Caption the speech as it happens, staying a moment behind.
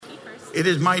It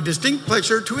is my distinct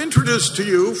pleasure to introduce to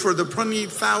you for the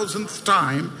 20,000th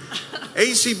time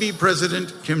ACB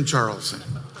President Kim Charlson.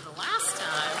 For the last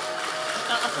time.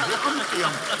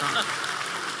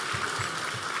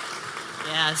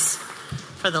 Yes,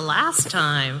 for the last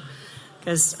time.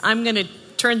 Because I'm going to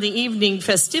turn the evening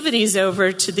festivities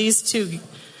over to these two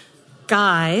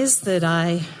guys that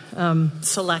I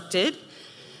selected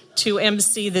to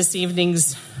MC this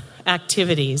evening's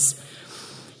activities.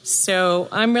 So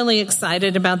I'm really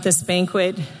excited about this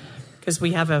banquet because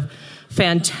we have a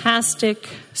fantastic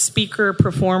speaker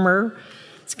performer.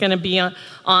 It's going to be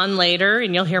on later,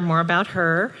 and you'll hear more about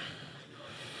her.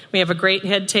 We have a great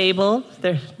head table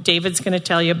that David's going to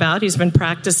tell you about. He's been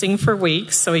practicing for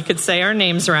weeks so he could say our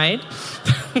names right.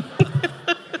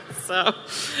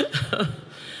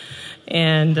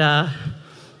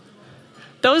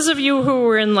 Those of you who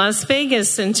were in Las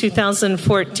Vegas in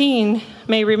 2014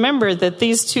 may remember that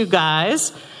these two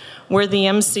guys were the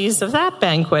MCs of that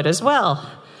banquet as well.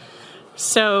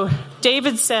 So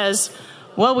David says,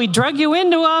 well, we drug you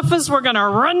into office, we're going to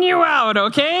run you out,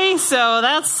 okay? So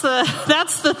that's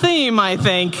the theme, I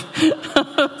think.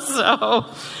 So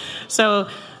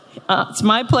it's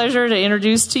my pleasure to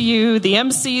introduce to you the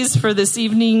MCs for this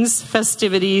evening's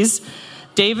festivities,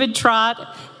 David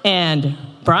Trott and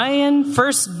Brian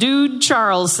First Dude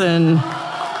Charlson. All right,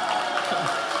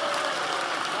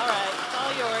 it's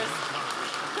all yours.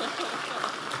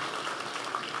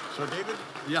 So, David?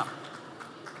 Yeah.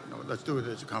 No, let's do it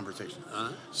as a conversation.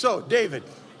 So, David,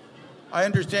 I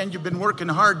understand you've been working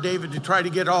hard, David, to try to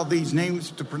get all these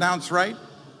names to pronounce right.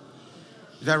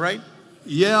 Is that right?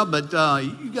 Yeah, but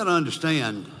you got to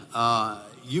understand,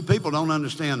 you people don't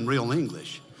understand real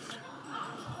English.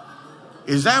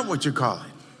 Is that what you call it?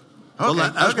 Okay,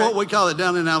 Well, that's what we call it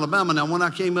down in Alabama. Now, when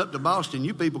I came up to Boston,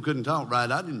 you people couldn't talk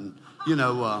right. I didn't,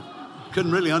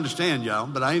 couldn't really understand y'all,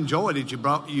 but I enjoyed it.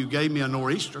 You gave me a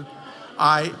nor'easter.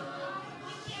 Okay.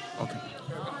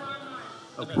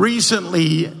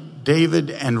 Recently, David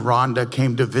and Rhonda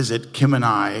came to visit Kim and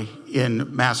I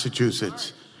in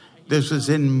Massachusetts. This was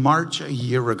in March a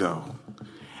year ago.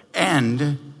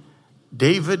 And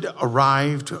David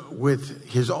arrived with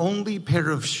his only pair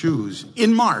of shoes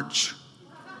in March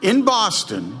in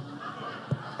Boston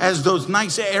as those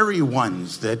nice airy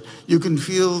ones that you can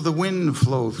feel the wind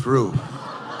flow through.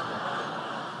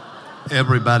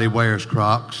 Everybody wears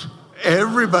Crocs.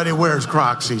 Everybody wears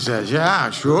Crocs, he says.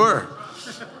 Yeah, sure.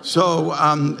 So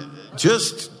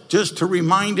just to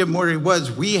remind him where he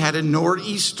was, we had a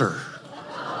nor'easter,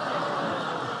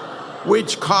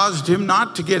 which caused him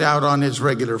not to get out on his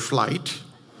regular flight.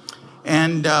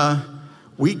 And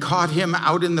we caught him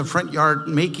out in the front yard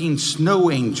making snow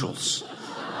angels.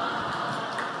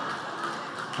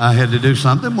 I had to do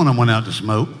something when I went out to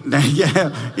smoke.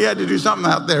 Yeah, he had to do something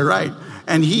out there, right?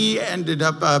 And he ended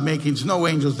up making snow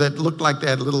angels that looked like they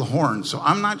had little horns. So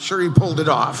I'm not sure he pulled it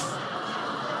off.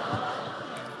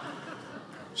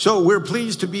 So we're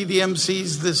pleased to be the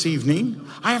MCs this evening.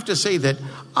 I have to say that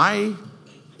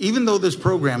even though this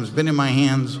program's been in my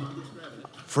hands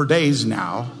for days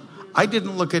now, I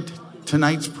didn't look at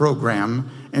tonight's program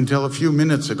until a few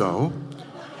minutes ago.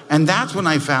 And that's when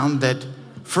I found that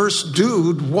First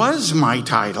Dude was my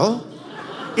title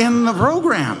in the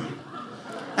program.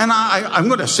 And I'm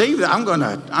going to save that. I'm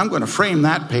going to frame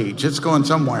that page. It's going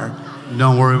somewhere.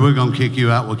 Don't worry, we're going to kick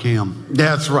you out with Kim.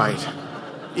 That's right.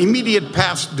 Immediate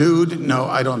past dude? No,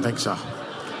 I don't think so.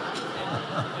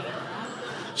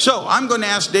 So I'm going to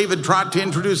ask David Trott to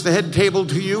introduce the head table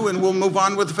to you, and we'll move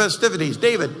on with the festivities.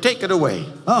 David, take it away.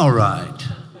 All right.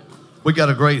 We got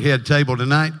a great head table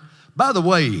tonight. By the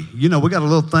way, we got a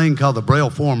little thing called the Braille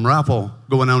Forum raffle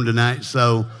going on tonight.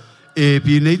 So if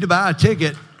you need to buy a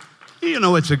ticket,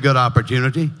 it's a good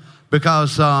opportunity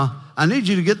because I need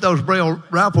you to get those Braille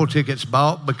raffle tickets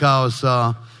bought because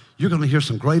you're going to hear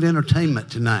some great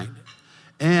entertainment tonight.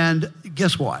 And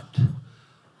guess what?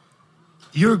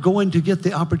 You're going to get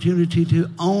the opportunity to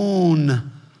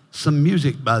own some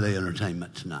music by the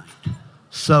entertainment tonight.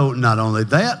 So not only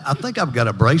that, I think I've got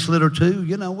a bracelet or two.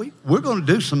 We're going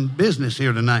to do some business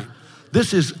here tonight.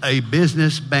 This is a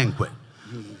business banquet.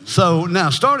 So now,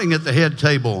 starting at the head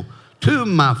table, to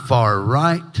my far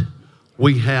right,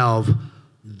 we have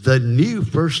the new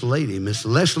First Lady, Miss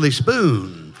Leslie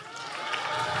Spoon.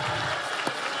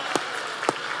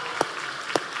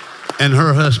 And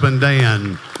her husband,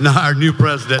 Dan. Now, our new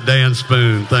president, Dan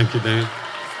Spoon. Thank you, Dan.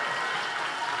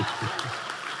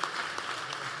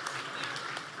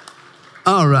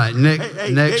 All right,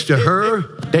 next to her.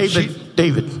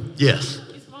 David. Yes.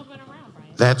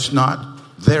 That's not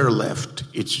their left.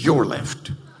 It's your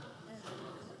left.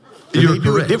 Do You're they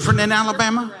do correct. it different in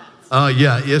Alabama?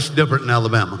 Yeah, it's different in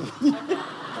Alabama.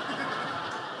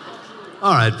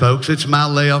 All right, folks, it's my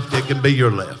left. It can be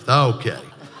your left. Okay.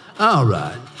 All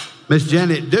right. Miss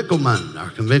Janet Dickelman, our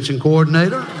convention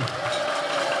coordinator.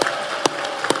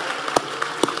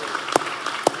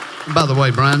 By the way,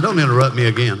 Brian, don't interrupt me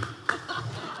again.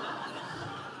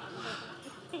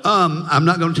 I'm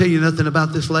not going to tell you nothing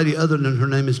about this lady other than her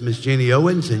name is Miss Jenny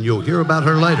Owens, and you'll hear about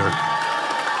her later.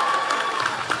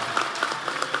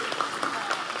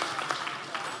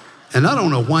 And I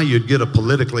don't know why you'd get a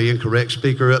politically incorrect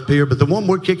speaker up here, but the one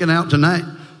we're kicking out tonight,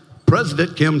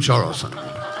 President Kim Charleston.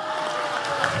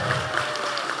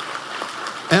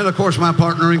 And, of course, my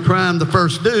partner in crime, the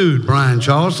first dude, Brian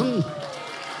Charleston.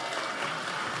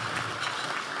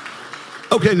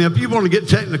 Okay, now, if you want to get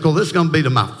technical, this is going to be to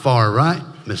my far right,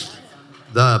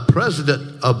 the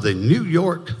president of the New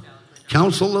York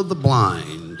Council of the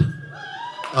Blind,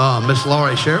 Miss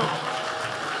Laurie Sharp,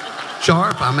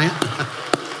 I mean.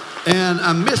 And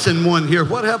I'm missing one here.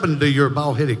 What happened to your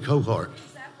bald-headed cohort?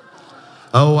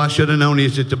 Oh, I should have known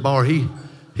he's at the bar. He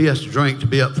has to drink to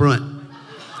be up front.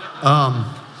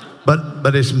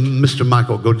 But it's Mr.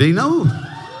 Michael Godino.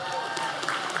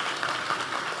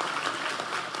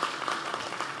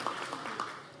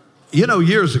 You know,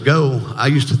 years ago, I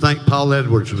used to think Paul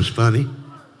Edwards was funny.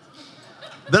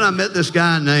 Then I met this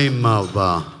guy named,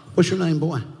 what's your name,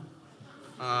 boy?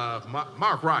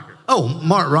 Mark Rocker. Oh,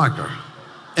 Mark Rocker.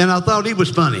 And I thought he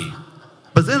was funny.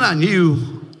 But then I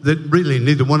knew that really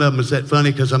neither one of them was that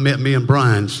funny because I met me and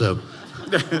Brian, so.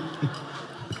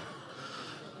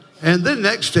 And then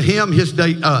next to him, his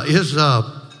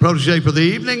protege for the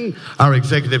evening, our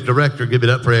executive director. Give it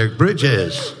up for Eric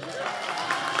Bridges.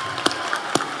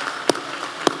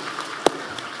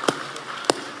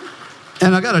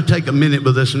 And I got to take a minute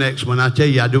with this next one. I tell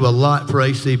you, I do a lot for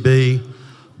ACB,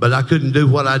 but I couldn't do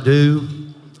what I do.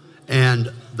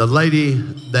 And the lady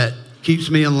that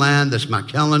keeps me in line, that's my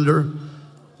calendar,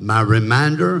 my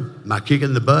reminder, my kick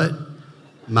in the butt,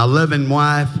 my loving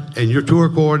wife, and your tour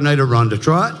coordinator, Rhonda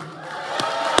Trott.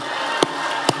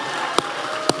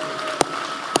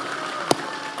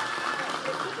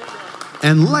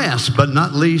 And last but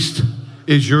not least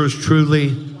is yours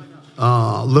truly,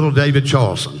 little David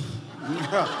Charleston.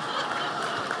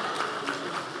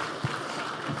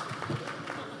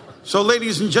 So,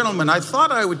 ladies and gentlemen, I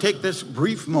thought I would take this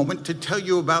brief moment to tell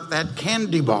you about that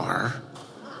candy bar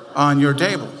on your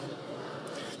table.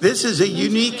 This is a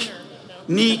unique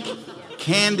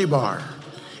candy bar.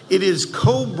 It is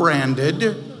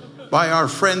co-branded by our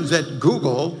friends at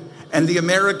Google and the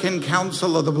American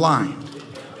Council of the Blind.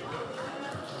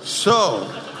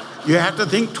 So, you have to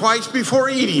think twice before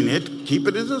eating it. Keep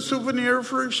it as a souvenir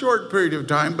for a short period of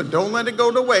time, but don't let it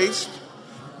go to waste.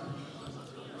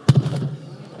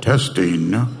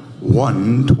 Testing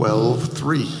 1, 12,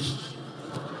 3.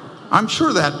 I'm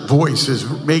sure that voice is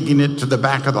making it to the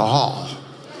back of the hall.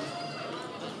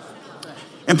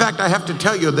 In fact, I have to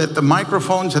tell you that the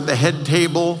microphones at the head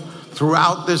table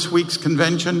throughout this week's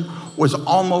convention was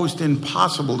almost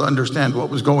impossible to understand what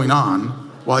was going on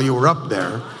while you were up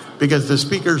there because the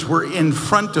speakers were in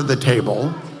front of the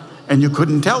table and you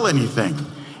couldn't tell anything.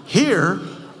 Here,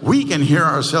 we can hear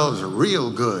ourselves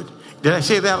real good. Did I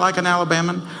say that like an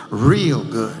Alabaman? Real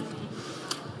good.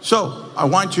 So I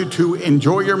want you to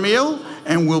enjoy your meal,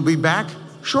 and we'll be back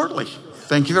shortly.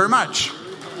 Thank you very much.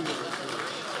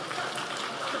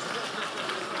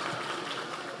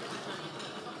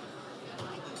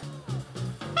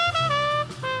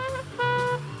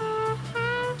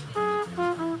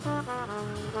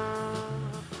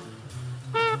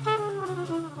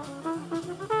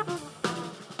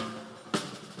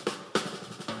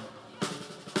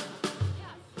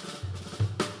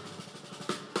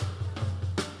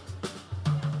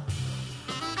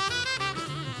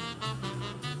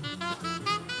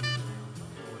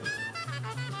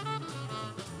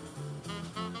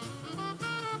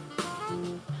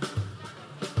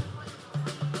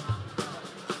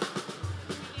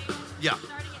 Yeah.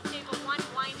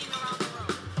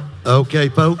 Okay,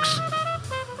 folks.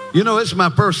 You know, it's my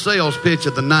first sales pitch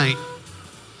of the night.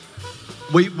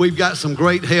 We've got some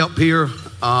great help here.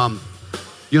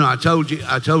 You know, I told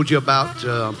you about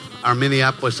our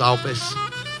Minneapolis office,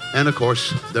 and of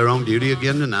course, they're on duty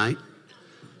again tonight.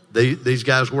 These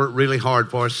guys work really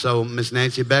hard for us. So, Miss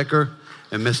Nancy Becker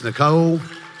and Miss Nicole,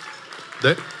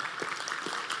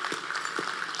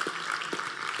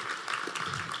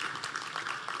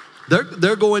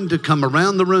 They're going to come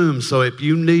around the room, so if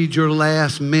you need your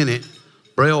last-minute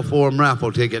Braille Forum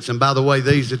raffle tickets, and by the way,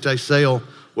 these that they sell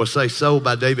will say sold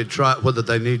by David Trott, whether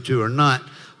they need to or not,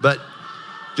 but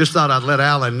just thought I'd let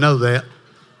Alan know that.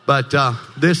 But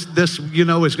this is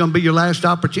going to be your last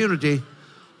opportunity.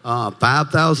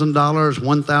 $5,000,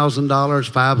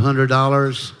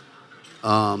 $1,000,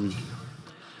 $500.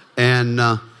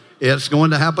 And it's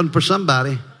going to happen for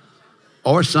somebody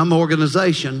or some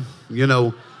organization.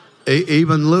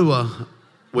 Even Lua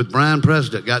with Brian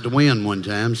President got to win one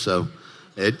time. So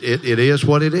it is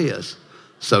what it is.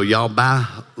 So y'all buy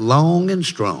long and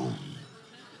strong.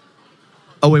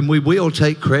 Oh, and we will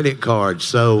take credit cards.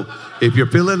 So if you're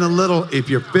feeling a little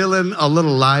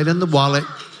light in the wallet,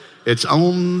 it's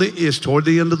toward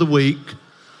the end of the week.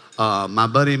 My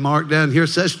buddy Mark down here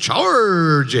says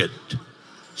charge it.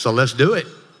 So let's do it.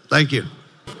 Thank you.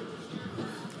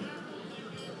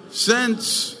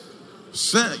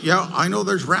 I know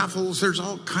there's raffles, there's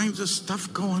all kinds of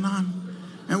stuff going on,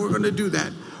 and we're going to do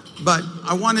that. But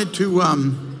I wanted to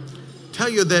tell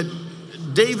you that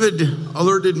David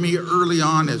alerted me early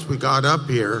on as we got up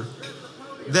here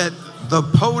that the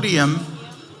podium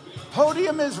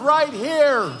is right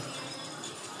here.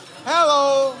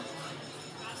 Hello.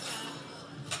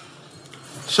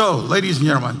 So, ladies and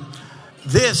gentlemen,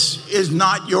 this is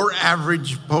not your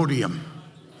average podium.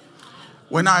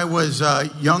 When I was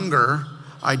younger,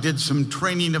 I did some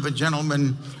training of a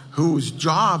gentleman whose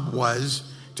job was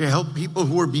to help people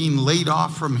who were being laid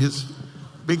off from his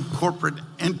big corporate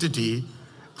entity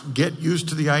get used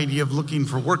to the idea of looking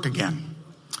for work again.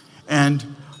 And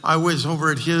I was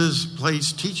over at his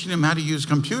place teaching him how to use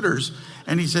computers.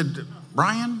 And he said,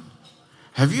 Brian,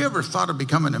 have you ever thought of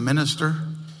becoming a minister?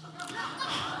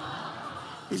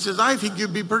 He says, I think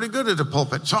you'd be pretty good at a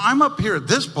pulpit. So I'm up here at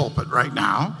this pulpit right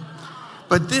now.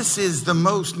 But this is the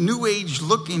most new age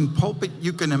looking pulpit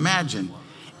you can imagine.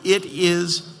 It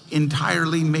is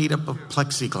entirely made up of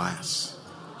plexiglass.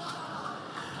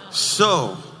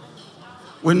 So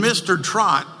when Mr.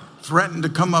 Trott threatened to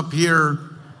come up here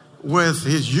with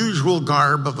his usual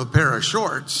garb of a pair of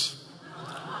shorts,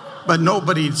 but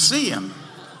nobody'd see him,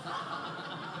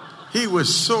 he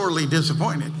was sorely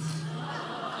disappointed.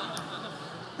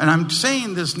 And I'm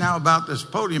saying this now about this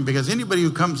podium because anybody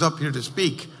who comes up here to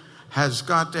speak has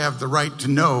got to have the right to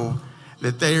know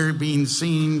that they're being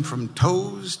seen from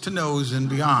toes to nose and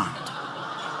beyond.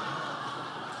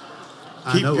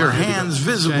 Keep your hands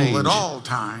visible at all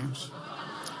times.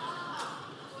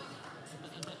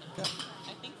 I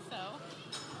think so.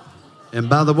 And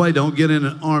by the way, don't get in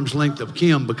an arm's length of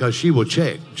Kim because she will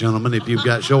check, gentlemen, if you've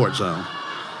got shorts on.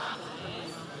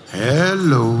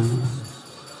 Hello.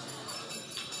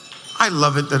 I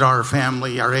love it that our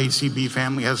family, our ACB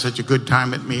family, has such a good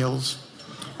time at meals.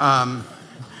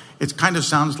 It kind of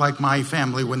sounds like my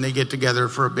family when they get together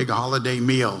for a big holiday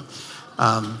meal.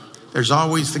 There's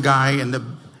always the guy and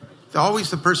always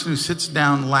the person who sits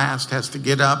down last has to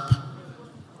get up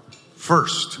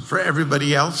first for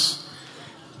everybody else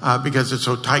because it's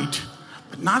so tight.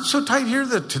 But not so tight here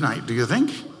tonight, do you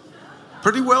think?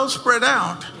 Pretty well spread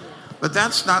out. But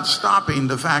that's not stopping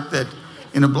the fact that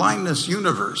in a blindness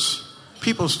universe,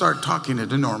 people start talking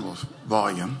at a normal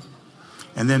volume.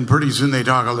 And then pretty soon they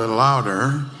talk a little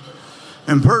louder.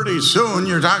 And pretty soon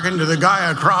you're talking to the guy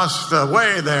across the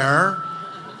way there.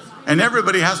 And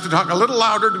everybody has to talk a little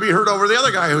louder to be heard over the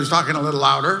other guy who's talking a little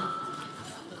louder.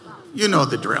 You know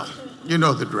the drill. You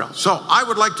know the drill. So I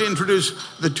would like to introduce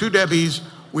the two Debbies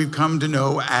we've come to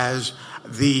know as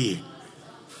the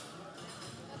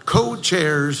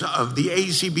co-chairs of the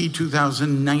ACB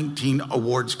 2019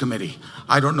 Awards Committee.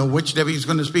 I don't know which Debbie's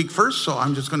going to speak first, so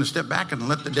I'm just going to step back and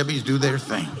let the Debbies do their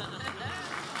thing.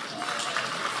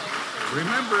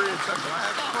 Remember, it's a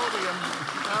glass podium.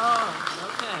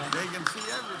 Oh, okay. They can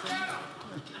see everything.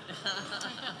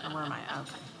 Where am I?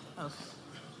 Okay.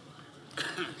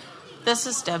 This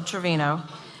is Deb Trevino,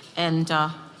 and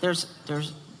there's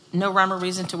no rhyme or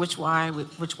reason to which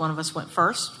one of us went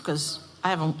first, because I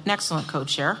have an excellent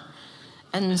co-chair,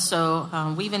 and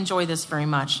so we've enjoyed this very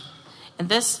much. And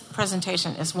this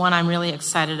presentation is one I'm really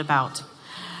excited about.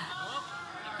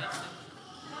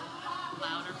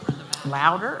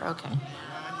 Louder? Okay.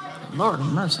 Lord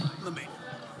have mercy.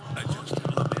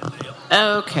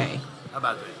 Okay. How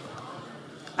about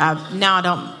that? Now I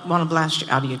don't want to blast you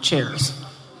out of your chairs.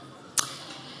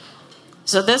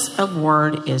 So this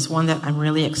award is one that I'm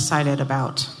really excited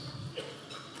about.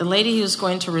 The lady who's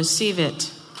going to receive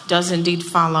it does indeed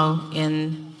follow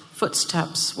in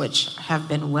footsteps which have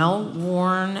been well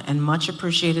worn and much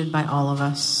appreciated by all of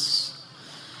us.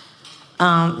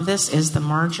 This is the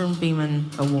Marjorie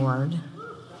Beeman Award.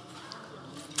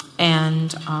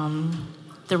 And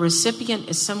the recipient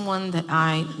is someone that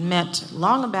I met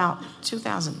long about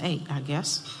 2008, I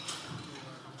guess.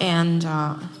 And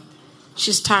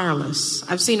she's tireless.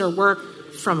 I've seen her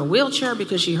work from a wheelchair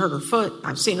because she hurt her foot.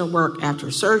 I've seen her work after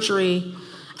surgery.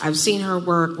 I've seen her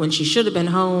work when she should have been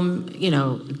home,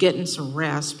 getting some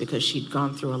rest because she'd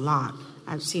gone through a lot.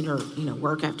 I've seen her,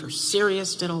 work after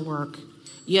serious dental work.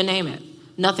 You name it.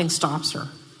 Nothing stops her.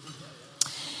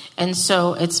 And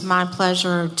so it's my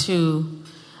pleasure to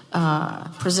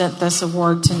present this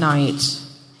award tonight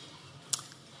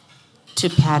to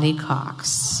Patty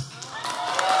Cox.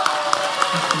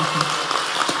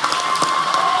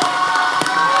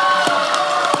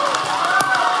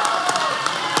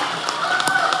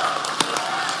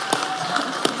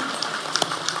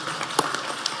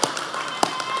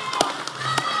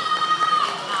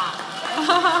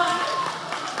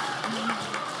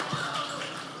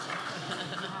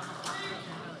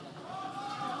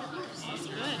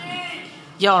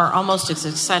 Y'all are almost as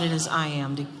excited as I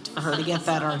am for her to get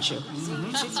that, aren't you?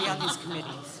 Mm-hmm. She's on these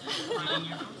committees.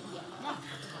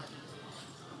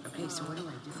 Okay, so what do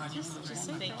I do? Just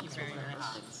say thank you very much.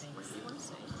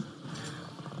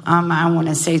 I want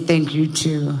to say thank you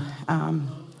to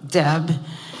Deb.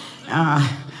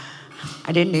 I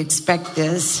didn't expect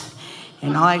this,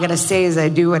 and all I got to say is I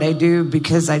do what I do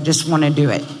because I just want to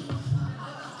do it.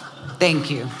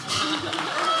 Thank you.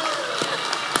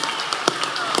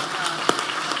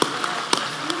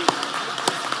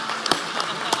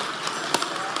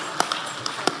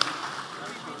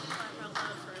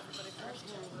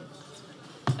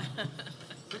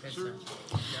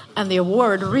 And the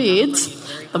award reads,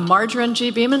 the Margarine G.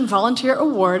 Beeman Volunteer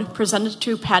Award presented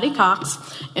to Patty Cox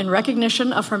in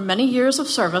recognition of her many years of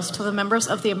service to the members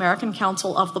of the American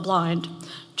Council of the Blind.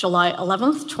 July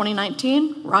 11th,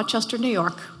 2019, Rochester, New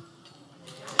York.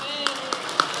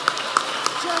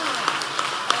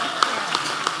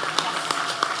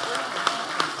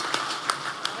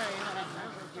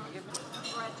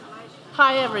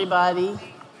 Hi, everybody.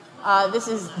 This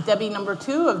is Debbie number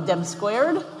 2 of Deb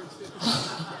Squared.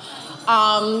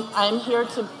 I'm here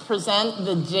to present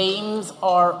the James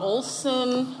R.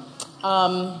 Olson,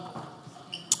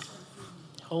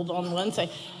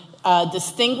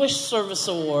 Distinguished Service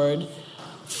Award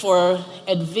for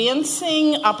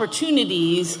advancing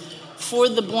opportunities for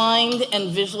the blind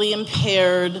and visually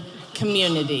impaired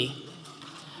community.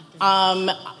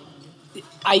 I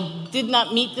did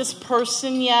not meet this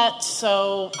person yet,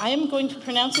 so I am going to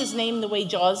pronounce his name the way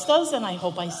Jaws does, and I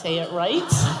hope I say it right.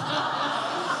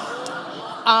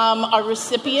 Our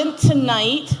recipient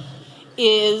tonight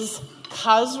is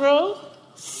Khosrow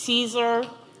Caesar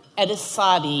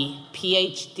Edisadi,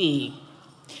 PhD.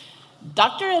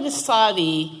 Dr.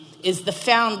 Edisadi is the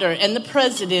founder and the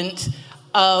president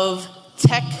of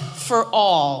Tech for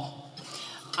All.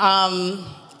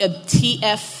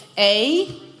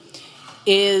 TFA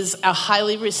is a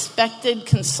highly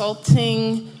respected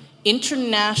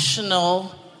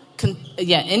international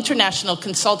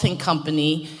consulting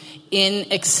company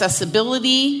in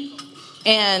accessibility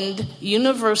and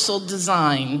universal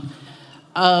design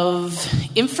of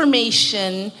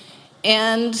information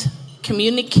and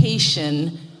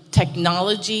communication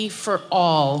technology for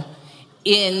all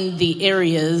in the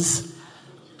areas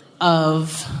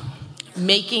of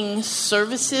making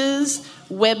services,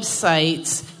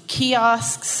 websites,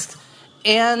 kiosks,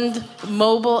 and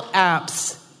mobile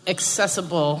apps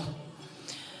accessible.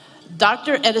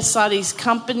 Dr. Edisadi's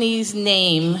company's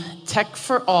name, Tech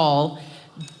for All,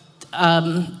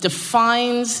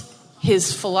 defines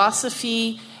his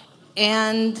philosophy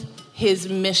and his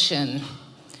mission.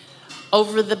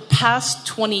 Over the past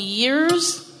 20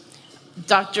 years,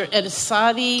 Dr.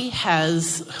 Edisadi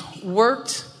has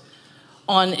worked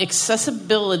on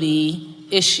accessibility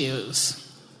issues.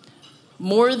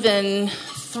 More than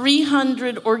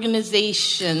 300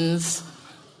 organizations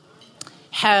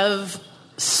have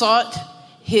sought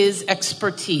his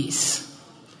expertise.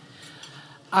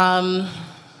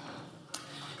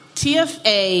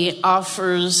 TFA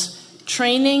offers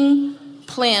training,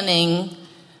 planning,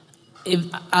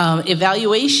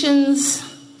 evaluations,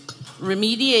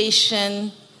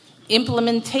 remediation,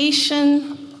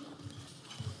 implementation,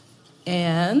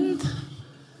 and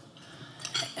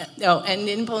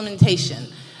implementation.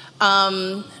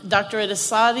 Dr.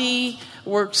 Edisadi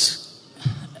works.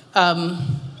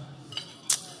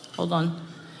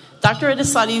 Dr.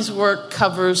 Edisadi's work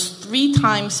covers 3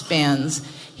 time spans.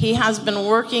 He has been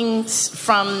working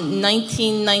from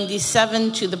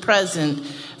 1997 to the present.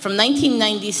 From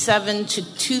 1997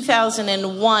 to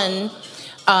 2001,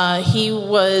 he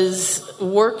was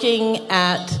working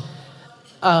at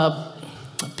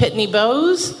Pitney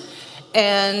Bowes,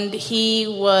 and he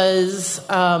was,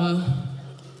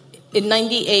 in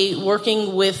 98,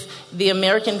 working with the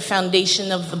American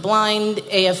Foundation of the Blind,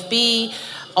 AFB,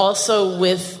 also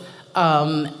with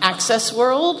Access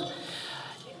World.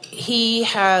 He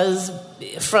has,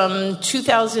 from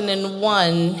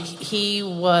 2001, he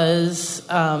left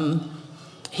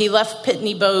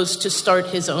Pitney Bowes to start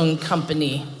his own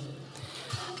company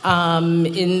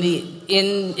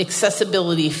in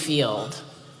accessibility field.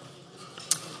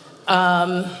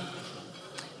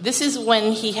 This is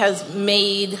when he has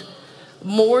made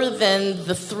more than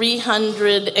the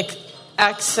 300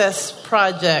 access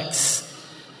projects.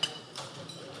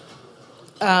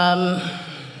 Hold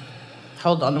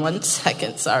on one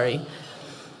second, sorry.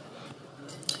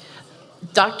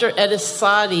 Dr.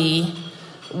 Edisati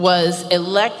was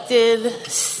elected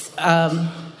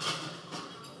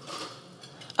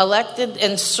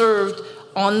and served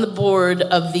on the board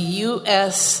of the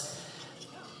U.S.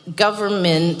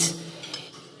 government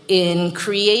in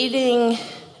creating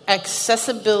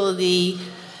accessibility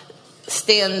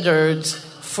standards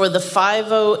for the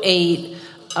 508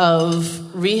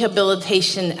 of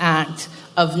Rehabilitation Act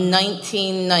of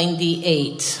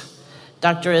 1998.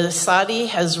 Dr. Edisati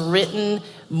has written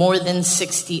more than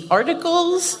 60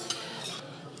 articles.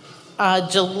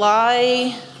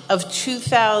 July of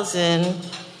 2000,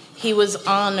 he was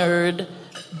honored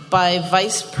by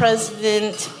Vice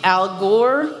President Al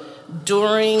Gore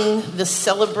during the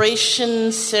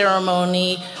celebration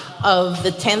ceremony of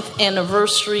the 10th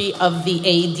anniversary of the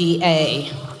ADA.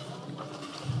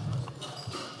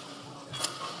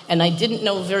 And I didn't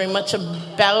know very much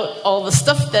about all the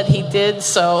stuff that he did,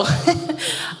 so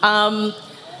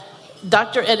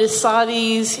Dr.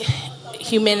 Edisati's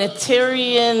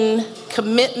humanitarian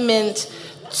commitment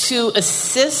to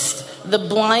assist the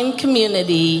blind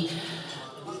community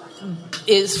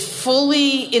is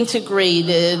fully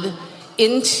integrated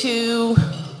into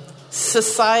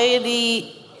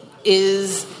society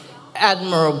is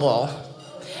admirable.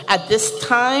 At this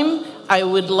time, I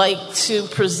would like to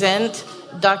present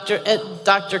Dr.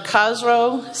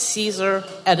 Khosrow Caesar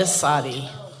Edisati.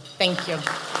 Thank you.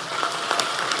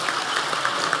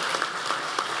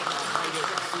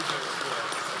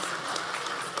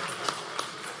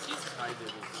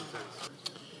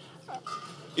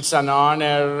 It's an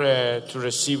honor to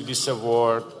receive this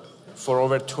award. For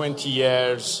over 20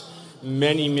 years,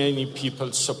 many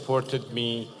people supported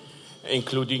me,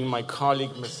 including my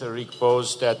colleague, Mr. Rick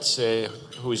Bowes,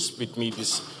 who is with me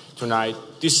tonight.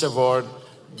 This award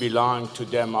belonged to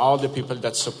them, all the people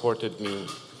that supported me.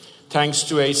 Thanks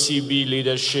to ACB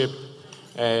leadership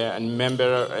and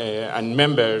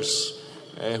members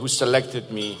who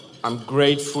selected me, I'm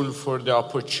grateful for the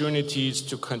opportunities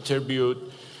to contribute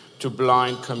to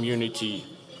blind community.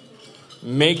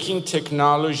 Making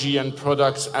technology and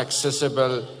products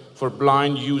accessible for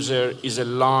blind users is a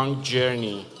long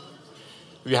journey.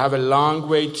 We have a long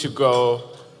way to go.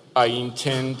 I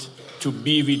intend to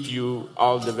be with you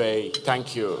all the way.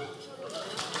 Thank you.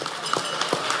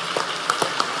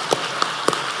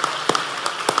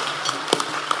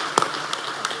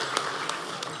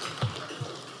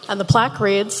 And the plaque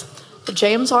reads, the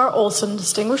James R. Olson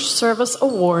Distinguished Service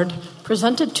Award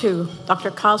presented to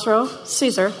Dr. Khosrow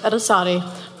Caesar Edisati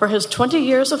for his 20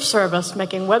 years of service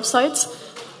making websites,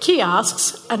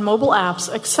 kiosks, and mobile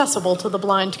apps accessible to the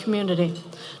blind community.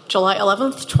 July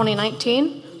 11th,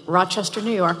 2019, Rochester,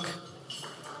 New York.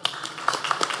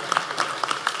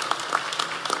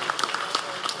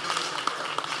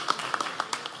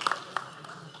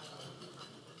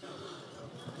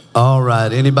 All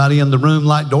right, anybody in the room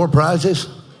like door prizes?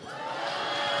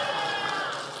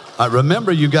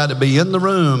 Remember, you got to be in the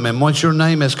room, and once your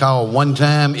name is called one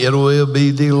time, it will be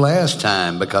the last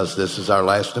time because this is our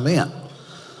last event.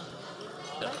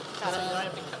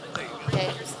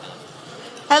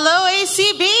 Hello,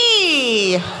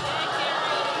 ACB.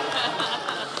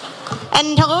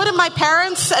 And hello to my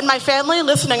parents and my family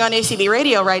listening on ACB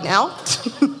radio right now.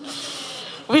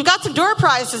 We've got some door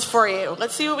prizes for you.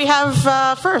 Let's see what we have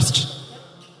first.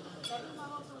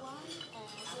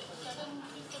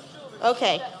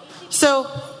 Okay. So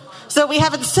we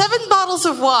have 7 bottles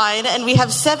of wine and we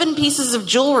have 7 pieces of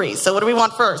jewelry. So what do we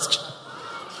want first?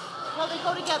 Well, they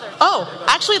go together. Oh,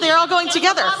 actually, they're all going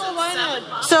together.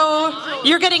 So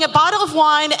you're getting a bottle of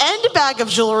wine and a bag of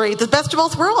jewelry. The best of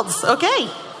both worlds. Okay.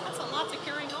 That's a lot to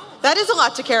carry home. That is a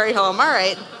lot to carry home. All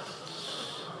right.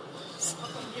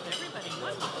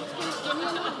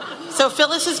 So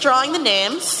Phyllis is drawing the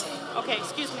names. Okay,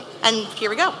 excuse me. And here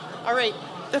we go. All right.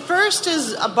 The first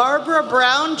is Barbara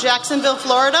Brown, Jacksonville,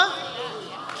 Florida.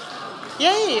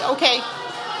 Yay, okay.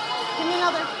 Give me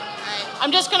another. All right.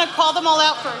 I'm just going to call them all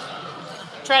out first.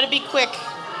 Try to be quick.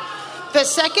 The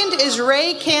second is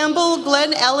Ray Campbell,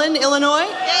 Glen Ellen, Illinois.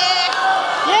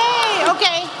 Yay,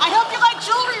 okay. I hope you like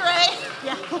jewelry, Ray.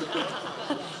 Yeah.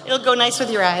 It'll go nice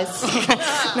with your eyes.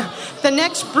 The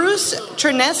next, Bruce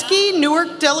Chernesky,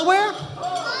 Newark, Delaware.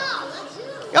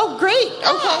 Oh, great.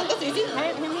 Okay. That's easy.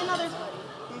 Hand me another.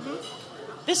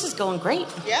 This is going great.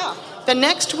 Yeah. The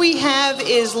next we have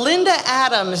is Linda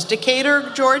Adams,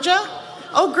 Decatur, Georgia.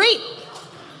 Oh, great.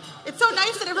 It's so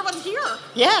nice that everyone's here.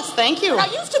 Yes, thank you. We're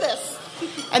not used to this.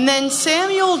 And then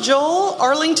Samuel Joel,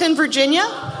 Arlington, Virginia.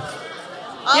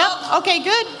 Yep. Okay,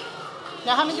 good.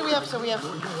 Now, how many do we have? So we have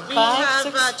five,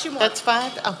 six? 2 more. That's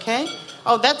 5. Okay.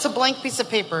 Oh, that's a blank piece of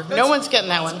paper. No one's getting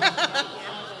that one.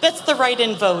 That's the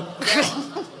write-in vote.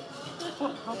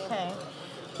 Okay.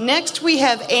 Next, we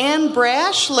have Ann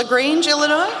Brash, LaGrange,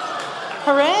 Illinois.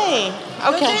 Hooray.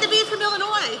 Okay. Good day to be from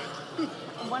Illinois.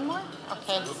 One more?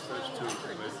 Okay.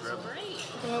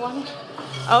 Give me one.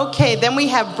 Okay, then we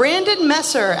have Brandon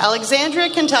Messer, Alexandria,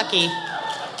 Kentucky.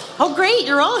 Oh, great.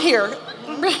 You're all here.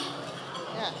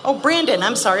 Oh, Brandon,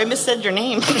 I'm sorry, I missaid your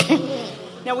name.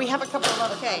 Now we have a couple of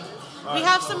other. Okay, we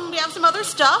have some other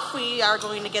stuff. We are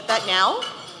going to get that now.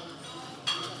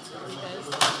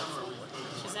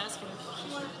 She's asking.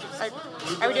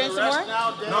 Are we doing some more?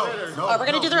 No. Oh, we're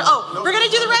gonna do the. Oh, we're gonna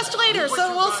do the rest later.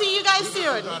 So we'll see you guys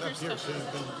soon.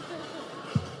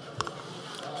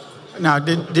 Now,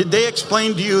 did they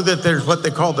explain to you that there's what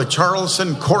they call the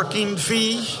Charleston corking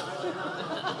fee?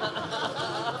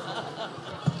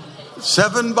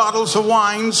 7 bottles of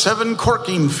wine, 7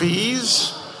 corking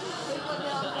fees.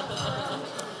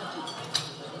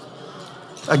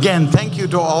 Again, thank you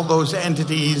to all those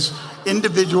entities,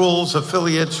 individuals,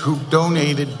 affiliates who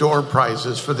donated door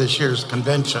prizes for this year's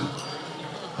convention.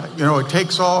 You know, it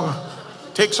takes all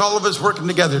of us working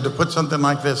together to put something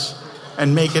like this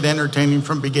and make it entertaining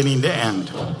from beginning to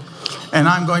end. And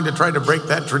I'm going to try to break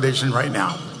that tradition right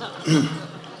now.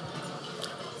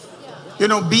 You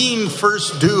know, being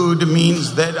first dude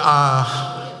means that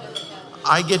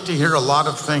I get to hear a lot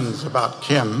of things about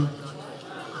Kim,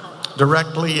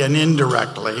 directly and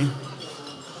indirectly.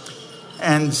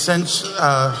 And since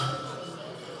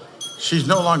she's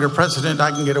no longer president,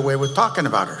 I can get away with talking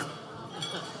about her.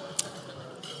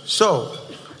 So,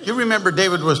 you remember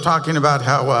David was talking about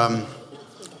how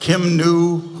Kim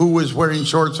knew who was wearing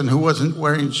shorts and who wasn't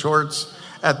wearing shorts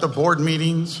at the board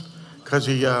meetings because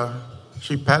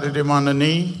she patted him on the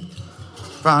knee,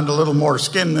 found a little more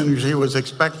skin than she was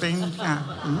expecting.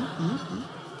 Yeah.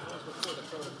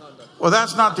 Well,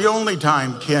 that's not the only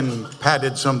time Kim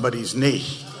patted somebody's knee.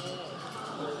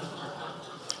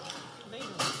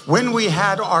 When we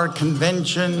had our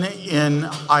convention in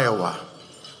Iowa,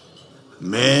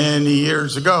 many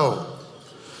years ago,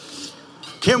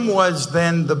 Kim was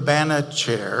then the BANA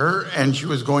chair, and she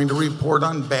was going to report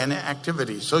on BANA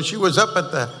activities. So she was up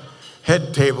at the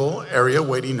head table area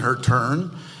waiting her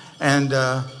turn, and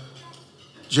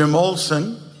Jim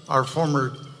Olson, our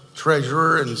former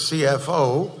treasurer and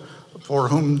CFO, for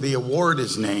whom the award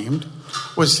is named,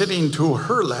 was sitting to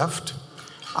her left.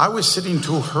 I was sitting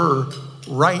to her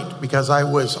right because I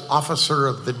was officer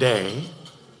of the day.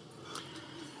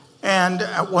 And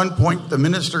at one point, the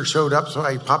minister showed up, so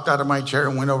I popped out of my chair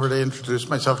and went over to introduce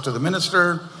myself to the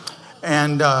minister,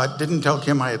 and didn't tell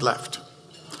Kim I had left.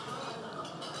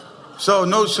 So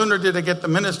no sooner did I get the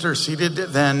minister seated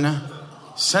than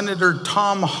Senator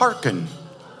Tom Harkin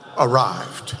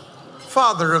arrived,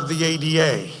 father of the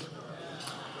ADA.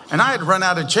 And I had run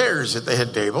out of chairs at the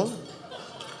head table,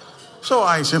 so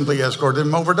I simply escorted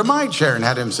him over to my chair and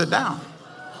had him sit down.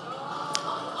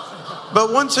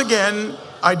 But once again,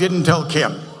 I didn't tell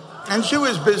Kim, and she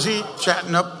was busy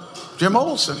chatting up Jim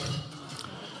Olson.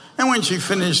 And when she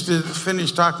finished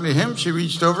talking to him, she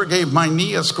reached over, gave my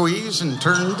knee a squeeze, and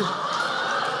turned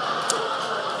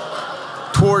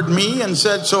toward me and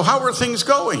said, "So how are things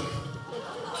going?"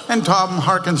 And Tom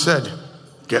Harkin said,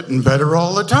 "Getting better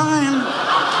all the time."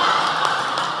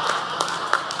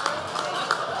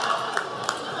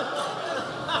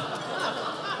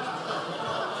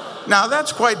 Now,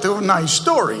 that's quite the nice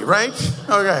story, right?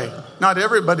 Okay. Not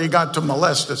everybody got to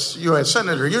molest a U.S.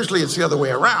 senator. Usually it's the other way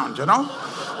around, you know?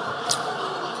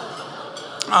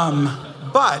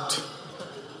 But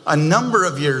a number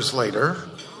of years later,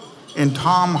 in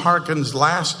Tom Harkin's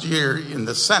last year in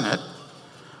the Senate,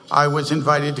 I was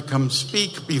invited to come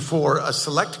speak before a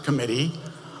select committee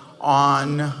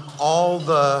on all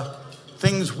the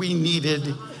things we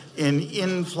needed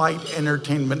in-flight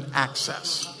entertainment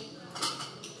access.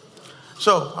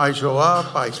 So I show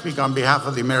up, I speak on behalf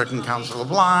of the American Council of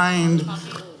Blind,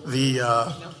 the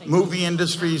movie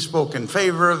industry spoke in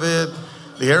favor of it,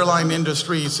 the airline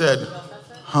industry said,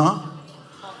 "Huh?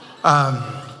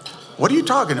 What are you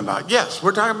talking about?" "Yes,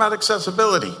 we're talking about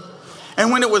accessibility."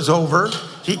 And when it was over,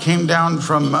 he came down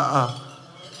from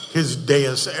his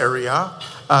dais area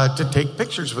to take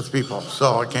pictures with people.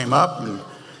 So I came up and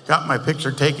got my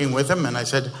picture taken with him, and I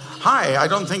said, "Hi, I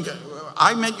don't think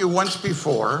I met you once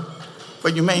before,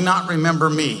 but you may not remember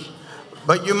me,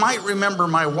 but you might remember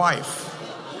my wife.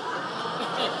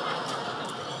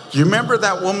 Do you remember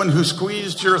that woman who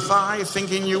squeezed your thigh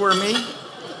thinking you were me?"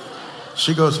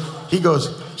 He goes,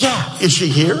 "Yeah, is she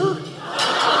here?"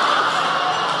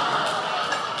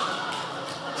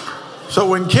 So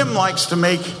when Kim likes to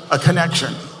make a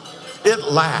connection,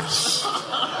 it lasts.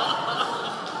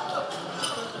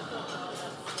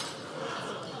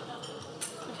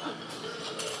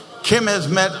 Kim has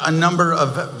met a number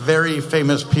of very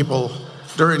famous people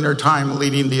during their time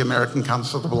leading the American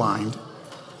Council of the Blind.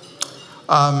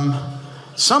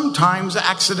 Sometimes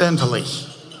accidentally.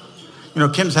 You know,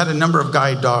 Kim's had a number of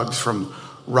guide dogs, from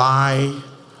Rye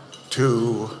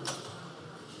to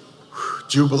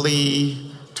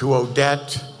Jubilee to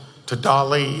Odette to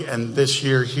Dolly, and this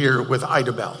year here with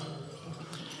Idabelle.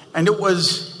 And it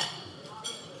was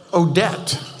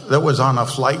Odette that was on a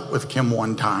flight with Kim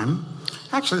one time.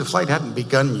 Actually, the flight hadn't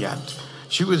begun yet.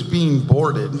 She was being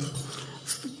boarded,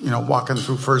 you know, walking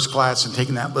through first class and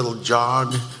taking that little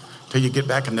jog till you get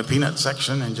back in the peanut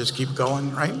section and just keep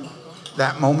going, right?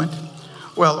 That moment.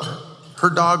 Well, her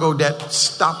dog Odette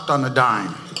stopped on a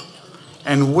dime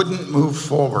and wouldn't move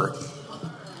forward.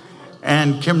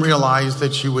 And Kim realized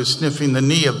that she was sniffing the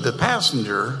knee of the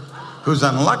passenger who's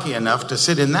unlucky enough to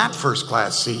sit in that first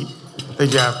class seat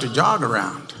that you have to jog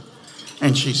around.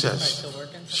 And she says,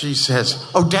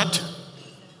 "Odette,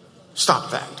 stop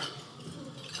that."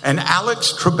 And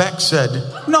Alex Trebek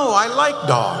said, "No, I like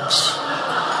dogs."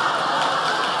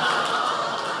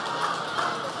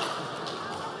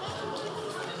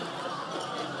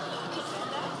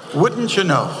 Wouldn't you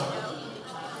know?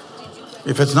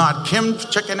 If it's not Kim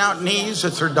checking out knees,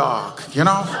 it's her dog, you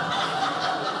know?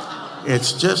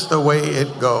 It's just the way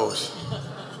it goes.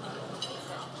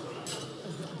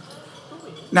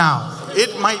 Now,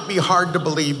 it might be hard to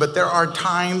believe, but there are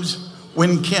times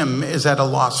when Kim is at a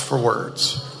loss for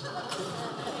words.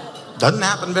 Doesn't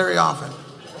happen very often.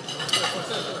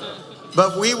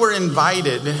 But we were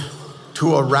invited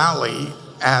to a rally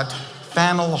at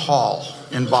Faneuil Hall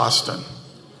in Boston,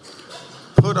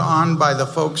 put on by the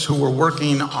folks who were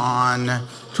working on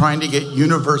trying to get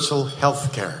universal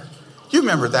health care. You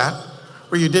remember that,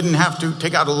 where you didn't have to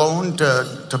take out a loan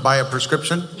to buy a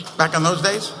prescription back in those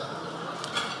days?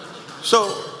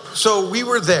 So we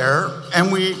were there,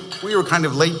 and we were kind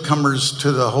of latecomers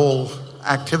to the whole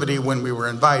activity when we were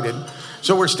invited.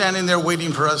 So we're standing there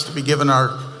waiting for us to be given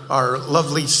our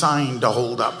lovely sign to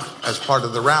hold up as part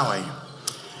of the rally.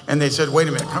 And they said, "Wait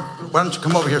a minute, why don't you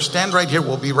come over here, stand right here,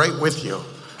 we'll be right with you."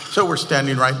 So we're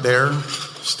standing right there,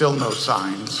 still no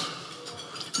signs.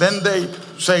 Then they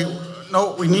say,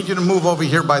 "No, we need you to move over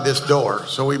here by this door."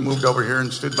 So we moved over here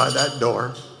and stood by that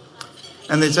door.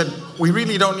 And they said, "We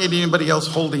really don't need anybody else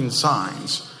holding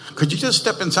signs. Could you just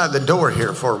step inside the door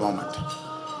here for a moment?"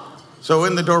 So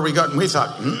in the door we got, and we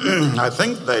thought, I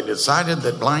think they decided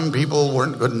that blind people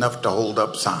weren't good enough to hold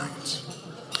up signs.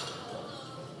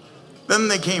 Then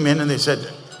they came in and they said,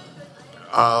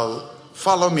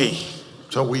 "Follow me."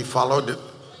 So we followed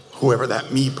whoever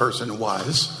that me person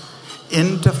was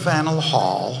into Faneuil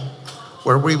Hall,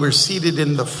 where we were seated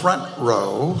in the front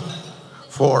row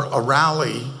for a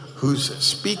rally whose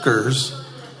speakers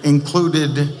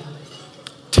included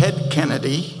Ted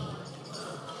Kennedy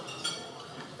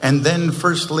and then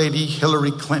First Lady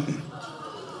Hillary Clinton.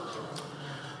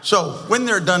 So when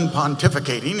they're done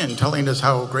pontificating and telling us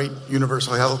how great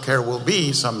universal health care will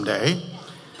be someday,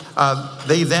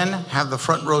 they then have the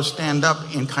front row stand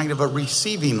up in kind of a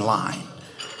receiving line.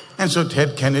 And so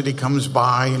Ted Kennedy comes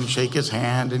by and shake his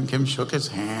hand, and Kim shook his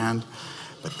hand.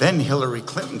 But then Hillary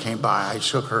Clinton came by. I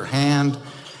shook her hand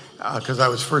because I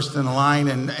was first in the line,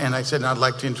 and I said, "I'd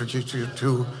like to introduce you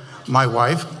to my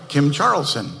wife, Kim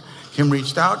Charlson." Kim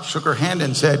reached out, shook her hand,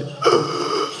 and said,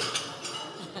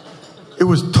 it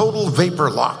was total vapor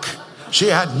lock. She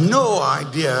had no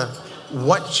idea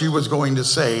what she was going to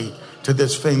say to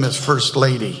this famous First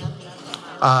Lady.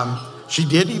 She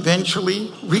did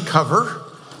eventually recover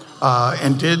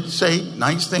and did say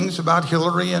nice things about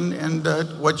Hillary and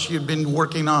what she had been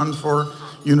working on for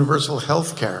universal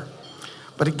health care.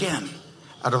 But again,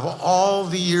 out of all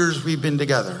the years we've been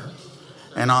together,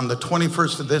 and on the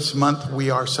 21st of this month, we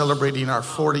are celebrating our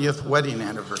 40th wedding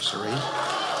anniversary.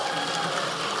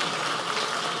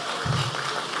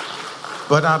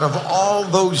 But out of all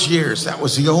those years, that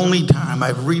was the only time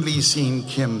I've really seen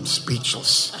Kim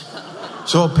speechless.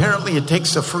 So apparently it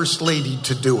takes a first lady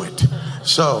to do it.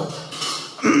 So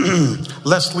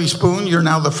Leslie Spoon, you're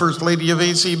now the First Lady of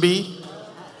ACB.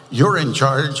 You're in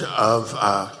charge of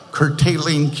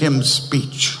curtailing Kim's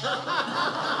speech. Okay?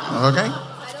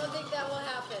 I don't think that will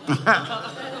happen.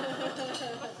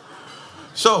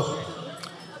 So,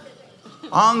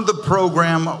 on the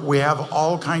program, we have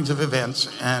all kinds of events,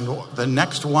 and the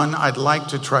next one I'd like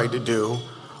to try to do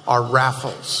are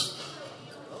raffles.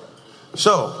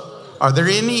 So, are there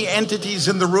any entities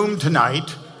in the room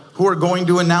tonight who are going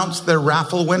to announce their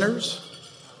raffle winners?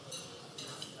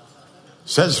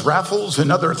 Says raffles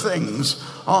and other things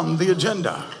on the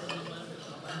agenda.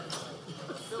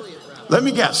 Let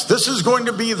me guess, this is going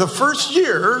to be the first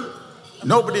year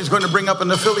nobody's going to bring up an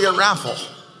affiliate raffle.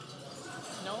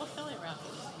 No affiliate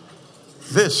raffle.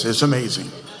 This is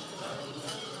amazing.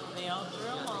 They all threw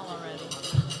them all already.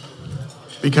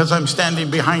 Because I'm standing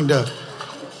behind a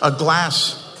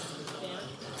glass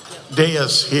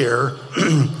dais here,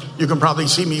 you can probably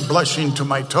see me blushing to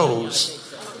my toes.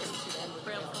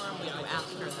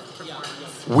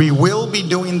 We will be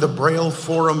doing the Braille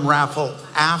Forum raffle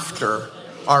after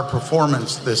our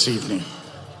performance this evening.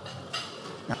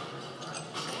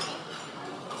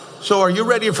 So are you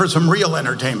ready for some real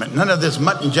entertainment? None of this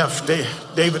Mutt and Jeff,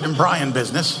 David and Brian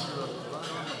business.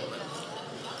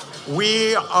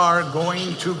 We are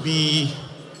going to be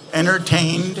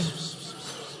entertained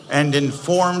and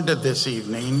informed this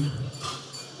evening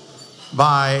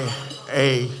by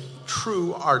a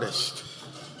true artist,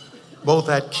 both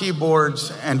at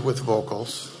keyboards and with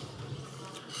vocals.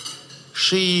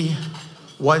 She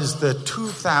was the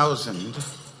 2000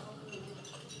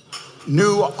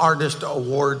 New Artist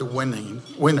Award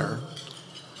winner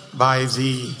by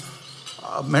the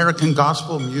American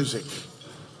Gospel Music,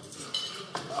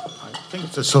 I think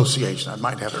it's Association, I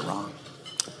might have it wrong.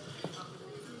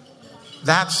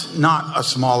 That's not a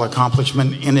small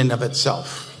accomplishment in and of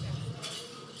itself.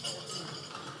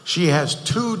 She has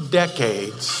 2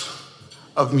 decades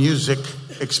of music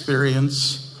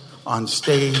experience on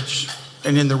stage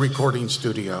and in the recording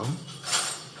studio.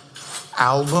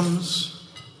 Albums.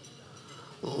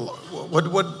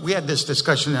 What we had this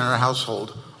discussion in our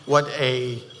household. What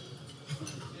a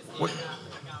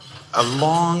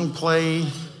long play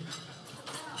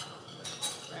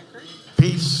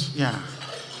piece. Yeah.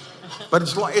 But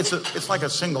it's like a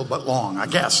single but long, I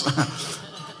guess.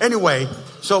 Anyway,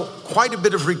 so quite a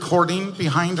bit of recording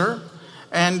behind her,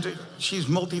 and she's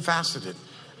multifaceted.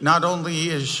 Not only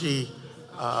is she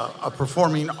a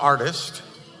performing artist,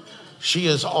 she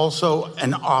is also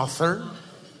an author.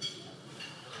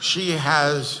 She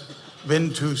has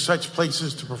been to such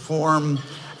places to perform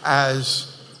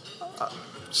as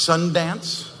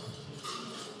Sundance.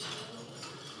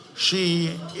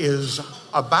 She is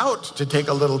about to take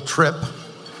a little trip.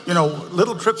 You know,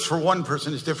 little trips for one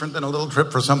person is different than a little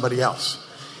trip for somebody else.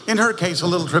 In her case, a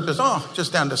little trip is,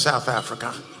 just down to South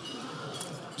Africa.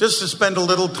 Just to spend a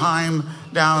little time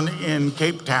down in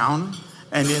Cape Town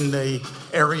and in the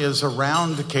areas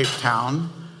around Cape Town,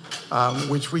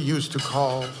 which we used to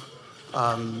call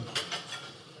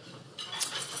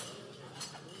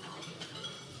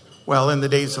in the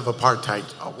days of apartheid.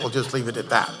 We'll just leave it at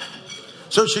that.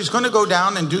 So she's going to go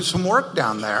down and do some work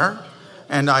down there,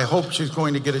 and I hope she's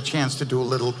going to get a chance to do a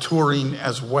little touring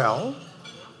as well.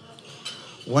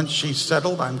 Once she's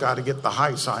settled, I've got to get the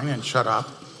high sign and shut up.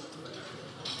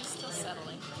 Still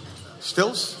settling.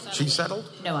 Still? She's settled?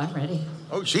 No, I'm ready.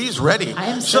 Oh, she's ready. I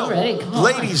am so ready. Come on.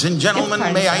 Ladies and gentlemen,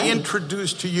 may I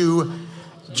introduce to you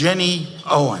Jenny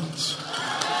Owens.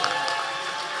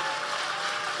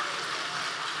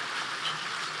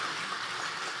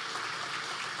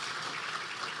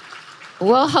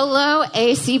 Well, hello,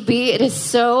 ACB. It is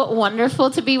so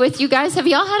wonderful to be with you guys. Have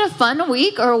y'all had a fun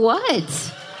week or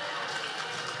what?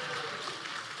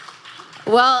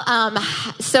 Well,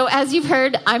 so as you've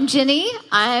heard, I'm Jenny.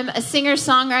 I'm a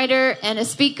singer-songwriter and a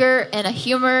speaker and a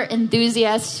humor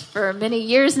enthusiast for many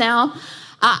years now.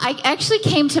 I actually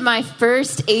came to my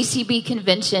first ACB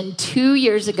convention 2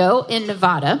 years ago in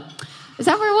Nevada. Is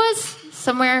that where it was?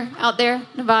 Somewhere out there,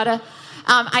 Nevada?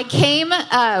 I came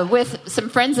with some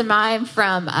friends of mine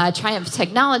from Triumph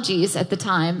Technologies at the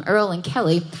time, Earl and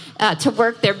Kelly, to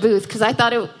work their booth because I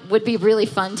thought it would be really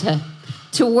fun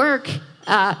to work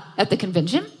at the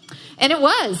convention. And it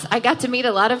was. I got to meet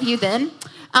a lot of you then.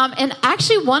 And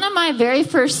actually, one of my very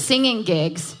first singing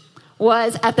gigs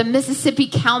was at the Mississippi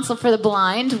Council for the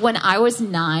Blind when I was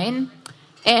 9.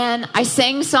 And I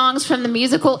sang songs from the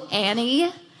musical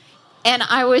Annie. And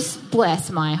I was, bless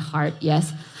my heart,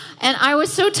 yes. And I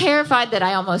was so terrified that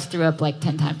I almost threw up like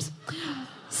 10 times.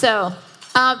 So,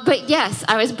 but yes,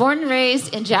 I was born and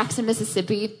raised in Jackson,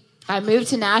 Mississippi. I moved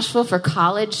to Nashville for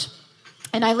college.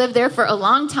 And I lived there for a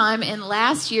long time. And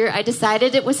last year, I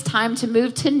decided it was time to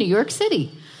move to New York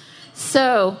City.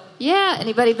 So, yeah,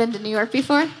 anybody been to New York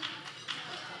before?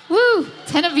 Woo,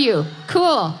 10 of you.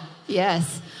 Cool.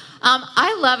 Yes.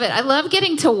 I love it. I love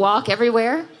getting to walk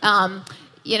everywhere.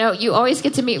 You always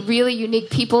get to meet really unique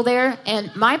people there.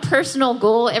 And my personal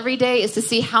goal every day is to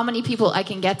see how many people I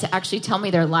can get to actually tell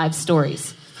me their live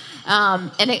stories.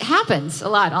 And it happens a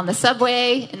lot on the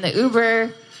subway, in the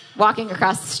Uber, walking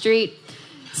across the street.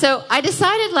 So I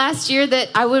decided last year that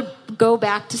I would go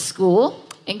back to school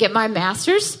and get my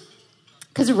master's,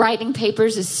 because writing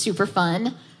papers is super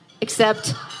fun,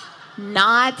 except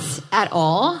not at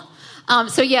all.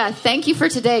 Thank you for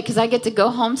today, because I get to go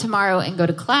home tomorrow and go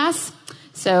to class.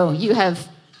 So you have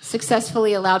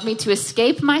successfully allowed me to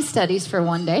escape my studies for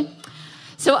one day.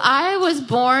 So I was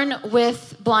born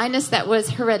with blindness that was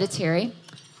hereditary,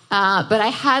 but I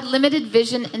had limited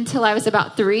vision until I was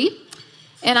about 3.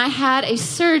 And I had a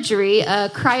surgery, a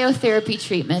cryotherapy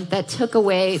treatment that took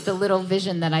away the little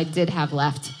vision that I did have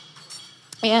left.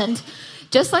 And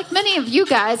just like many of you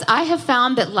guys, I have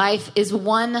found that life is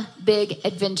one big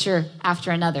adventure after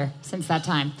another since that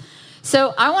time.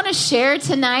 So I want to share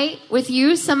tonight with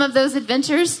you some of those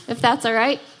adventures, if that's all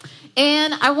right.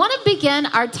 And I want to begin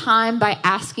our time by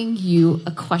asking you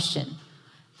a question.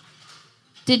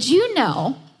 Did you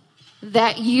know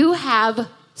that you have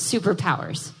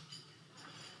superpowers?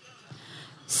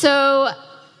 So,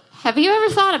 have you ever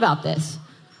thought about this?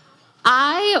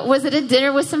 I was at a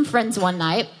dinner with some friends one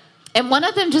night, and one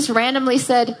of them just randomly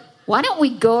said, "Why don't we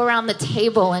go around the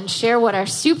table and share what our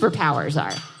superpowers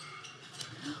are?"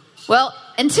 Well,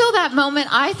 until that moment,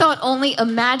 I thought only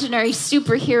imaginary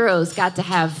superheroes got to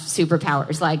have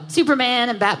superpowers, like Superman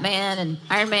and Batman and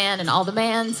Iron Man and all the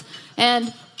mans,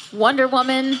 and Wonder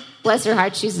Woman, bless her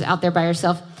heart, she's out there by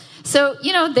herself. So,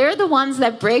 they're the ones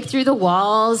that break through the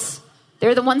walls.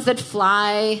 They're the ones that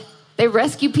fly. They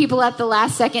rescue people at the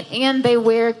last second, and they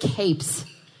wear capes.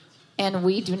 And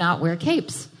we do not wear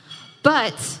capes.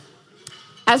 But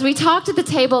as we talked at the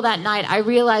table that night, I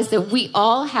realized that we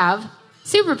all have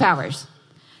superpowers.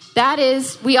 That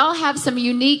is, we all have some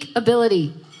unique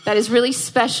ability that is really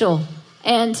special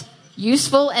and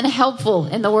useful and helpful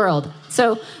in the world.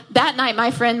 So that night,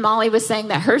 my friend Molly was saying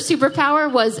that her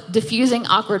superpower was diffusing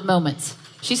awkward moments.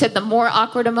 She said the more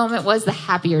awkward a moment was, the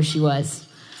happier she was.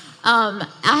 I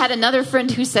had another friend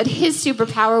who said his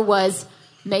superpower was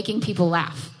making people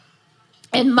laugh.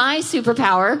 And my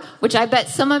superpower, which I bet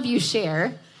some of you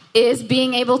share, is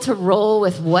being able to roll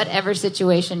with whatever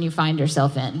situation you find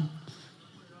yourself in.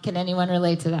 Can anyone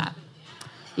relate to that?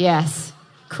 Yes.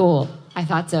 Cool. I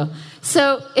thought so.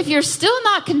 So if you're still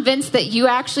not convinced that you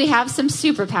actually have some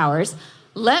superpowers,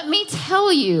 let me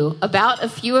tell you about a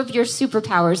few of your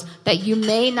superpowers that you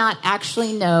may not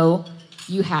actually know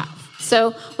you have.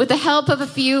 So with the help of a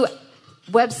few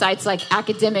websites like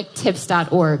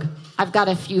academictips.org, I've got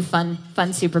a few fun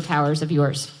superpowers of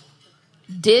yours.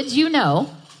 Did you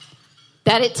know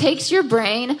that it takes your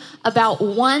brain about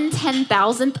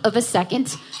 1/10,000th of a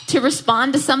second to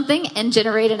respond to something and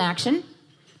generate an action?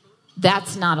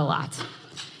 That's not a lot.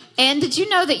 And did you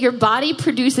know that your body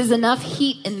produces enough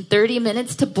heat in 30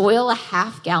 minutes to boil a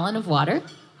half gallon of water?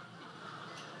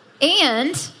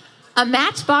 And a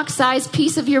matchbox-sized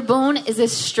piece of your bone is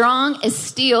as strong as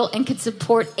steel and can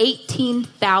support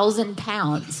 18,000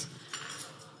 pounds.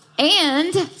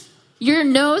 And your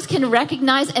nose can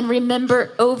recognize and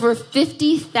remember over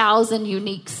 50,000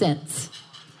 unique scents.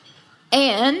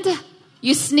 And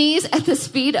you sneeze at the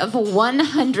speed of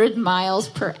 100 miles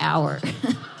per hour.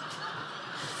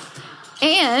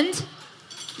 And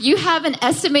you have an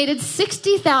estimated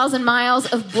 60,000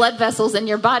 miles of blood vessels in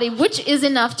your body, which is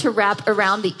enough to wrap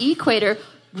around the equator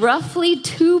roughly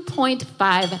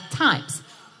 2.5 times.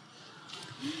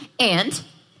 And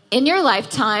in your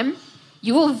lifetime,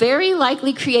 you will very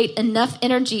likely create enough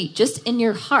energy just in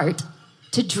your heart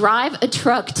to drive a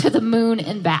truck to the moon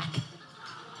and back.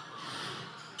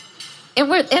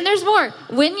 And there's more.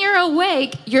 When you're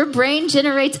awake, your brain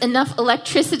generates enough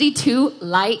electricity to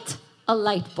light a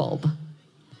light bulb.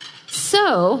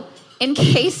 So, in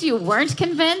case you weren't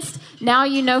convinced, now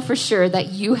you know for sure that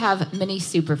you have many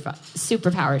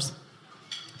superpowers.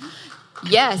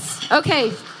 Yes.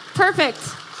 Okay. Perfect.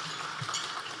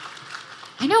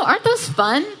 I know. Aren't those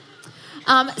fun?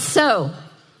 So,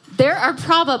 there are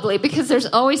probably, because there's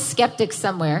always skeptics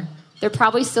somewhere, there are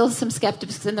probably still some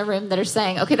skeptics in the room that are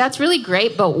saying, okay, that's really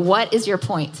great, but what is your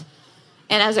point?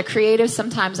 And as a creative,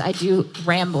 sometimes I do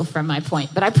ramble from my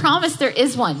point, but I promise there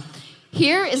is one.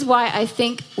 Here is why I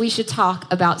think we should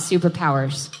talk about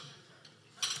superpowers.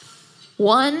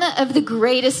 One of the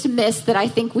greatest myths that I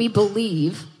think we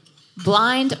believe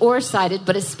blind or sighted,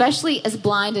 but especially as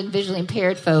blind and visually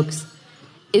impaired folks,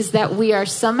 is that we are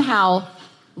somehow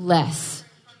less.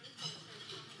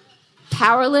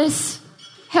 Powerless,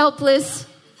 helpless,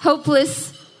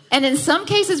 hopeless, and in some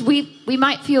cases we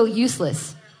might feel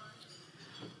useless.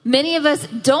 Many of us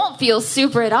don't feel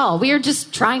super at all. We are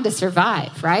just trying to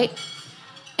survive, right?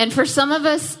 And for some of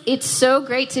us, it's so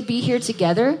great to be here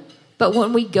together, but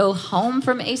when we go home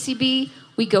from ACB,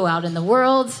 we go out in the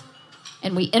world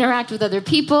and we interact with other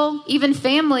people, even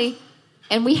family,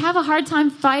 and we have a hard time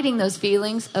fighting those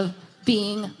feelings of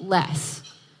being less.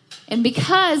 And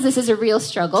because this is a real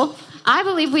struggle, I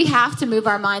believe we have to move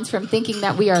our minds from thinking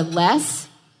that we are less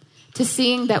to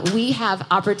seeing that we have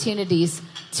opportunities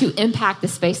to impact the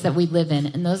space that we live in.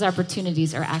 And those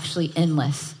opportunities are actually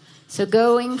endless. So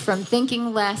going from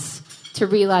thinking less to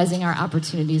realizing our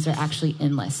opportunities are actually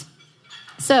endless.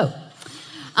 So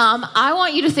I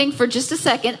want you to think for just a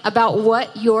second about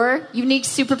what your unique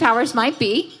superpowers might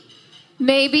be.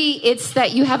 Maybe it's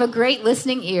that you have a great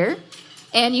listening ear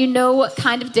and you know what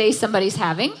kind of day somebody's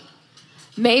having.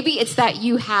 Maybe it's that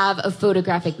you have a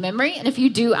photographic memory, and if you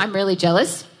do, I'm really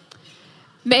jealous.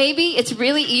 Maybe it's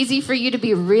really easy for you to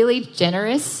be really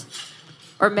generous,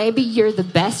 or maybe you're the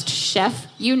best chef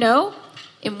you know,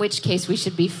 in which case we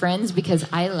should be friends because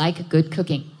I like good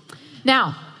cooking.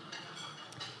 Now,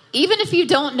 even if you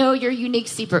don't know your unique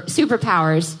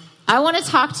superpowers, I want to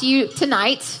talk to you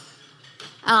tonight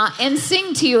and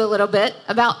sing to you a little bit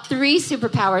about 3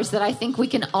 superpowers that I think we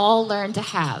can all learn to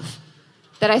have,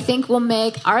 that I think will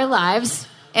make our lives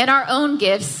and our own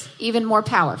gifts even more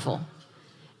powerful.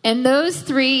 And those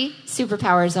 3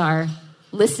 superpowers are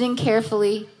listening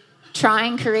carefully,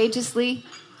 trying courageously,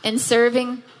 and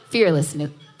serving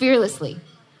fearlessly.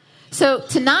 So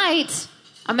tonight,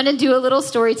 I'm going to do a little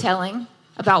storytelling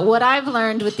about what I've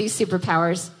learned with these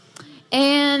superpowers,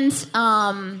 and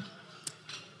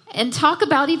talk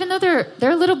about, even though they're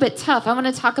a little bit tough, I want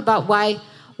to talk about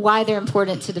why they're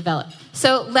important to develop.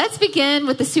 So let's begin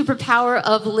with the superpower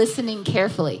of listening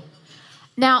carefully.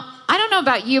 Now, I don't know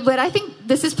about you, but I think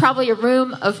this is probably a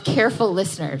room of careful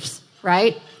listeners,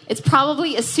 right? It's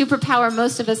probably a superpower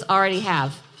most of us already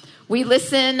have. We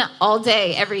listen all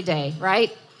day, every day,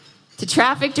 right? To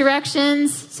traffic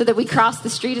directions so that we cross the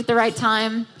street at the right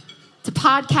time, to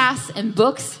podcasts and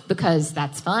books because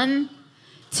that's fun,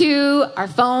 to our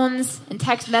phones and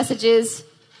text messages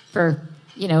for,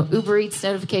 Uber Eats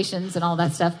notifications and all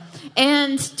that stuff,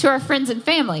 and to our friends and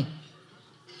family.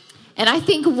 And I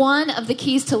think one of the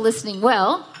keys to listening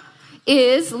well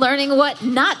is learning what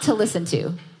not to listen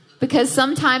to, because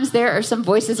sometimes there are some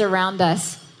voices around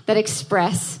us that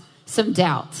express some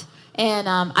doubt. And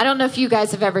I don't know if you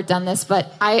guys have ever done this,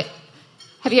 but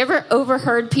have you ever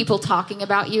overheard people talking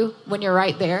about you when you're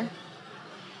right there?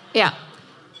 Yeah.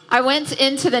 I went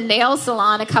into the nail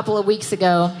salon a couple of weeks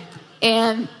ago,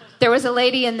 and there was a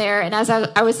lady in there, and as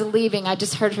I was leaving, I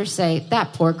just heard her say,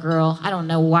 "That poor girl, I don't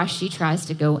know why she tries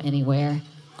to go anywhere."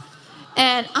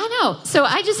 And I know. So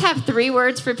I just have 3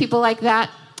 words for people like that.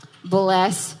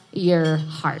 Bless your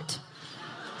heart.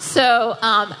 So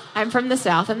I'm from the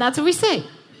South, and that's what we say.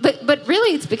 But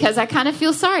really, it's because I kind of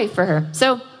feel sorry for her.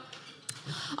 So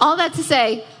all that to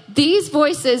say, these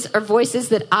voices are voices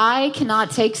that I cannot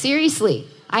take seriously.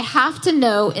 I have to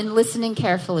know in listening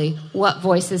carefully what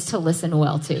voices to listen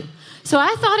well to. So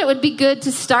I thought it would be good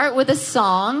to start with a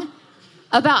song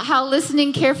about how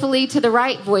listening carefully to the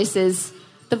right voices,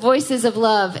 the voices of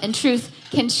love and truth,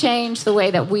 can change the way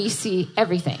that we see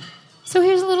everything. So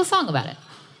here's a little song about it.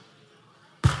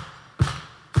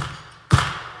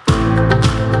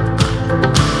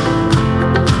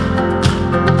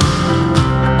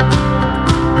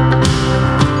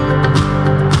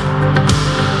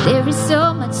 There is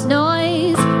so much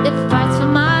noise that fights for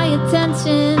my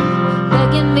attention,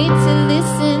 begging me to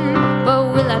listen,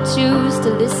 but will I choose to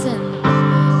listen?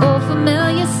 Oh,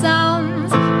 familiar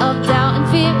sounds of doubt and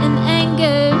fear and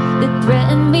anger that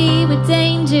threaten me with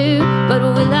danger, but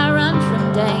will I run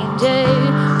from danger?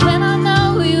 When I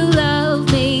know you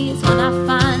love me, it's when I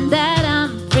find that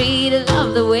I'm free to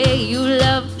love the way you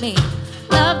love me,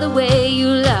 love the way you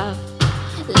love.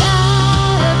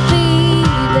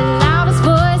 The loudest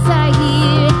voice I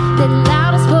hear, the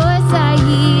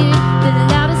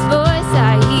loudest voice I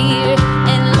hear,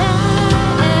 and love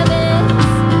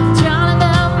is drowning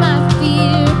out my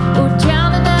fear, oh,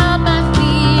 drowning out my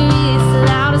fear, it's the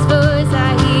loudest voice I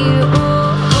hear,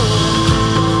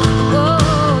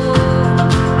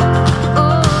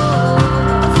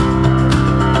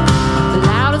 the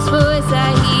loudest voice I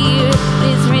hear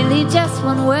is really just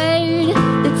one word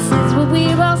that says what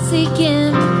we're all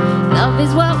seeking, love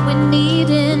is what we're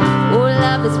needing.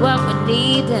 Love is what we're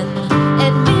needing.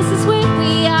 At least it's where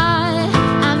we are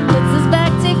and puts us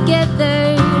back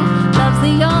together. Love's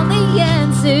the only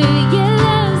answer. Yeah,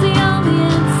 love's the only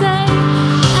answer.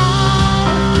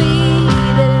 I'll be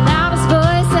the loudest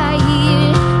voice I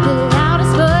hear, the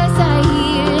loudest voice I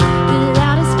hear, the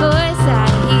loudest voice I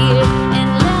hear. And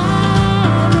love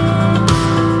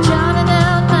is drowning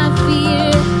out my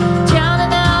fear,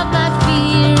 drowning out my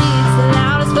fear. It's the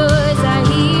loudest voice I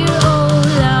hear. Oh,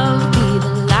 love be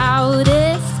the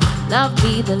loudest, love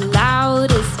be the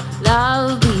loudest,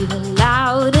 love be the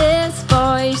loudest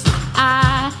voice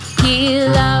I hear.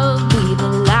 Love be the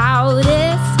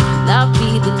loudest, love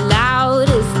be the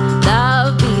loudest,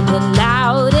 love be the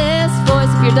loudest voice.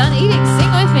 If you're done eating,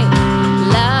 sing with me.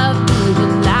 Love be the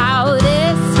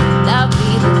loudest, love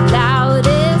be the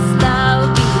loudest, love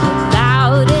be the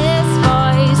loudest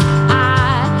voice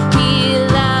I hear.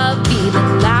 Love be the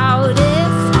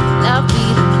loudest, love be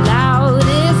the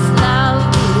loudest, love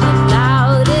be the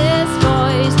loudest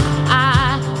voice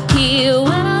I hear.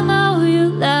 When I know you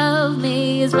love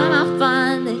me is when I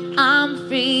find that I'm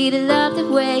free to love the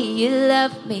way you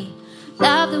love me,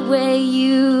 love the way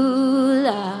you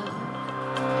love.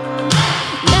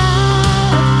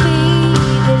 Love be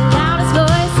the loudest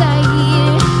voice I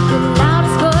hear, the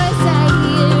loudest voice I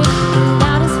hear, the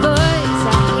loudest voice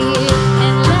I hear.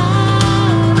 And love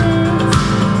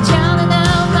is drowning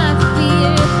out my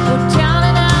fear, oh,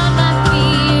 drowning out my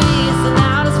fear. It's the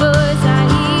loudest voice I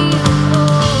hear.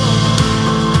 Oh,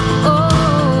 oh,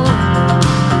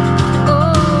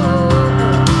 oh.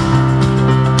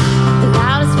 The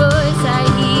loudest voice I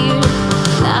hear.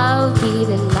 Love be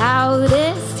the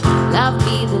loudest, love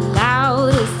be the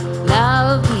loudest,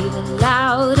 love be the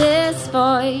loudest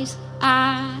voice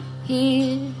I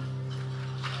hear.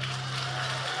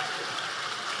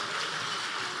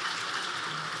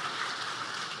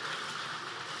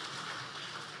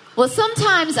 Well,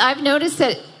 sometimes I've noticed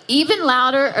that even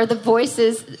louder are the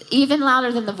voices, even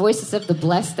louder than the voices of the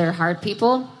bless their heart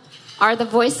people, are the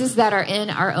voices that are in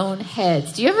our own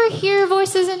heads. Do you ever hear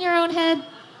voices in your own head?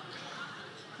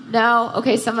 No?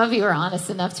 Okay, some of you are honest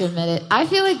enough to admit it. I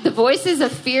feel like the voices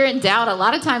of fear and doubt a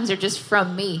lot of times are just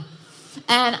from me.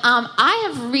 And I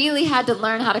have really had to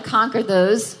learn how to conquer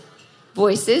those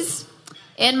voices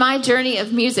in my journey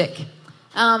of music.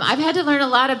 I've had to learn a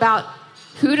lot about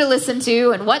who to listen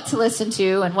to and what to listen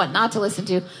to and what not to listen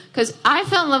to. Because I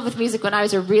fell in love with music when I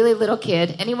was a really little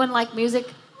kid. Anyone like music?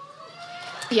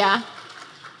 Yeah.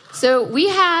 So we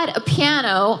had a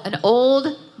piano, an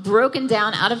old, broken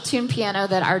down, out of tune piano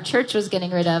that our church was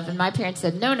getting rid of. And my parents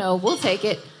said, no, we'll take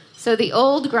it. So the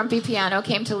old grumpy piano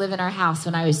came to live in our house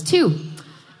when I was 2.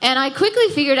 And I quickly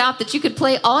figured out that you could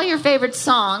play all your favorite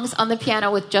songs on the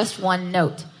piano with just one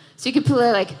note. So you could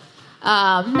play like,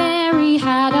 Mary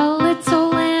had a little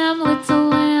lamb, little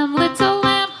lamb, little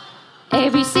lamb. A,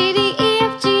 B, C, D, E,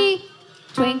 F, G.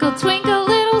 Twinkle, twinkle,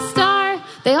 little star.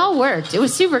 They all worked. It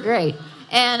was super great.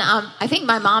 And I think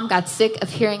my mom got sick of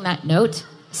hearing that note.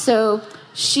 So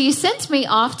she sent me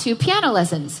off to piano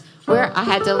lessons where I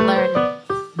had to learn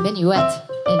Minuet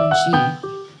in G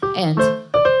and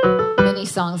many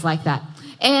songs like that.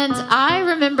 And I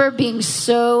remember being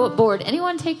so bored.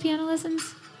 Anyone take piano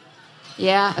lessons?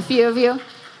 Yeah, a few of you.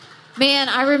 Man,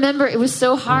 I remember it was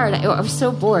so hard. I was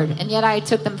so bored, and yet I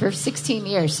took them for 16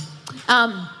 years.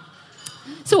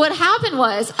 So what happened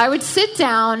was I would sit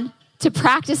down to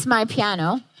practice my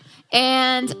piano,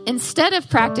 and instead of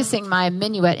practicing my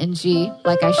Minuet in G,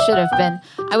 like I should have been,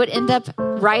 I would end up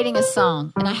writing a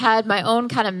song, and I had my own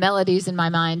kind of melodies in my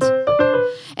mind.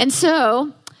 And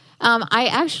so I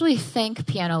actually thank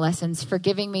piano lessons for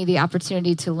giving me the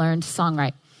opportunity to learn to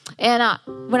songwrite. And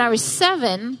when I was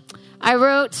 7, I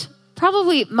wrote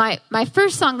probably my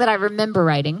first song that I remember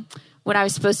writing when I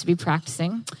was supposed to be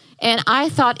practicing. And I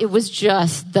thought it was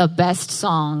just the best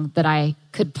song that I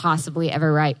could possibly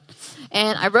ever write.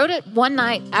 And I wrote it one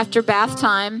night after bath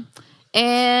time.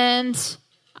 And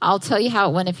I'll tell you how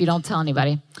it went if you don't tell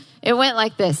anybody. It went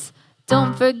like this.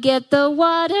 Don't forget the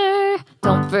water.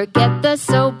 Don't forget the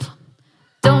soap.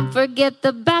 Don't forget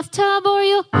the bathtub or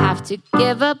you'll have to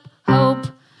give up hope.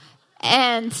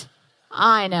 And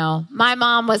I know, my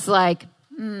mom was like,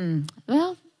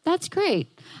 well, that's great.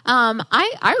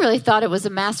 I really thought it was a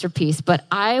masterpiece, but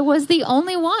I was the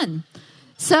only one.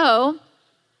 So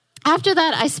after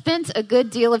that, I spent a good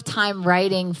deal of time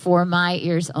writing for my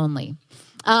ears only.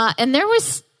 And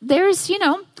there's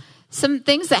some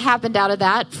things that happened out of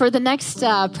that. For the next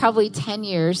probably 10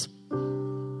 years,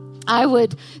 I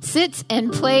would sit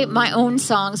and play my own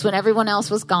songs when everyone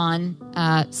else was gone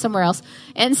somewhere else.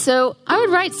 And so I would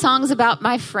write songs about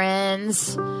my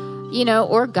friends,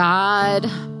 or God,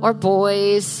 or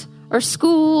boys, or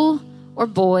school, or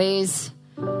boys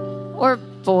or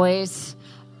boys.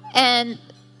 And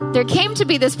there came to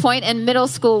be this point in middle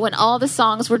school when all the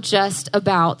songs were just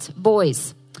about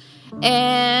boys.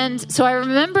 And so I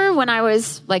remember when I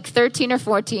was like 13 or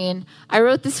 14, I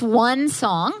wrote this one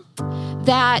song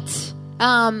that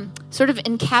sort of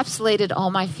encapsulated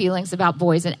all my feelings about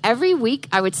boys. And every week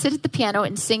I would sit at the piano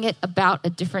and sing it about a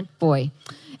different boy.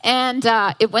 And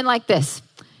it went like this.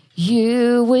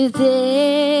 You were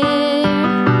there,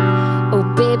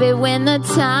 oh baby, when the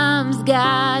times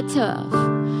got tough.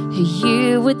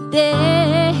 You were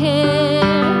there,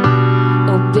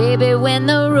 oh baby, when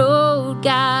the road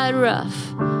got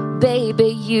rough. Baby,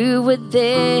 you were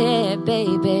there,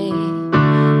 baby,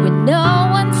 when no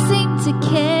one seemed to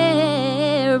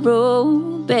care.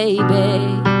 Oh baby,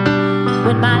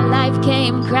 when my life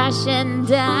came crashing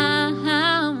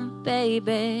down,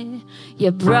 baby,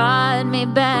 you brought me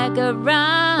back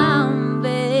around,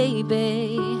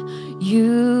 baby.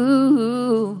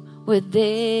 You were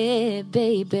there,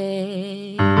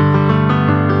 baby.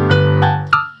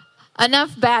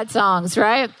 Enough bad songs,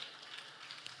 right?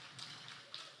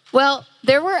 Well,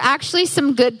 there were actually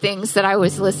some good things that I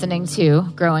was listening to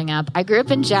growing up. I grew up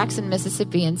in Jackson,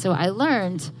 Mississippi, and so I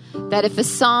learned that if a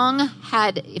song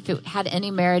if it had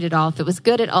any merit at all, if it was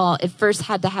good at all, it first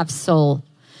had to have soul.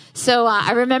 So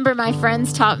I remember my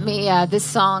friends taught me this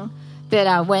song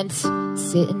that went,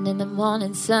 sitting in the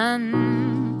morning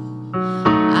sun,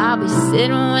 I'll be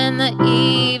sitting when the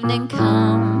evening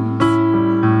comes,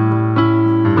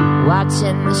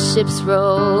 watching the ships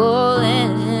roll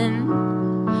in,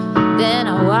 then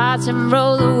I watch them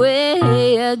roll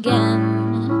away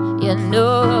again. You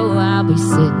know I'll be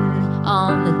sitting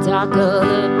on the dock of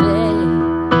the bay,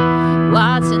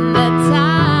 watching the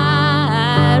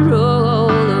tide roll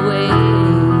away,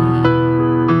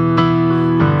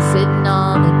 sitting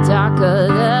on the dock of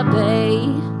the bay,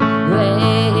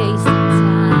 wasting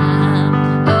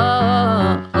time.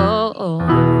 Oh.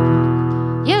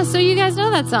 Yeah, so you guys know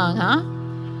that song, huh?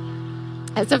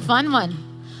 It's a fun one.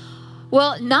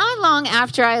 Well, not long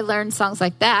after I learned songs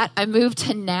like that, I moved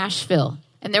to Nashville.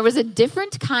 And there was a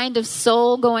different kind of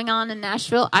soul going on in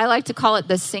Nashville. I like to call it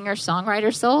the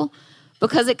singer-songwriter soul,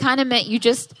 because it kind of meant you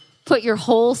just put your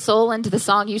whole soul into the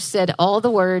song. You said all the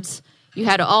words, you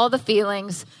had all the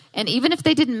feelings, and even if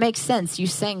they didn't make sense, you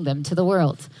sang them to the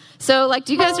world. So, like,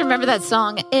 do you guys remember that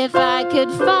song? If I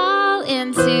could fall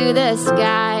into the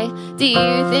sky, do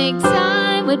you think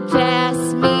time would pass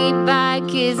me by?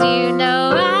 'Cause you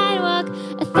know I'd walk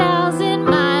 1,000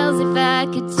 miles if I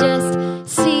could just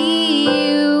see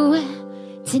you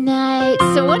tonight.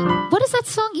 So what does that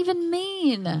song even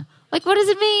mean? Like, what does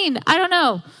it mean? I don't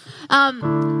know.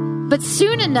 But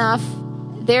soon enough,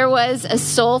 there was a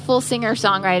soulful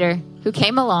singer-songwriter who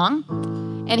came along,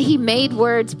 and he made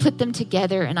words, put them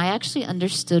together, and I actually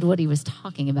understood what he was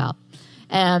talking about.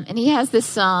 And he has this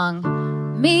song,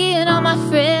 me and all my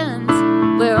friends,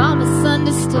 we're all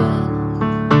misunderstood.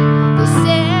 They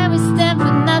say we stand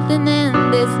for nothing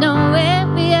and there's nowhere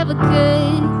we ever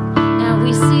could. Now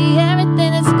we see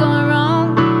everything that's going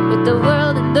wrong with the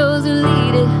world and those who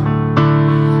lead it.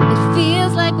 It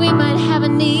feels like we might have a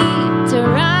need to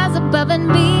rise above and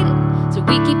beat it. So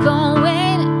we keep on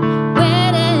waiting,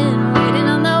 waiting, waiting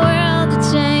on the world to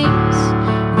change.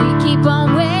 We keep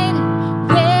on waiting,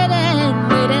 waiting,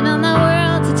 waiting on the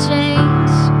world to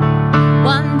change.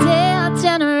 One day our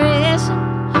generation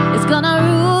is gonna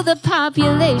rule the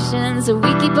population. So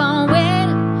we keep on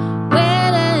waiting,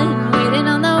 waiting, waiting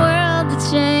on the world to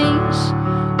change.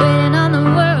 Waiting on the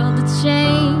world to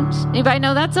change. Anybody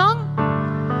know that song?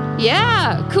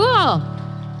 Yeah, cool.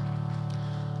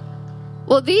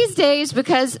 Well, these days,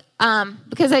 because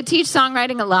I teach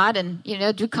songwriting a lot and,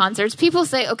 do concerts, people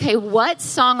say, okay, what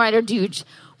singer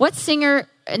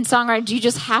and songwriter do you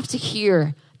just have to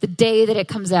hear the day that it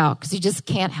comes out? Because you just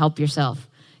can't help yourself,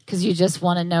 because you just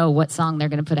want to know what song they're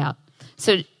going to put out.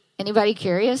 So, anybody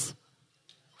curious?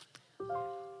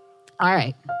 All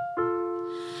right.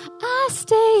 I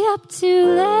stay up too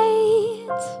late,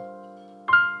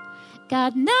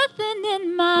 got nothing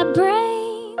in my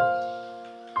brain.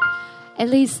 At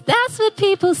least that's what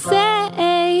people say.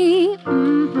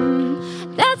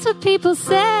 Mm-hmm. That's what people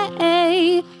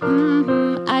say.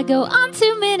 Mm-hmm. I go on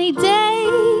too many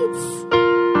dates,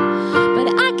 but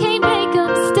I can't make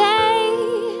them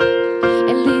stay.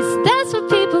 At least that's what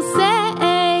people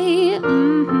say.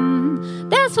 Mm-hmm.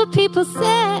 That's what people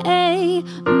say.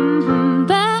 Mm-hmm.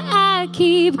 But I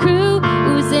keep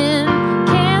cruising.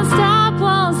 Can't stop,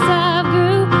 won't stop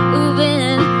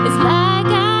grooving. It's like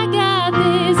I got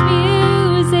this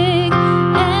music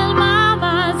and my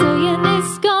mind saying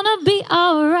it's gonna be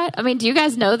alright. I mean, do you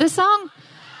guys know this song?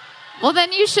 Well,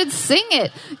 then you should sing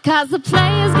it. 'Cause the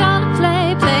player's gonna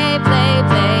play, play, play,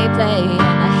 play, play.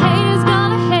 And the hater's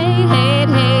gonna hate, hate,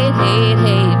 hate, hate,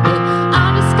 hate. But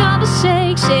I'm just gonna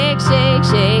shake, shake, shake,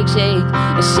 shake, shake.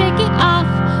 Shake it off,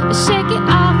 shake it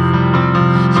off.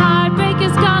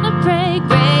 Heartbreaker's gonna break,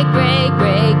 break, break,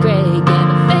 break, break. And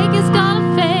the fake is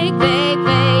gonna fake, fake,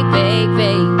 fake, fake,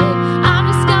 fake. But I'm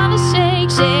just gonna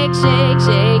shake, shake, shake,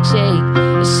 shake, shake.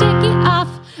 Shake it off,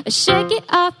 shake it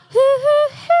off. Hoo, hoo,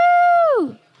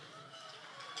 hoo.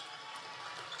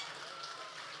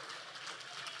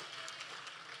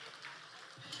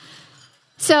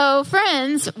 So,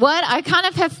 friends, what I kind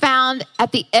of have found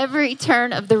at the every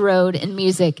turn of the road in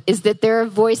music is that there are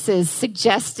voices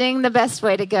suggesting the best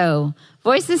way to go.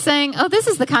 Voices saying, oh, this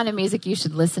is the kind of music you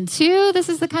should listen to. This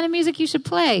is the kind of music you should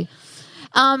play.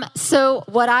 So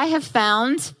what I have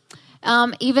found,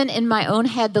 even in my own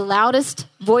head, the loudest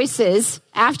voices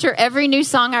after every new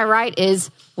song I write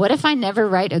is, what if I never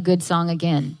write a good song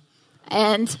again?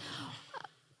 And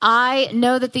I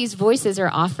know that these voices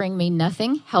are offering me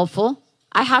nothing helpful.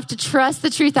 I have to trust the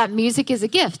truth that music is a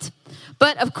gift.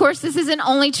 But of course, this isn't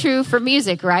only true for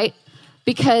music, right?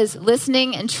 Because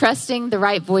listening and trusting the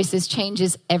right voices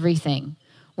changes everything.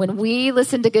 When we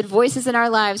listen to good voices in our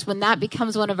lives, when that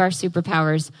becomes one of our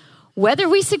superpowers, whether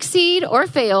we succeed or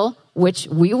fail, which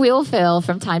we will fail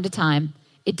from time to time,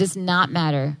 it does not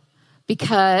matter.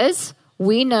 Because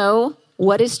we know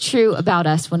what is true about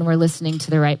us when we're listening to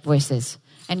the right voices.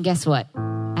 And guess what?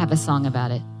 I have a song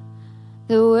about it.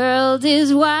 The world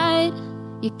is wide,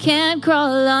 you can't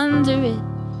crawl under it,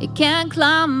 you can't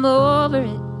climb over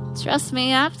it. Trust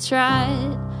me, I've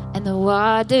tried. And the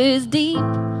water's deep,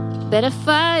 better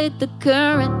fight the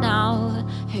current now,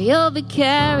 or you'll be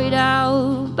carried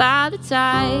out by the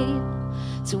tide.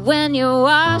 So when you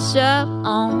wash up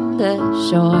on the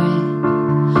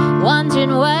shore,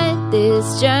 wondering what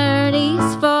this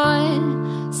journey's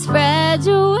for, spread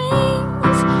your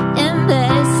wings in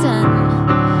the sun.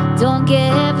 Don't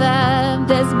give up,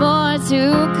 there's more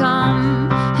to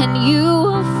come, and you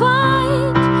will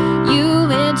find you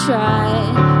may try.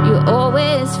 You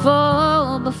always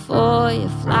fall before you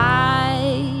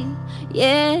fly.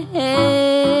 Yeah,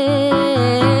 yeah.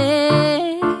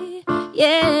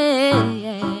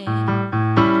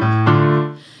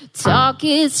 Talk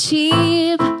is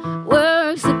cheap,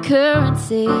 work's the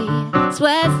currency,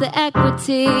 sweat's the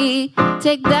equity.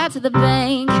 Take that to the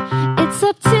bank. It's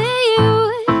up to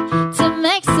you to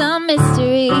make some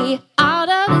mystery out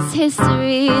of this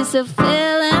history. So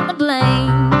fill in the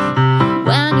blank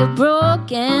when you're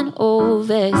broken,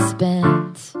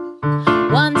 overspent,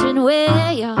 wondering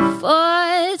where your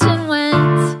fortune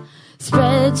went.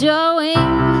 Spread your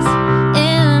wings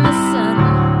in the sun.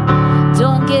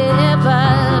 Don't give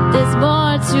up, there's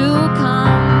more to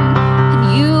come,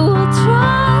 and you will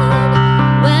try.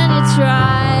 When you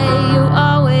try, you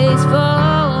always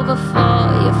fall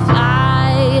before you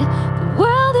fly. The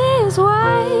world is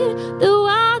wide, the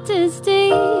water's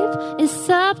deep. It's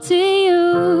up to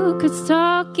you, 'cause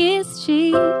talk is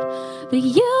cheap. The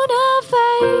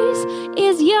universe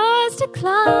is yours to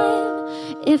climb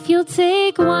if you'll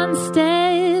take one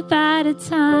step at a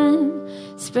time.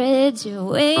 Spread your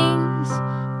wings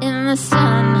in the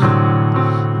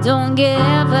sun. Don't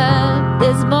give up,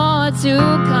 there's more to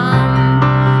come.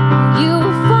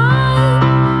 You'll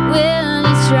find when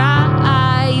you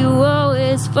try, you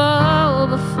always fall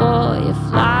before you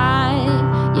fly.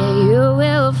 Yeah, you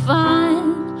will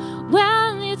find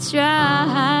when you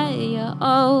try, you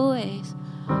always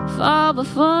fall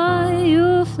before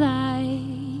you fly.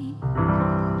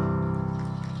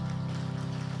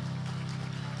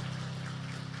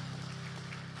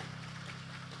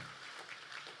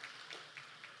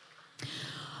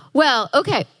 Well,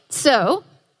 okay, so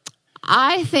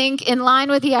I think in line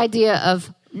with the idea of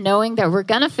knowing that we're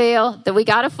going to fail, that we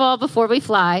got to fall before we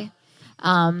fly,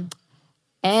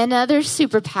 another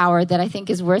superpower that I think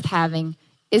is worth having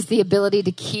is the ability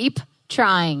to keep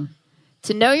trying,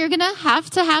 to know you're going to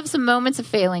have some moments of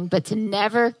failing, but to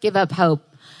never give up hope.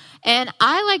 And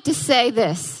I like to say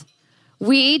this,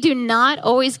 we do not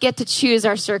always get to choose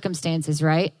our circumstances,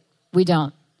 right? We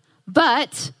don't.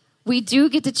 But we do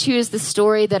get to choose the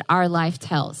story that our life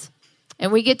tells.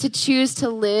 And we get to choose to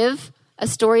live a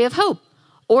story of hope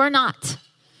or not.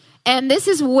 And this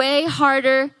is way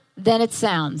harder than it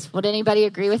sounds. Would anybody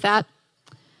agree with that?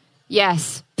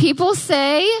 Yes. People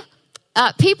say,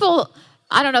 I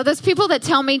don't know, those people that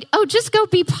tell me, oh, just go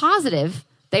be positive.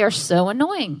 They are so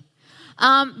annoying.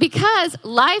 Because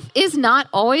life is not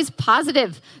always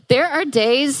positive. There are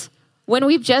days when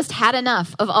we've just had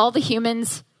enough of all the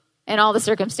humans and all the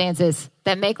circumstances.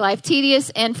 that make life tedious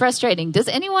and frustrating. Does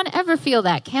anyone ever feel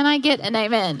that? Can I get an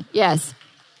amen? Yes.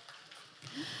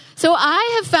 So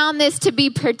I have found this to be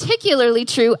particularly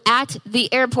true at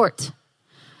the airport.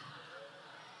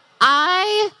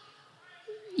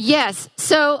 Yes.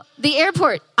 So the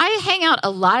airport, I hang out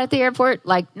a lot at the airport,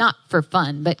 like not for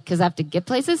fun, but because I have to get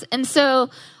places. And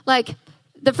so like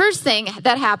the first thing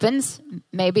that happens,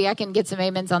 maybe I can get some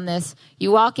amens on this.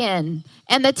 You walk in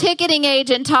and the ticketing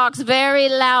agent talks very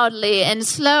loudly and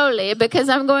slowly because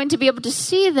I'm going to be able to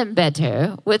see them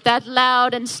better with that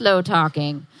loud and slow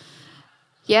talking.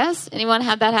 Yes? Anyone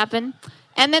have that happen?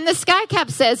 And then the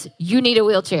SkyCap says, you need a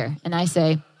wheelchair. And I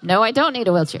say, no, I don't need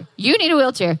a wheelchair. You need a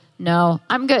wheelchair. No,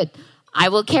 I'm good. I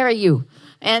will carry you.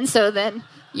 And so then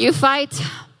you fight.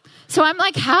 So I'm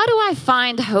like, how do I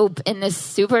find hope in this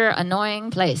super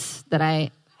annoying place that I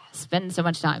spend so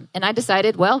much time? And I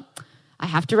decided, well, I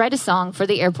have to write a song for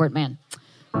the airport man.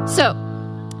 So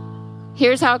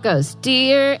here's how it goes.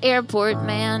 Dear airport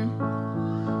man,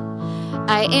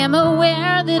 I am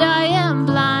aware that I am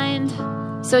blind,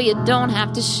 so you don't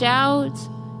have to shout,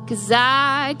 'cause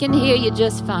I can hear you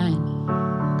just fine.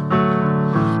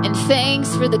 And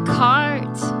thanks for the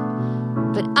cart,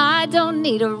 but I don't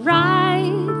need a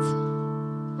ride,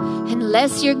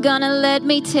 unless you're gonna let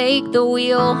me take the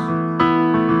wheel.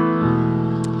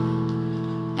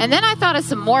 And then I thought of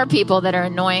some more people that are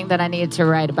annoying that I needed to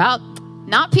write about.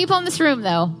 Not people in this room,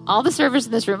 though. All the servers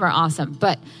in this room are awesome.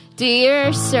 But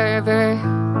dear server,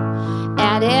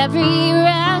 at every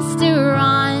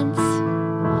restaurant,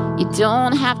 you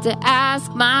don't have to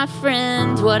ask my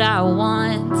friend what I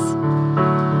want.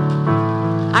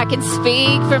 I can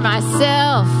speak for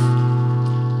myself.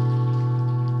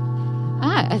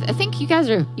 I think you guys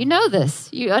you know this.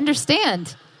 You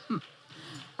understand.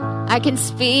 I can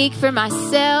speak for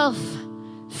myself.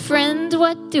 Friend,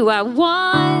 what do I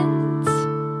want?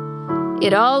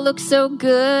 It all looks so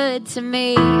good to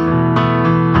me.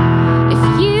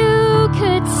 If you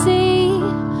could see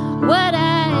what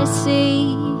I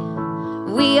see,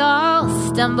 we all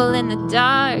stumble in the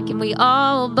dark and we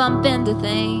all bump into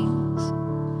things.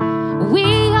 We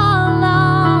all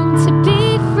long to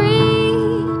be free.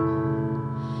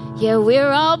 Yeah, we're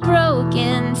all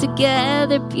broken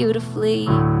together beautifully.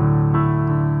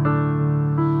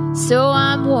 So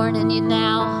I'm warning you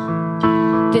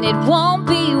now, then it won't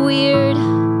be weird.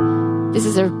 This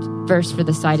is a verse for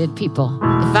the sighted people.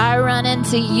 If I run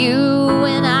into you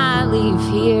when I leave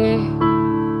here,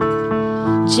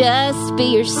 just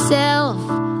be yourself.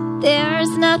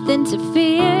 There's nothing to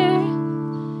fear,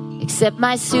 except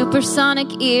my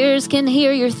supersonic ears can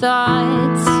hear your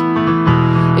thoughts.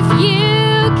 If you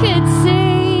could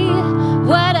see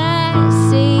what I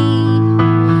see,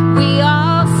 we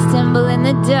all stumble in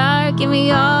the dark and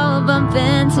we all bump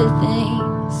into things.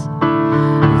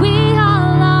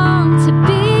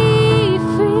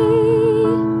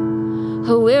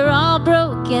 We're all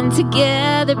broken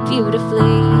together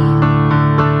beautifully.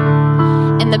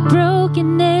 And the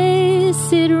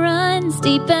brokenness, it runs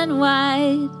deep and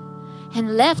wide.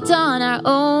 And left on our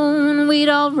own, we'd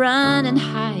all run and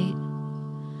hide.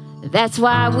 That's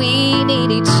why we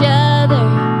need each other,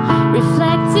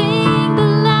 reflecting the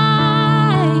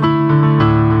light.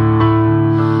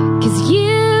 'Cause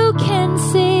you can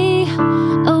see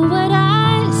what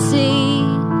I see.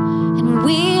 And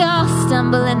we all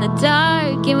stumble in the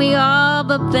dark and we all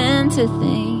bump into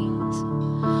things.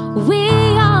 We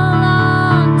all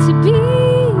long to be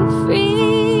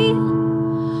free.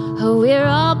 Oh, we're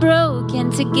all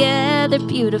broken together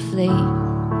beautifully.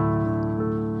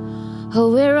 Oh,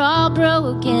 we're all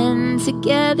broken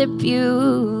together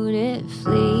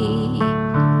beautifully.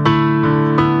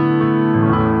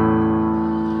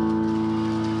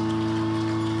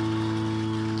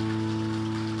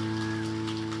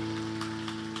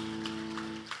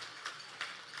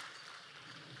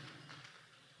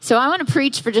 So I want to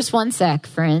preach for just one sec,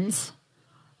 friends.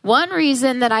 One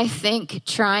reason that I think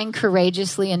trying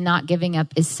courageously and not giving up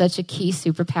is such a key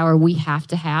superpower we have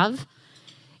to have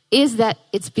is that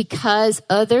it's because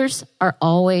others are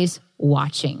always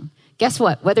watching. Guess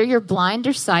what? Whether you're blind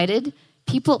or sighted,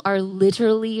 people are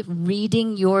literally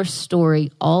reading your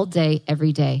story all day,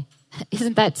 every day.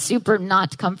 Isn't that super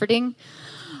not comforting?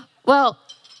 Well,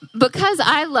 because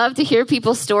I love to hear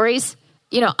people's stories,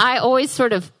 I always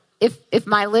sort of, if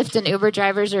my Lyft and Uber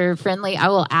drivers are friendly, I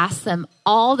will ask them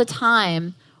all the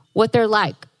time what they're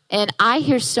like. And I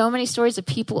hear so many stories of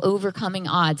people overcoming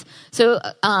odds. So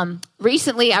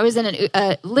recently I was in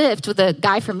a Lyft with a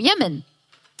guy from Yemen.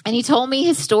 And he told me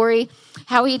his story,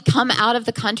 how he had come out of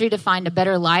the country to find a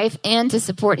better life and to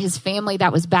support his family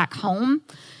that was back home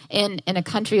in a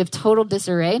country of total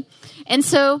disarray. And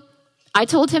so I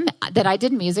told him that I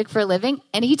did music for a living,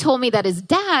 and he told me that his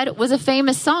dad was a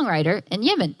famous songwriter in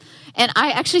Yemen. And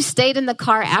I actually stayed in the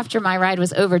car after my ride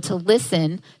was over to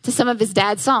listen to some of his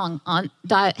dad's songs on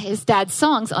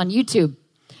YouTube.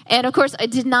 And of course, I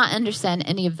did not understand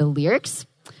any of the lyrics,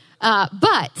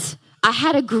 but I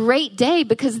had a great day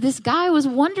because this guy was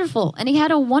wonderful, and he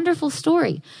had a wonderful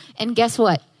story. And guess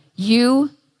what?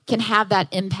 You can have that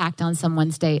impact on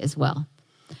someone's day as well.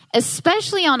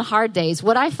 Especially on hard days,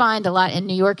 what I find a lot in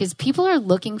New York is people are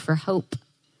looking for hope.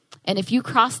 And if you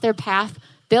cross their path,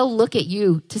 they'll look at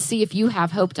you to see if you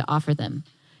have hope to offer them.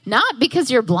 Not because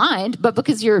you're blind, but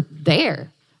because you're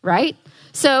there, right?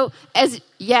 So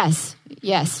yes.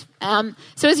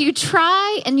 So as you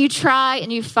try and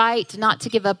you fight not to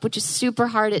give up, which is super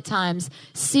hard at times,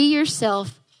 see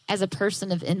yourself as a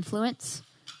person of influence,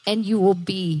 and you will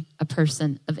be a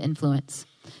person of influence.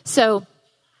 So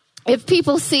if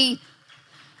people see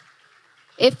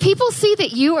that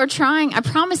you are trying, I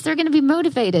promise they're going to be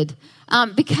motivated.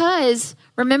 Because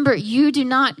remember, you do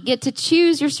not get to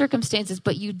choose your circumstances,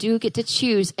 but you do get to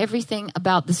choose everything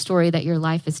about the story that your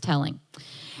life is telling.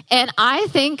 And I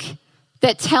think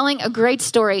that telling a great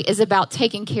story is about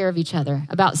taking care of each other,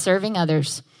 about serving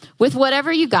others with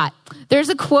whatever you got. There's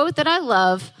a quote that I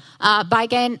love by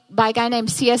a guy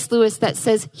named C.S. Lewis that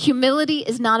says, humility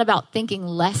is not about thinking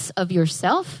less of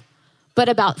yourself, but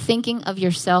about thinking of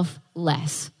yourself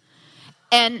less.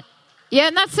 And yeah,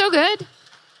 and that's so good.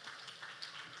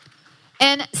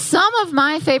 And some of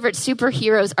my favorite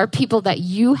superheroes are people that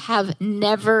you have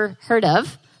never heard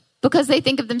of because they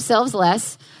think of themselves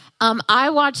less. I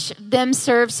watch them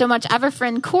serve so much. I have a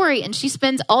friend, Corey, and she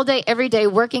spends all day, every day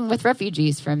working with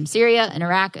refugees from Syria and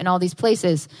Iraq and all these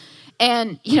places.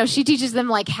 And, she teaches them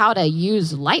like how to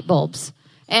use light bulbs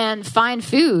and find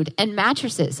food and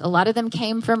mattresses. A lot of them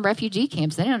came from refugee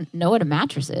camps. They don't know what a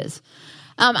mattress is.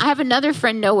 I have another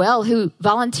friend, Noelle, who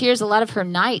volunteers a lot of her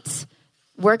nights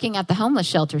working at the homeless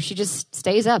shelter. She just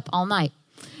stays up all night.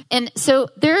 And so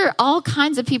there are all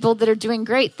kinds of people that are doing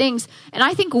great things. And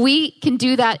I think we can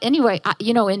do that anyway.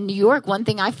 In New York, one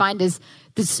thing I find is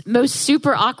the most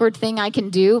super awkward thing I can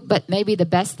do, but maybe the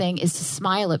best thing is to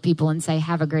smile at people and say,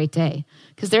 have a great day.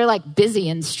 Because they're like busy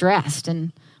and stressed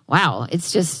and wow,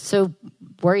 it's just so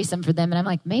worrisome for them. And I'm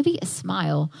like, maybe a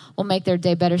smile will make their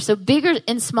day better. So bigger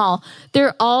and small, there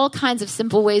are all kinds of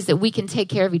simple ways that we can take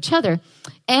care of each other.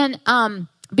 And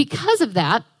because of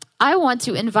that, I want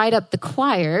to invite up the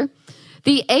choir,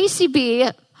 the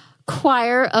ACB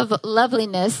choir of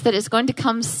loveliness that is going to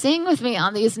come sing with me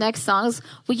on these next songs.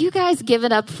 Will you guys give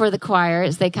it up for the choir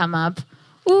as they come up?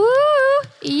 Woo!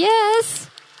 Yes!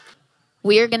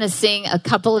 We are going to sing a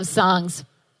couple of songs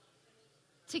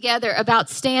together about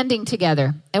standing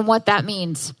together and what that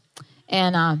means.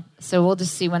 And so we'll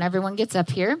just see when everyone gets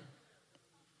up here.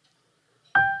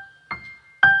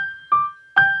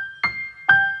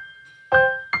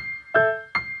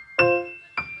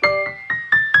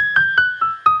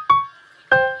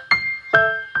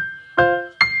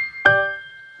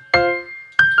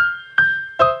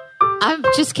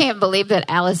 Just can't believe that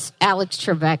Alex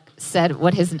Trebek said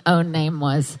what his own name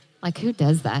was. Like, who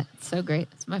does that? It's so great.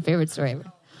 It's my favorite story ever.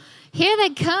 Here they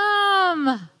come.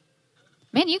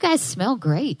 Man, you guys smell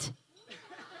great.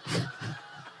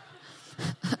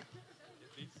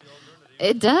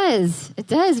 It does. It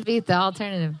does beat the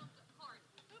alternative.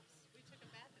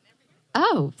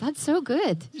 Oh, that's so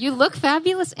good. You look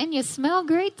fabulous and you smell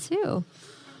great too.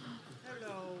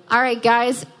 All right,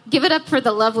 guys, give it up for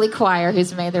the lovely choir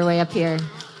who's made their way up here.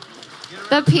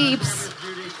 The peeps.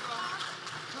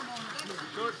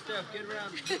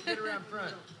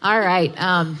 All right.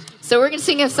 So we're going to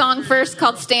sing a song first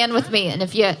called Stand With Me. And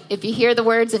if you hear the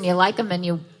words and you like them and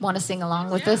you want to sing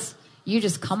along with us, you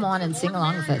just come on and sing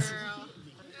along with us.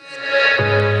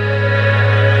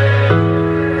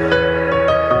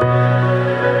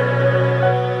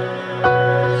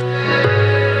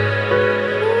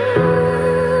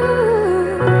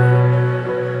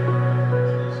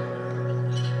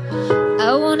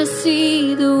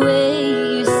 See the way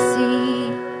you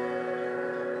see.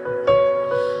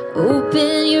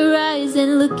 Open your eyes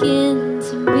and look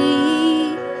into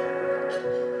me.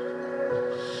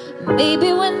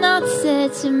 Maybe we're not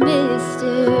such a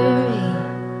mystery.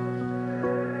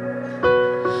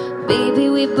 Maybe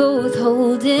we both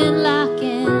hold in lock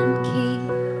and key.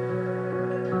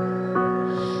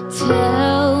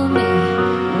 Tell me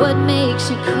what makes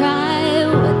you cry,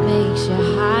 what makes you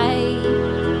hide.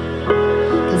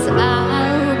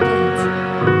 I'll bet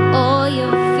all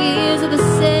your fears are the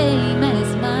same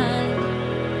as mine.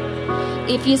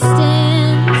 If you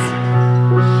stand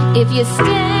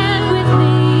with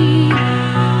me,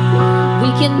 we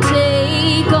can take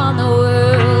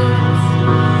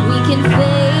can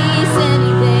face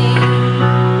anything.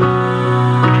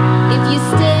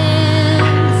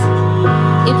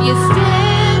 If you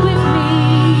stand with me,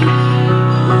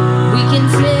 we can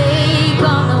take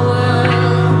on the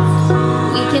world.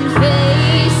 We can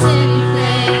face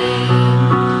anything.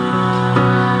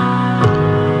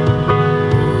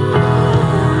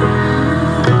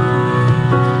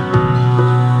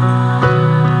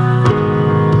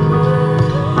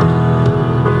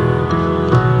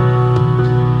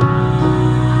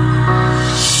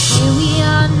 Here we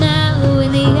are now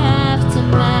in the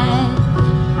aftermath,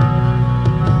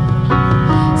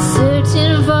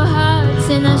 searching for hearts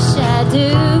in a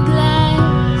shattered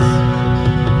glass.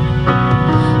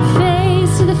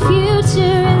 Face to the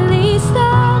future, release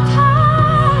the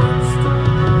past.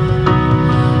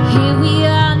 Here we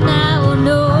are now,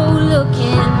 no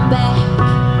looking back.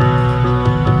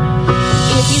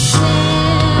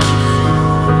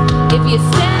 If you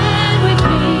stand with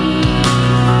me,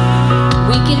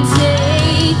 we can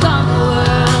take on the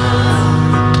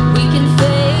world. We can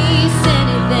face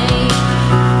anything.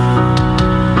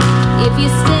 If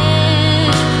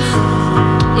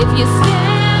you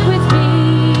stand with me,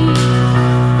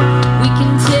 we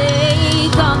can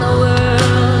take on the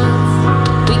world.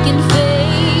 We can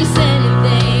face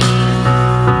anything.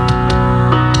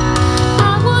 I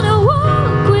wanna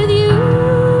walk with you.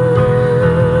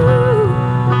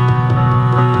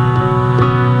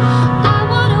 I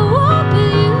wanna walk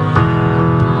with you.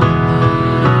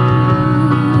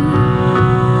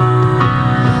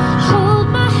 Hold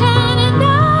my hand and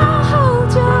I'll hold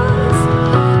yours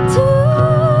too.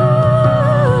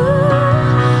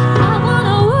 I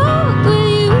wanna walk with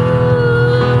you.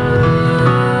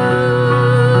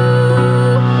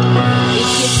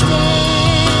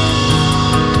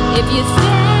 If you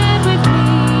stand with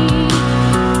me,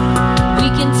 we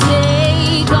can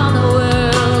take on the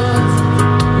world.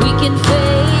 We can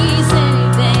face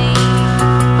anything.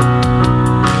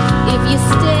 If you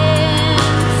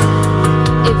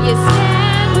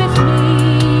stand with me,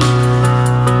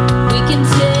 we can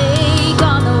take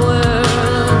on the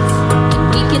world.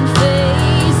 We can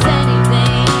face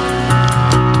anything.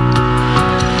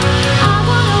 I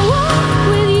wanna walk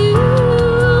with you.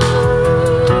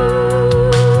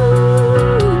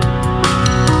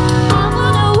 I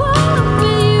wanna walk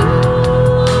with you.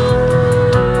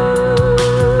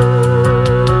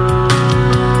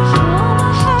 Hold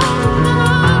my hand and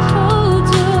I'll hold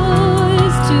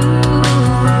yours too.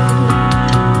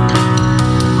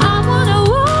 I wanna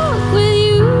walk with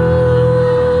you.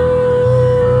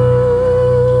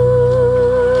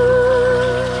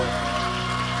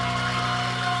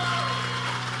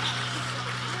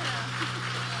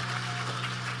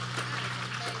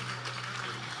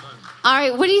 All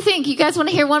right, what do you think? You guys want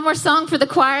to hear one more song for the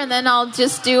choir, and then I'll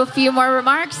just do a few more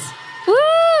remarks? Woo!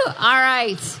 All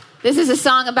right. This is a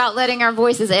song about letting our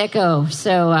voices echo.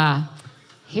 So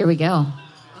here we go.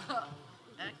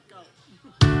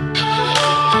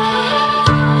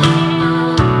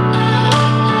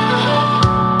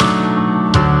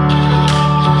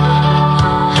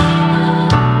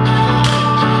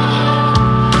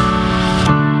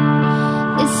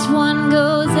 This one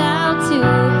goes out to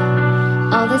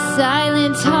all the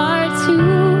silent hearts who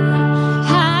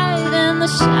hide in the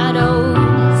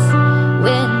shadows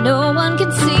where no one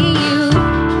can see you.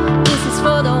 This is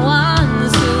for the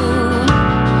ones who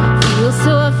feel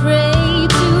so afraid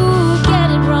to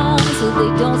get it wrong, so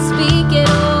they don't speak at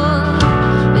all.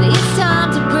 But it's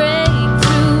time to break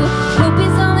through. Hope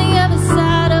is on the other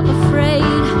side of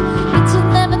afraid, but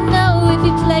you'll never know if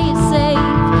you play it safe.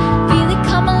 Feel it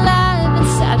come alive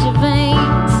inside your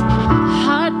veins.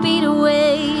 Heartbeat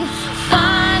away.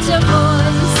 Find your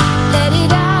voice, let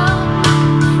it out.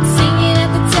 Sing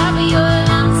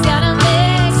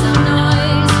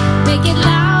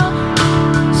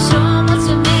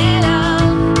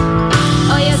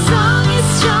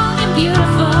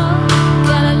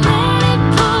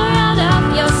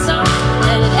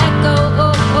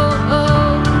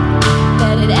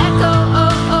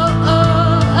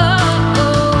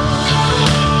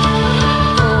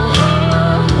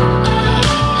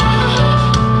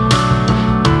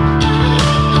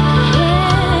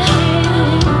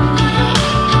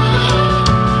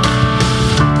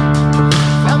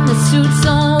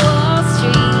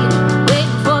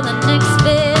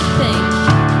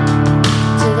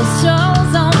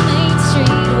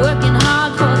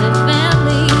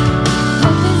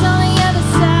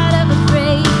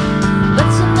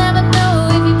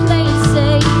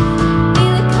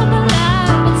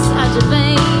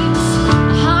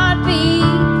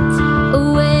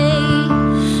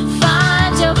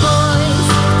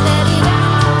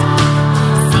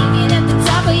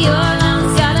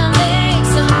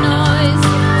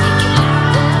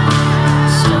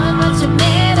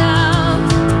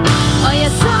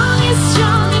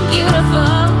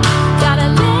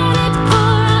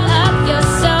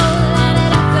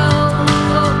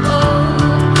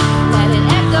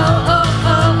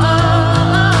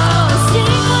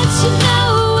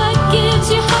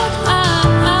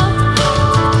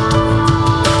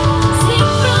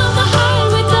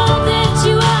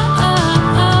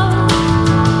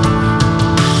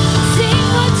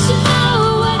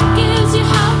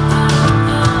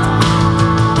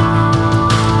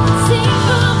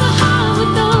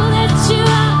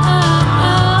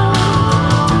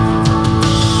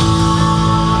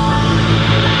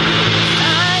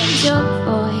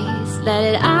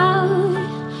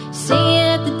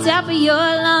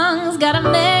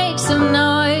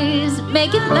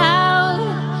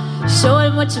Show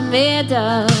them what you're made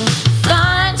of.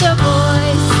 Find your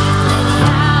voice, let it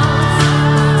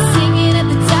out. Singing at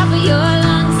the top of your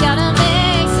lungs, gotta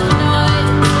make some noise.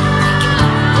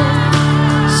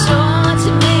 Show them what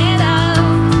you're made of.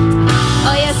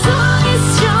 Oh, your song is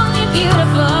strong and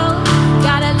beautiful.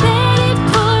 Gotta let it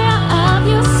pour out of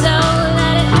your soul.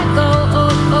 Let it echo, oh,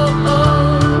 oh,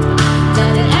 oh.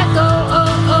 Let it echo,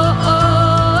 oh, oh,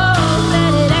 oh.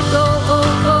 Let it echo,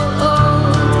 oh, oh, oh.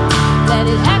 Let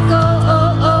it echo,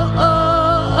 oh, oh, oh,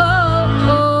 oh,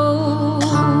 oh.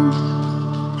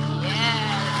 Yeah.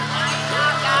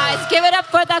 Guys, give it up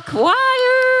for the choir.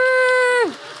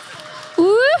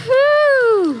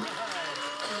 Woohoo.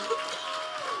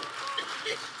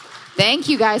 Thank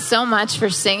you guys so much for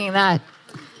singing that.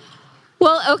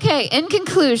 Well, okay, in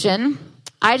conclusion,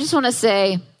 I just want to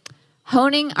say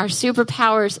honing our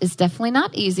superpowers is definitely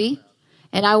not easy.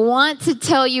 And I want to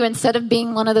tell you, instead of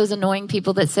being one of those annoying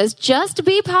people that says, just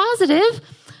be positive,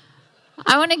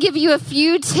 I want to give you a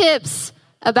few tips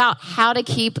about how to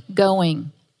keep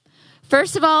going.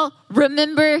 First of all,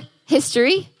 remember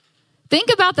history.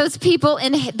 Think about those people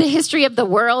in the history of the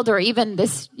world or even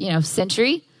this,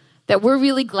 century that we're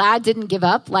really glad didn't give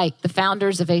up, like the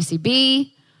founders of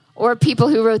ACB or people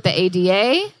who wrote the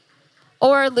ADA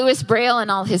or Louis Braille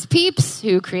and all his peeps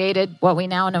who created what we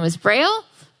now know as Braille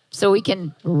so we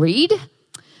can read.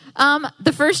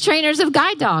 The first trainers of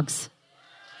guide dogs.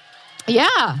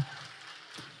 Yeah.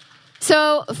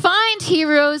 So find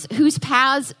heroes whose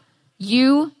paths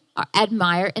you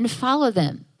admire and follow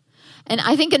them. And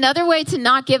I think another way to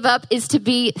not give up is to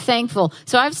be thankful.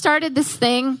 So I've started this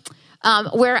thing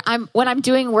where when I'm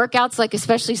doing workouts, like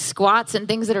especially squats and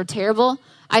things that are terrible,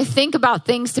 I think about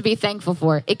things to be thankful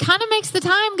for. It kind of makes the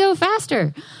time go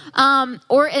faster.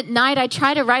 Or at night, I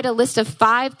try to write a list of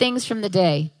 5 things from the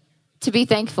day to be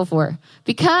thankful for.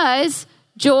 Because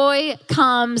joy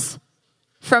comes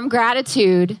from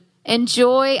gratitude. And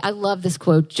joy, I love this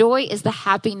quote, joy is the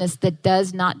happiness that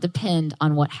does not depend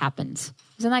on what happens.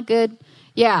 Isn't that good?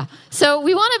 Yeah. So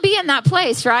we want to be in that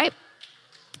place, right?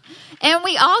 And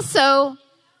we also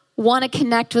want to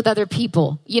connect with other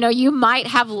people. You might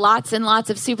have lots and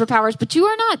lots of superpowers, but you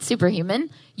are not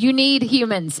superhuman. You need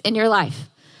humans in your life.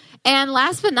 And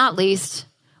last but not least,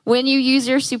 when you use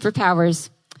your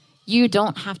superpowers, you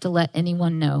don't have to let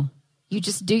anyone know. You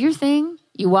just do your thing,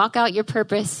 you walk out your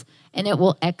purpose, and it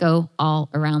will echo all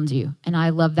around you. And I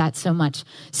love that so much.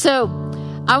 So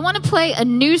I want to play a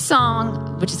new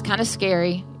song, which is kind of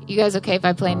scary. You guys okay if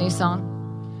I play a new song?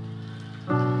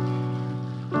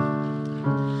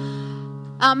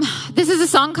 This is a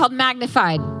song called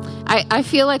Magnified. I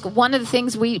feel like one of the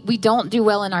things we don't do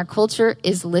well in our culture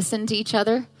is listen to each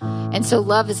other. And so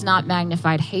love is not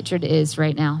magnified. Hatred is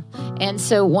right now. And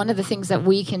so one of the things that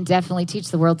we can definitely teach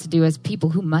the world to do as people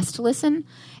who must listen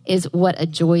is what a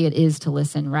joy it is to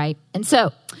listen, right? And so,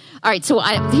 all right, so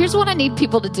here's what I need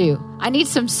people to do. I need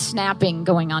some snapping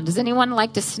going on. Does anyone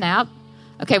like to snap?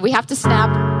 Okay, we have to snap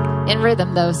in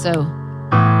rhythm, though, so...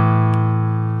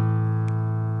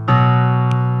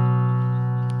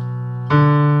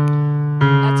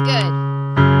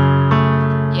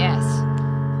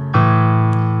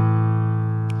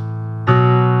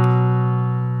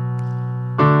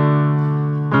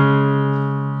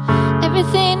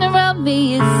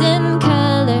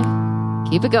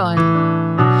 Keep it going.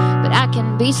 But I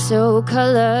can be so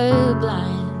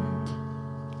colorblind.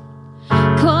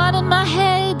 Caught in my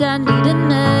head, I need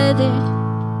another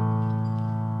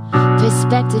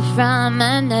perspective from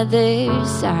another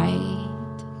side.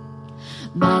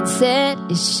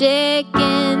 Mindset is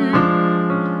shaking,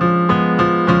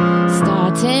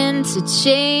 starting to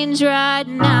change right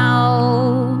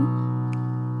now.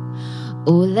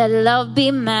 Oh, let love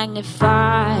be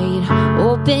magnified.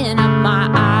 Open up my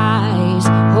eyes.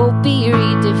 Hope be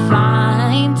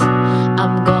redefined.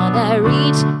 I'm gonna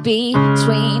reach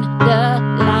between the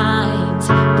lines.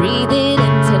 Breathe it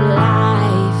into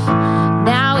life.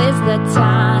 Now is the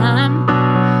time.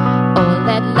 Oh,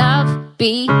 let love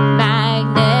be magnified.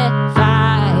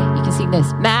 You can sing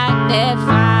this.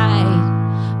 Magnified.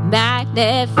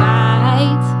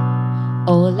 Magnified.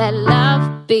 Oh, let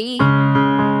love be.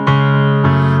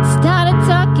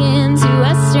 Talking to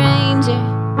a stranger,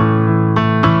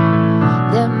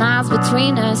 the miles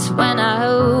between us went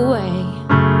away.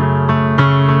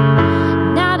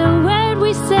 Not a word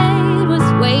we said was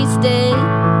wasted.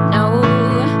 No,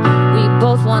 we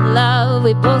both want love,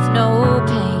 we both know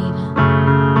pain.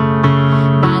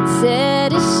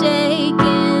 Mindset is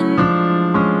shaking,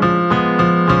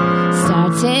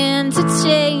 starting to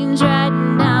change right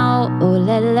now. Oh,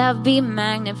 let love be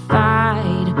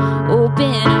magnified.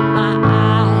 Open up my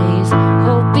eyes,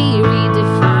 hope be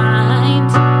redefined.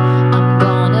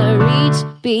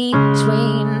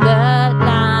 between the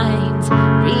lines.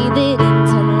 Breathe it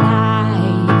into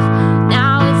life.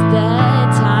 Now is the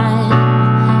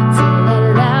time to let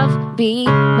love be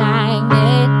magnified,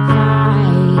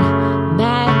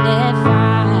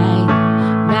 magnified,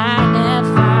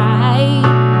 magnified.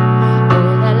 Oh,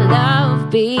 let love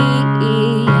be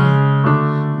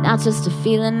not just a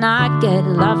feeling I get.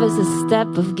 Love is a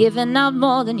step of giving out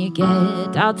more than you get.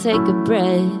 I'll take a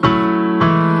breath.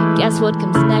 Guess what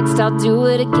comes next? I'll do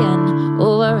it again,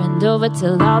 over and over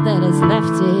till all that is left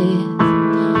is,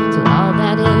 till all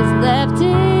that is left is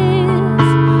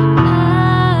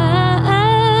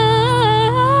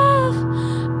love.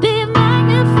 Be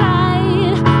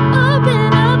magnified,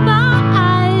 open up my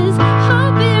eyes,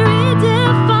 hope be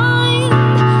redefined.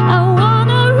 I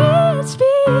wanna reach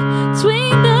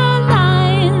between the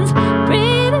lines,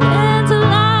 breathe it into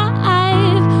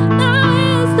life. Now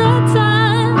is the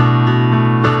time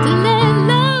to let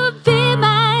love be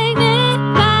magnified.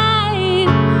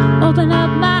 Open up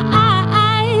my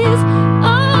eyes.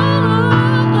 Oh,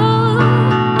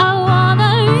 I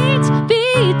wanna reach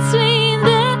between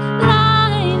the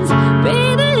lines,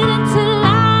 breathe it into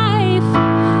life.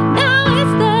 Now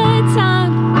is the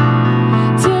time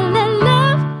to let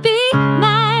love be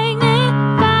magnified,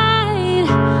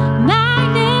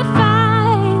 magnified,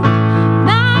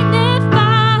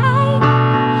 magnified.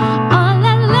 Oh,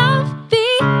 let love be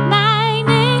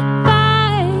magnified,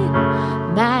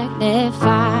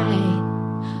 magnified,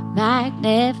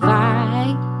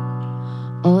 magnified.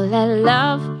 Oh, let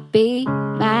love be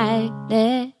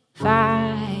magnified.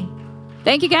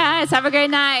 Thank you, guys. Have a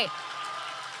great night.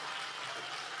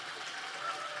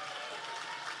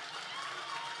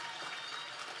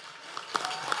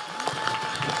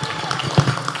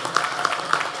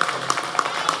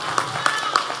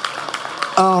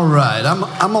 All right,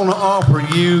 I'm going to offer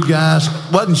you guys.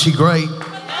 Wasn't she great?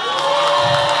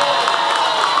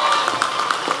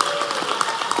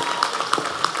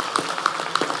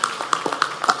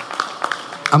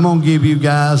 I'm going to give you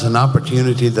guys an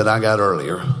opportunity that I got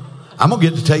earlier. I'm going to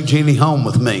get to take Jeannie home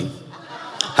with me.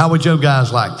 How would you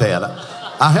guys like that?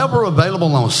 I have her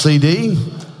available on CD.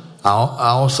 I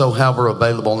also have her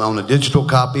available on a digital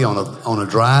copy on a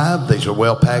drive. These are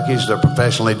well packaged. They're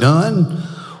professionally done.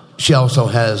 She also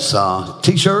has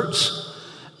T-shirts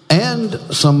and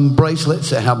some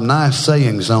bracelets that have nice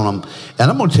sayings on them. And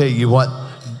I'm going to tell you what,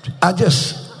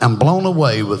 I'm blown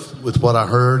away with what I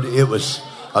heard. It was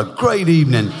a great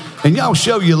evening. And y'all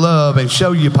show your love and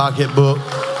show your pocketbook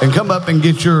and come up and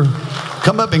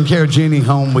carry Jeannie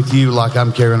home with you like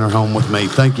I'm carrying her home with me.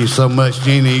 Thank you so much,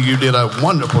 Jeannie. You did a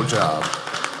wonderful job.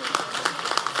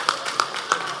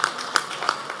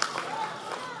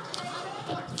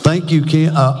 Thank you,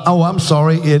 Ken. I'm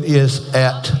sorry. It is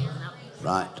at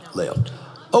right, left.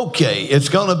 Okay, it's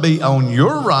going to be on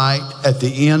your right at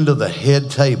the end of the head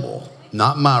table.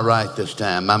 Not my right this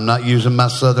time. I'm not using my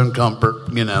Southern comfort,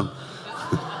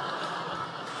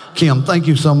 Kim, thank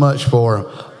you so much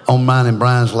for, on mine and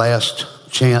Brian's last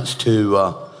chance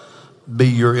to be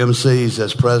your MCs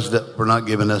as president, for not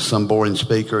giving us some boring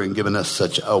speaker and giving us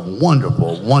such a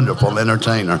wonderful, wonderful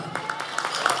entertainer.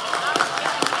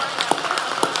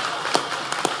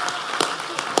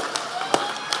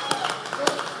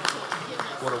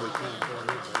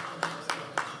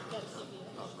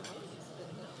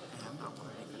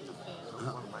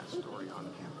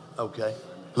 Okay.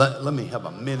 Let me have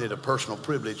a minute of personal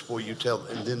privilege before you tell,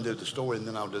 and then do the story, and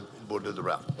then we'll do the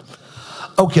raffle.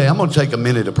 Okay, I'm going to take a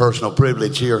minute of personal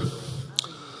privilege here.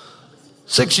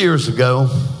 6 years ago,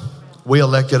 we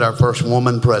elected our first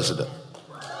woman president.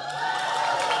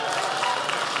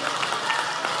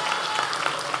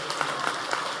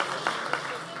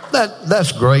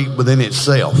 That's great within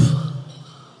itself.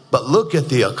 But look at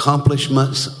the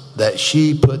accomplishments that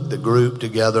she put the group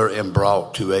together and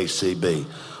brought to ACB.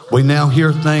 We now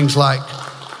hear things like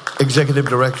Executive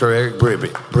Director Eric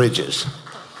Bridges.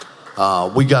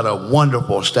 We got a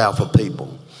wonderful staff of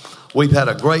people. We've had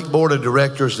a great board of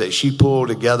directors that she pulled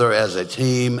together as a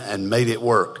team and made it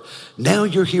work. Now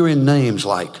you're hearing names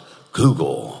like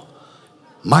Google,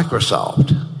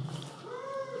 Microsoft,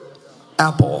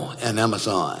 Apple, and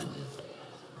Amazon.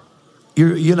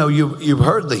 You've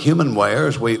heard the human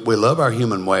wares. We love our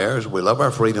human wares. We love our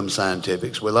Freedom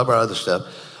Scientifics. We love our other stuff.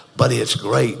 But it's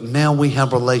great. Now we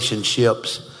have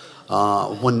relationships.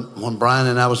 When Brian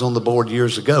and I was on the board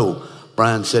years ago,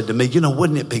 Brian said to me,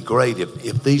 wouldn't it be great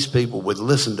if these people would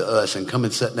listen to us and come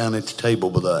and sit down at the table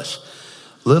with us?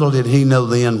 Little did he know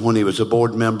then, when he was a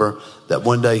board member, that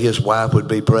one day his wife would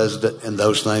be president and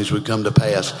those things would come to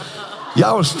pass.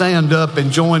 Y'all stand up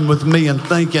and join with me in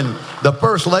thanking the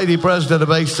First Lady President of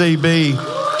ACB,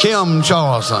 Kim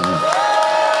Charlson.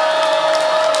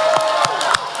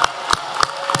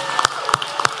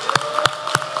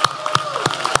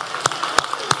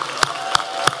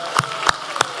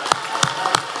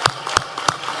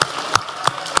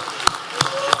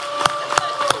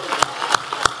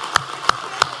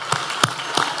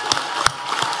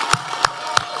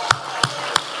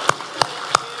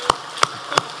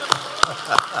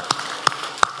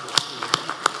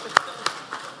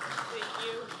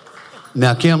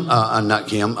 Now, Kim, not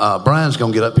Kim, Brian's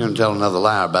going to get up here and tell another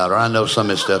lie about her. I know some of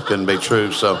this stuff couldn't be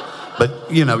true, so, but,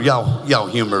 you know, y'all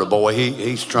humor the boy.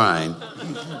 He's trying.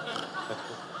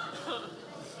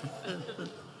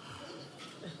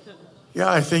 Yeah,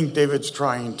 I think David's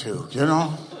trying to, you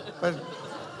know, but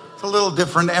it's a little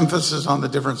different emphasis on the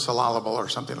different syllable or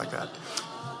something like that.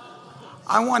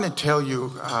 I want to tell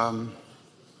you, I'm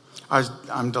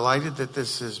delighted that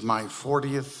this is my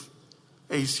 40th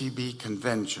ACB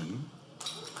convention.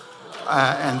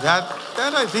 And that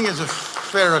I think is a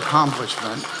fair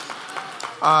accomplishment.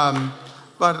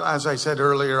 But as I said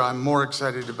earlier, I'm more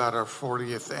excited about our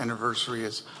 40th anniversary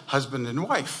as husband and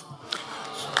wife.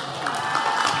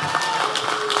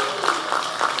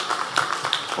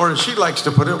 Or as she likes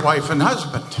to put it, wife and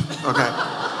husband. Okay.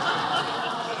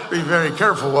 Be very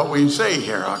careful what we say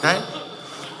here, okay?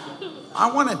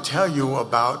 I want to tell you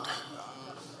about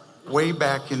way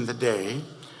back in the day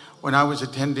when I was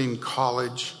attending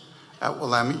college at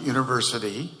Willamette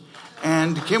University,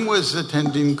 and Kim was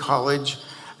attending college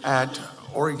at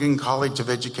Oregon College of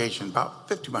Education, about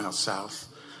 50 miles south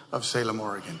of Salem,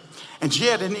 Oregon. And she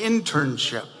had an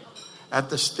internship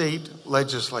at the state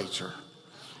legislature,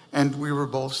 and we were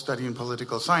both studying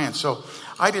political science. So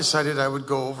I decided I would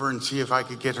go over and see if I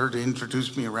could get her to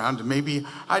introduce me around, and maybe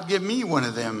I'd give me one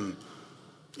of them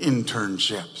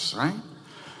internships, right?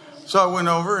 So I went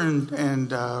over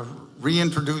and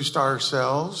reintroduced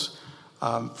ourselves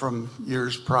from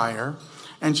years prior,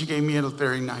 and she gave me a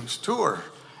very nice tour.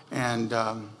 And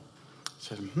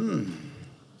said,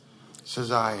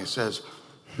 says I. Says,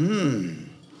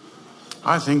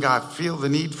 I think I feel the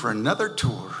need for another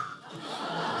tour.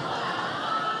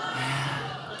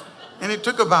 And it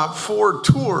took about 4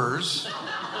 tours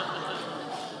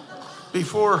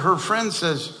before her friend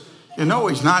says, you know,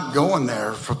 he's not going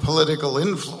there for political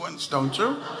influence, don't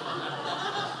you?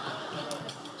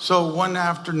 So one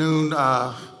afternoon,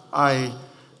 I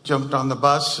jumped on the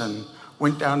bus and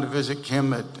went down to visit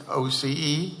Kim at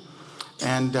OCE.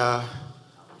 And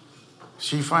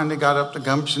she finally got up the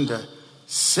gumption to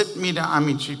sit me down. I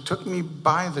mean, she took me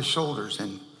by the shoulders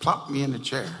and plopped me in a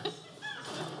chair.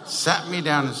 Sat me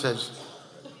down and says,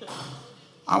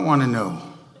 I want to know,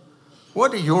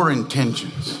 what are your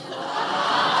intentions?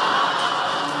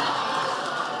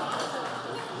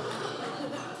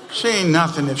 She ain't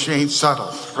nothing if she ain't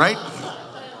subtle, right?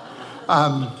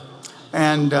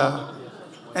 And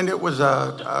it was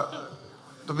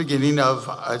the beginning of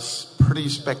a pretty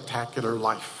spectacular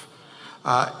life.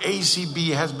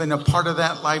 ACB has been a part of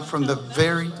that life from the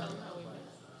very...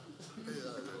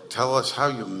 Tell us how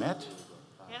you met?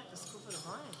 Yeah, the School for the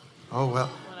Blind. Oh, well.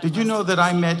 Did you know that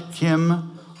I met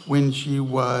Kim when she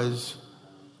was...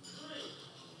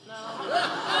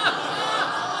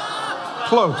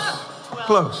 Close.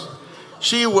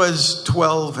 She was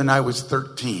 12 and I was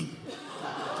 13.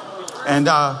 And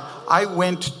I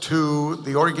went to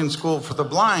the Oregon School for the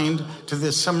Blind to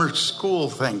this summer school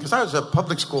thing, because I was a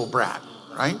public school brat,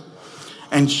 right?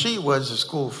 And she was a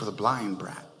School for the Blind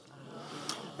brat.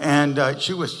 And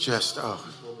she was just,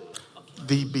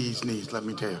 the bee's knees, let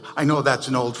me tell you. I know that's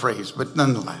an old phrase, but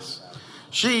nonetheless.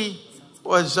 She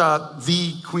was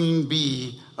the queen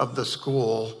bee of the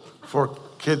school for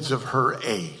kids of her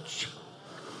age.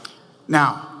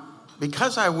 Now,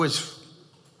 because I was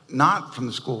not from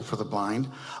the School for the Blind,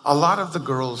 a lot of the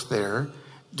girls there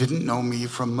didn't know me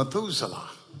from Methuselah.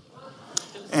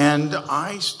 And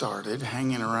I started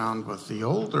hanging around with the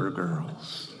older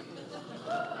girls.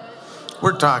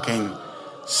 We're talking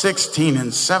 16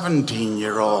 and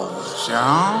 17-year-olds, you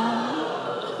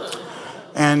know?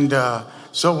 And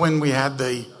so when we had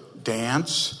the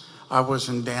dance, I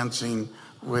wasn't dancing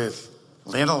with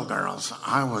little girls.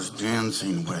 I was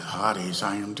dancing with hotties,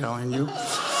 I am telling you.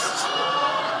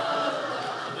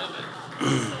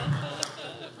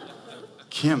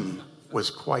 Kim was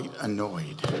quite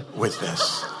annoyed with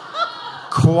this.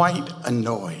 Quite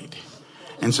annoyed.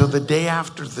 And so the day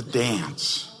after the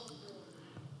dance,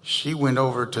 she went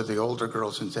over to the older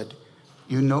girls and said,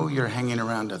 you know you're hanging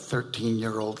around a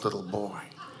 13-year-old little boy.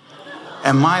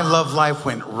 And my love life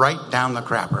went right down the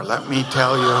crapper, let me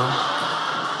tell you.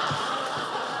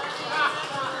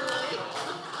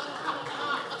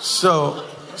 So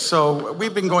So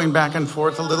we've been going back and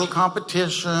forth, a little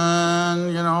competition,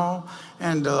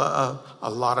 and a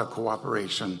lot of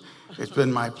cooperation. It's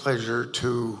been my pleasure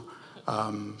to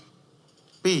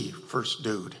be First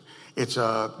Dude. It's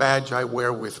a badge I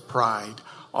wear with pride,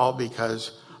 all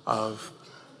because of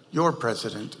your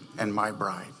president and my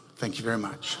bride. Thank you very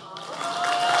much.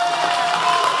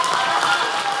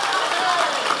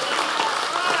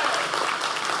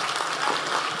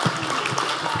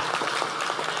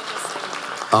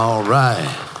 All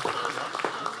right.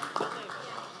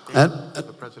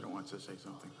 The president wants to say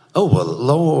something. Oh, well,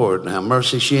 Lord, now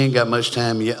mercy, she ain't got much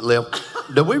time yet left.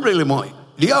 Do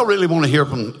y'all really want to hear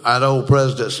from that old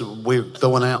presidents we're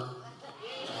throwing out?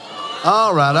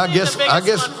 All right, I guess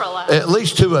at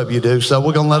least two of you do, so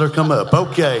we're going to let her come up.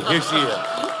 Okay, here she is.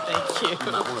 Thank you.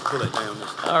 I want to pull it down.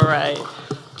 All right.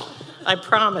 I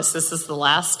promise this is the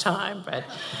last time, but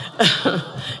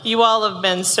you all have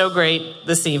been so great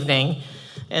this evening.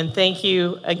 And thank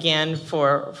you again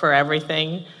for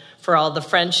everything, for all the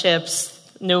friendships,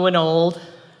 new and old,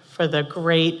 for the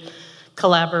great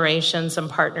collaborations and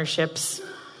partnerships.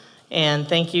 And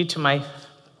thank you to my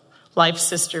life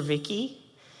sister, Vicki,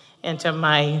 and to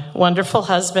my wonderful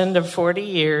husband of 40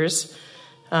 years.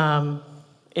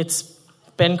 It's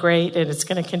been great, and it's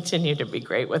going to continue to be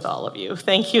great with all of you.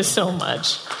 Thank you so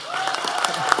much.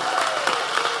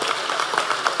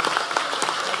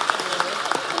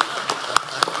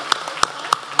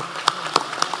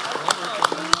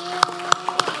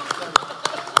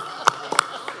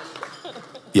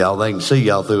 Y'all, they can see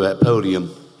y'all through that podium.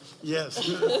 Yes.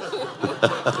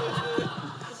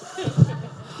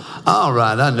 All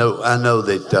right, I know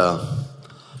that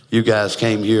you guys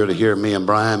came here to hear me and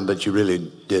Brian, but you really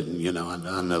didn't,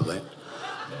 I know that.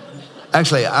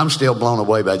 Actually, I'm still blown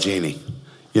away by Jeannie.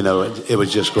 It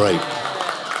was just great.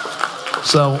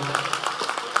 So,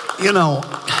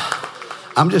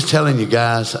 I'm just telling you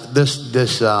guys, this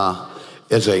is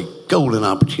a golden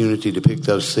opportunity to pick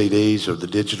those CDs or the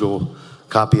digital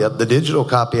copy up. The digital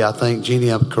copy, I think,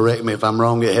 Jeannie, correct me if I'm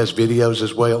wrong, it has videos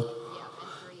as well.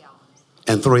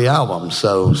 And 3 albums.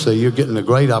 So you're getting a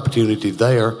great opportunity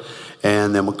there.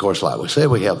 And then, of course, like we said,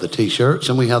 we have the T-shirts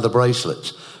and we have the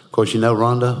bracelets. Of course,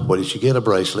 Rhonda, what did she get? A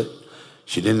bracelet.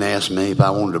 She didn't ask me if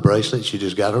I wanted a bracelet. She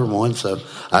just got her one. So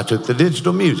I took the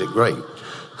digital music. Great.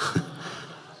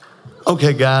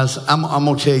 Okay, guys, I'm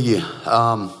going to tell you,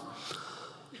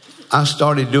 I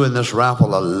started doing this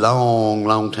raffle a long,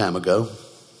 long time ago.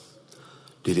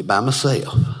 Did it by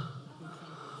myself.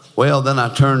 Well, then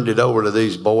I turned it over to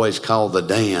these boys called the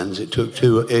Dans. It took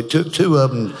two of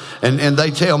them, and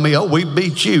they tell me, "Oh, we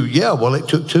beat you." Yeah, well, it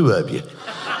took 2 of you.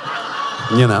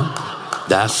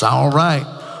 That's all right.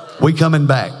 We coming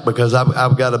back because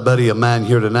I've got a buddy of mine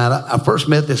here tonight. I first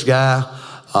met this guy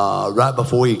right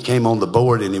before he came on the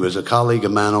board, and he was a colleague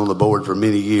of mine on the board for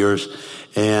many years,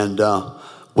 and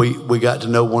we got to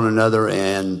know one another.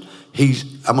 And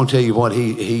I'm gonna tell you what,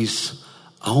 he's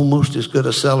almost as good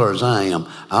a seller as I am.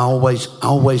 I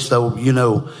always though,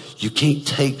 you can't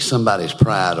take somebody's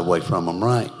pride away from them,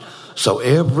 right? So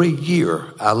every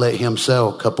year I let him sell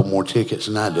a couple more tickets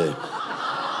than I do.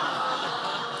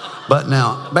 But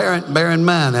now, bear in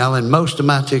mind, Alan, most of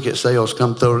my ticket sales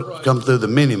come through the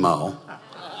mini mall.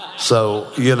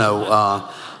 So,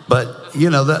 but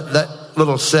that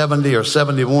little 70 or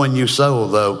 71 you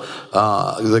sold, though,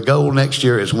 the goal next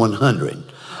year is 100.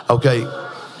 Okay.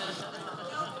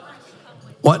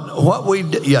 What we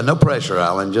do, no pressure,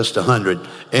 Alan, just 100.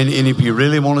 And if you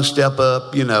really want to step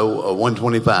up,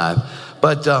 125.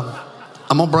 But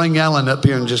I'm going to bring Alan up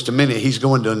here in just a minute. He's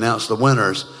going to announce the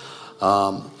winners.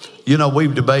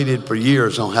 We've debated for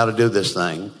years on how to do this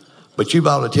thing. But you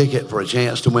bought a ticket for a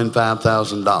chance to win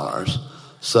 $5,000.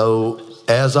 So,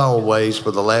 as always, for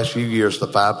the last few years, the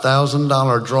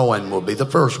 $5,000 drawing will be the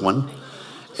first one.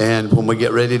 And when we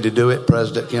get ready to do it,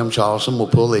 President Kim Charleston will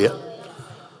pull it.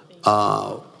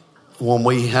 When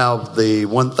we have the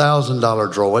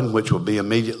 $1,000 drawing, which will be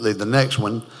immediately the next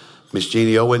one, Miss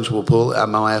Jeannie Owens will pull it.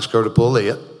 I'm going to ask her to pull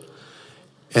it.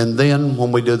 And then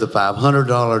when we do the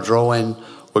 $500 drawing,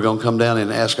 we're going to come down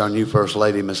and ask our new First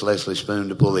Lady, Miss Leslie Spoon,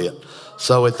 to pull it.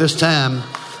 So at this time,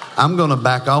 I'm going to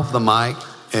back off the mic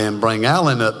and bring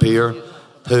Alan up here,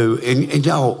 and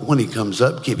y'all, when he comes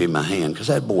up, give him a hand, because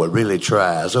that boy really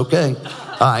tries, okay?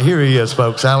 All right, here he is,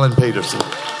 folks, Alan Peterson.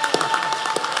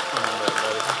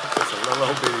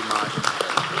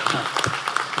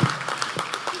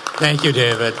 Thank you,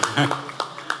 David.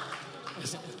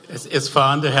 It's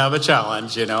fun to have a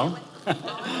challenge,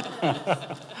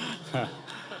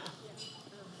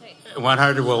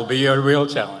 100 will be a real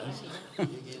challenge.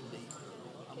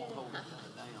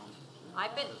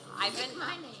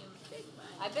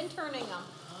 I've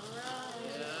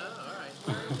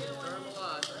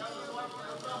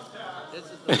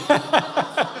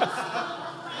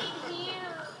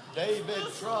David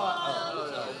Trott.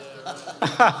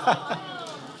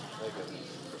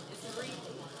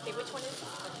 Hey, which one is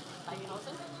this?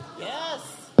 5,000? Yes.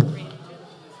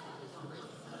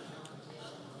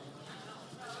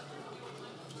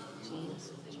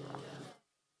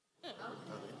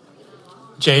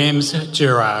 James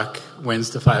Girock wins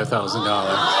the $5,000. And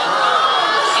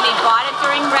he bought it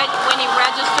when he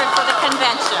registered for the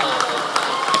convention.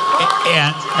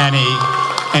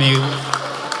 And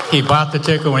he bought the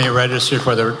ticket when he registered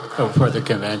for the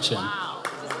convention.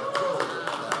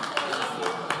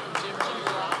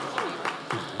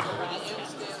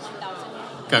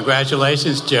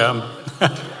 Congratulations, Jim. Is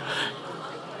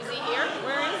he here?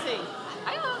 Where is he?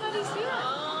 I don't know that he's here.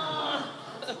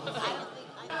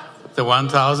 The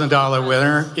 $1,000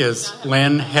 winner is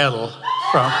Lynn Heddle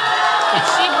from. And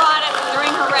she bought it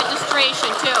during her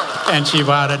registration, too. And she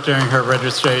bought it during her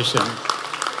registration.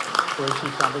 Where's she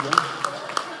from again?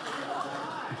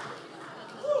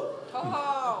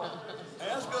 Oh. Hey,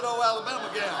 that's good old Alabama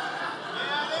gal.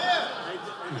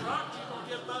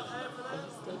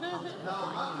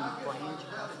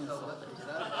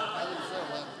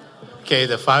 Okay,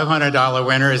 the $500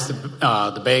 winner is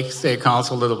the Bay State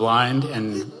Council of the Blind,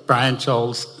 and Brian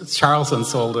Charlson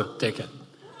sold a ticket.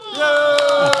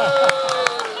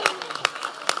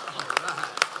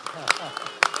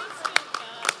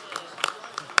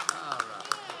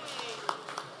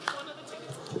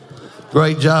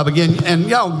 Great job again. And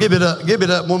y'all give it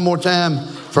up one more time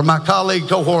for my colleague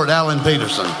cohort, Alan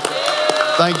Peterson.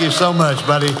 Thank you so much,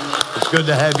 buddy. It's good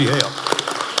to have you help.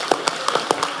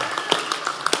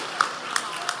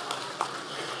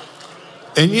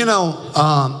 And you know,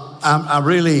 I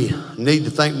really need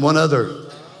to thank one other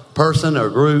person or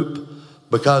group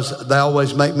because they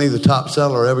always make me the top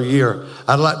seller every year.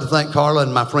 I'd like to thank Carla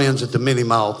and my friends at the Mini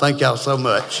Mall. Thank y'all so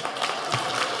much.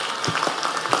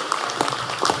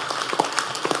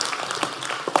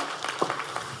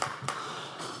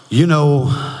 You know,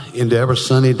 into every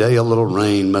sunny day a little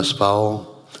rain must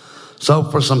fall. So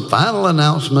for some final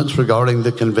announcements regarding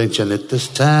the convention, at this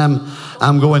time,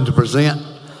 I'm going to present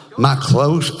my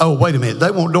close. Oh, wait a minute.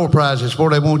 They want door prizes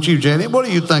before they want you, Janet. What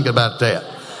do you think about that?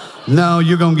 No,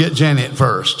 you're going to get Janet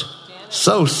first.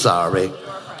 So sorry.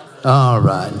 All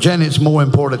right. Janet's more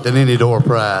important than any door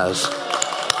prize.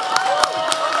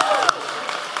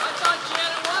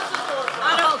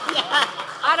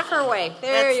 Out of her way.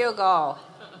 There you go.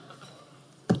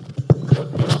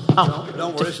 Oh.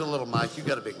 Don't worry, it's a little mic. You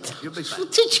got a big one. You'll be fine.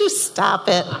 Did you stop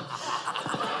it?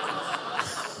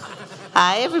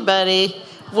 Hi, everybody.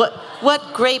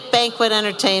 What great banquet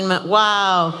entertainment.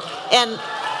 Wow. And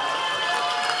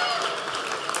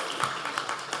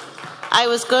I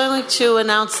was going to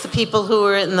announce the people who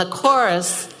were in the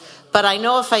chorus, but I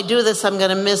know if I do this, I'm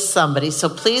going to miss somebody. So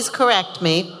please correct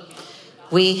me.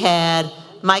 We had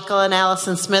Michael and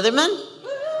Allison Smitherman.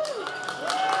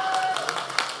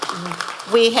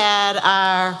 We had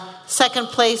our second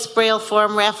place Braille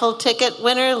Forum raffle ticket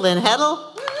winner, Lynn Heddle.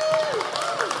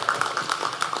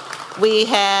 We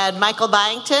had Michael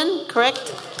Byington,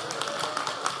 correct?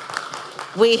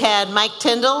 We had Mike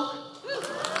Tyndall.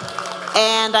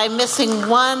 And I'm missing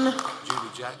one.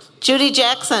 Judy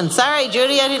Jackson. Sorry,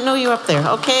 Judy, I didn't know you were up there.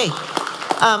 Okay.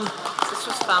 This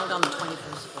was found on the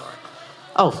 21st floor.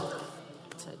 Oh,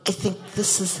 I think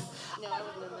this is.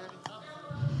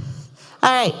 All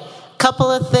right.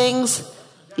 Couple of things.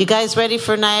 You guys ready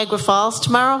for Niagara Falls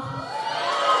tomorrow?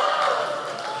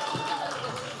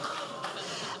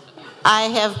 I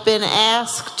have been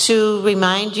asked to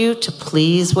remind you to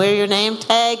please wear your name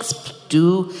tags.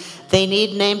 They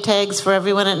need name tags for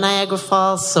everyone at Niagara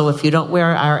Falls, so if you don't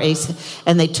wear our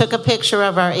and they took a picture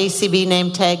of our ACB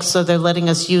name tags, so they're letting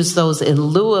us use those in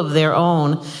lieu of their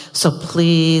own, so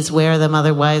please wear them,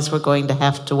 otherwise we're going to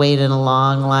have to wait in a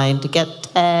long line to get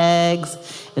tags,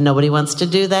 and nobody wants to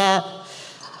do that.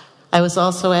 I was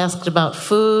also asked about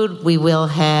food. We will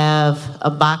have a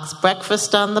box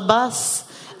breakfast on the bus,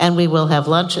 and we will have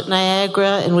lunch at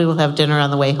Niagara, and we will have dinner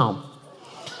on the way home.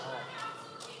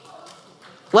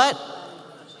 What?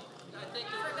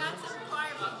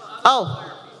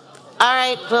 Oh, all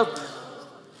right. Well,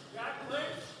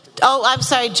 oh, I'm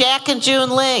sorry, Jack and June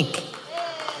Link.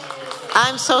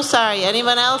 I'm so sorry.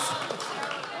 Anyone else?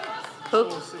 Who?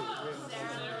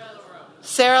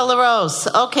 Sarah LaRose.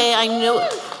 Okay, I knew.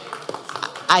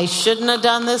 I shouldn't have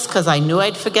done this because I knew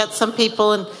I'd forget some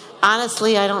people, and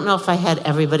honestly, I don't know if I had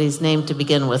everybody's name to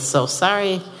begin with, so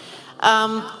sorry.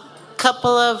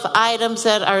 Couple of items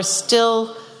that are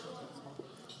still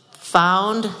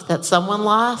found that someone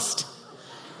lost.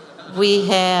 We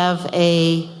have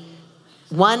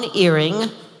one earring.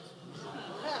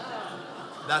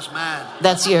 That's mine.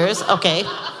 That's yours? Okay.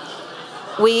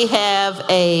 We have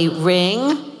a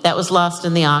ring that was lost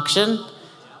in the auction.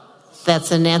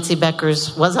 That's in Nancy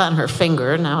Becker's, was on her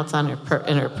finger. Now it's on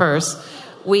in her purse.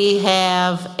 We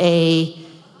have I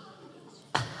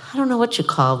don't know what you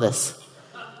call this.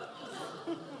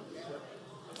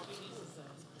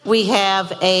 We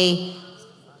have a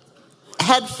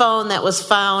headphone that was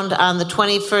found on the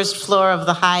 21st floor of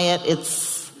the Hyatt.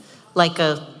 It's like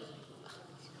a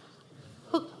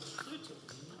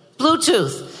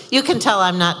Bluetooth. You can tell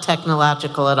I'm not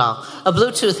technological at all. A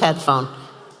Bluetooth headphone,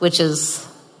 which is,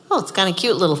 it's kind of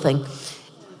cute little thing.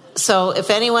 So if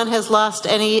anyone has lost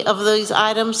any of these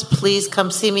items, please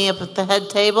come see me up at the head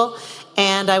table.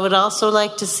 And I would also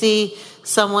like to see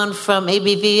someone from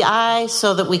ABVI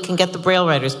so that we can get the Braille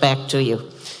writers back to you.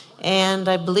 And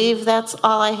I believe that's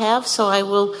all I have, so I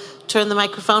will turn the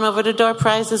microphone over to Door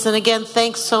Prizes. And again,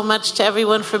 thanks so much to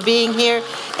everyone for being here.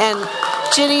 And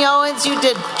Ginny Owens, you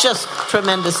did just a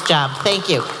tremendous job. Thank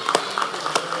you.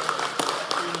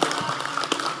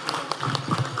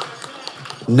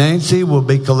 Nancy will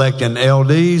be collecting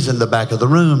LDs in the back of the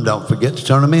room. Don't forget to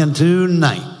turn them in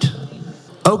tonight.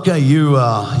 Okay, you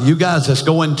guys that's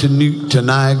going to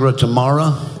Niagara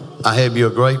tomorrow, I have you a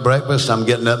great breakfast. I'm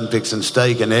getting up and fixing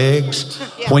steak and eggs.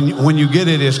 Yeah. When you get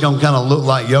it, it's going to kind of look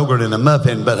like yogurt in a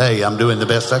muffin, but hey, I'm doing the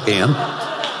best I can.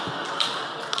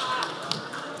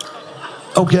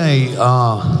 Okay,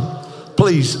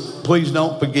 please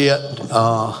don't forget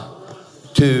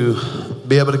to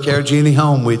be able to carry Jeannie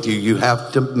home with you. You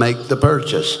have to make the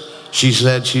purchase. She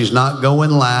said she's not going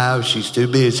live. She's too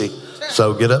busy.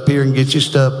 So get up here and get your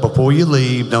stuff before you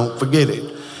leave. Don't forget it.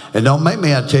 And don't make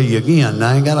me tell you again.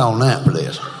 I ain't got all night for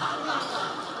this.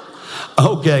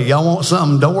 Okay, y'all want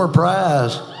something door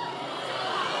prize?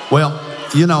 Well,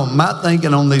 my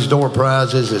thinking on these door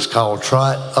prizes is called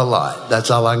try it a lot. That's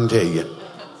all I can tell you.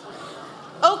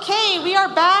 Okay, we are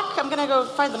back. I'm going to go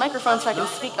find the microphone so I can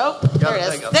speak. Oh, there it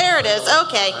is. There it is.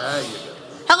 Okay.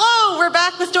 Hello, we're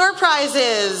back with door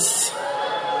prizes.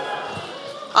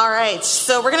 All right,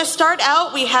 so we're going to start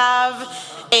out. We have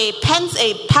a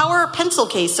power pencil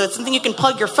case, so it's something you can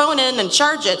plug your phone in and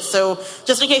charge it. So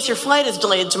just in case your flight is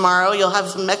delayed tomorrow, you'll have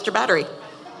some extra battery.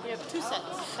 We have 2 sets.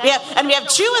 We have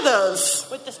 2 of those.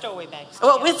 With the stowaway bags.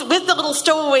 Well, with the little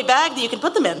stowaway bag that you can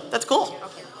put them in. That's cool.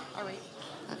 Okay, all right.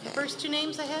 Okay. First 2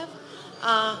 names I have,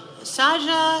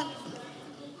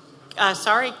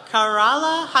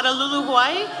 Karala, Honolulu,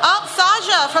 Hawaii. Oh,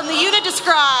 Saja from the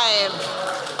Unidescribe.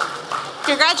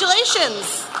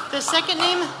 Congratulations. The second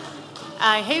name,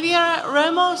 Javier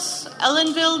Ramos,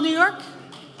 Ellenville, New York.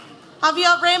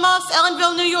 Javier Ramos,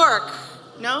 Ellenville, New York.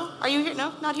 No? Are you here?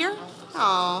 No, not here?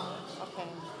 Oh. Okay.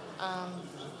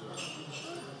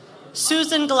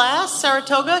 Susan Glass,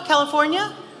 Saratoga,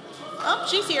 California. Oh,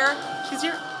 she's here. She's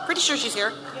here? Pretty sure she's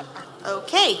here. Yep.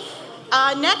 Okay.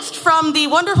 Next, from the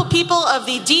wonderful people of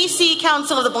the DC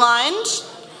Council of the Blind,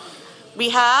 we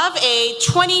have a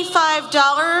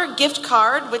 $25 gift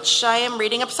card, which I am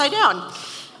reading upside down.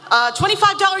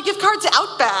 $25 gift card to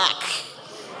Outback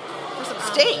for some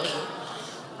steak.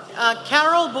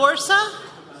 Carol Borsa.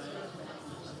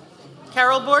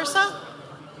 Carol Borsa?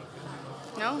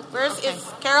 No?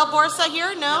 Is Carol Borsa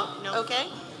here? No? No. Okay.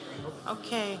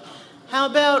 Okay. How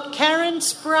about Karen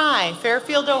Spry,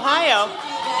 Fairfield, Ohio?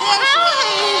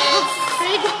 Yes.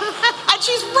 And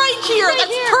she's right here.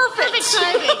 That's perfect.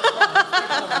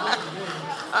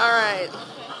 All right.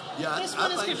 Yeah, this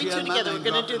one is going to be 2 together. We're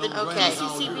going to do the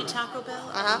CCB Taco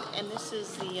Bell, and this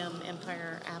is the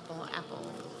Empire Apple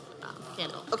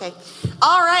candle. Okay.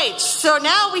 All right. So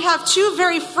now we have 2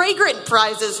 very fragrant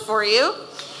prizes for you.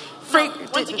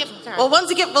 One's a gift card. Well, one's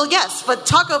a gift. Well, yes, but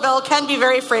Taco Bell can be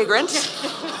very fragrant.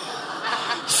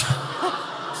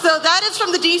 So that is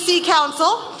from the DC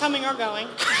Council. Coming or going.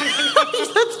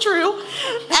 That's true.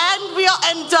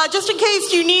 And just in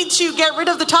case you need to get rid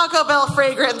of the Taco Bell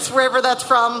fragrance, wherever that's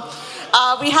from,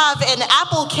 we have an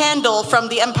apple candle from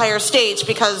the Empire State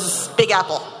because Big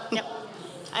Apple. Yep.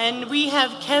 And we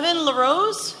have Kevin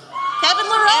LaRose. Kevin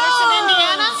LaRose. Anderson,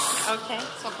 Indiana. Okay.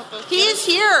 So I'll put those He's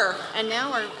here. And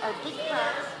now our big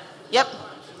prize. Yep.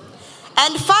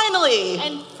 And finally,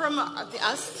 and from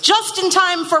us, just in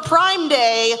time for Prime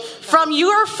Day, from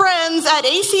your friends at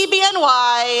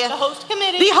ACBNY, the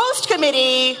host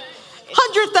committee,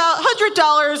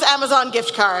 $100 Amazon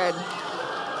gift card. So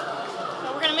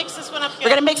we're gonna mix this one up. We're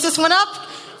gonna mix this one up.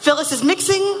 Phyllis is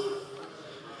mixing.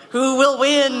 Who will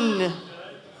win?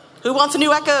 Who wants a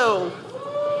new Echo?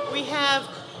 We have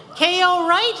K.O.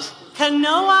 Wright,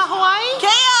 Kanoa, Hawaii.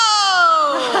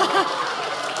 K.O.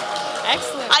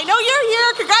 Excellent. I know you're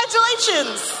here.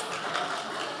 Congratulations.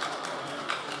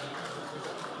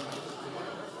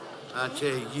 I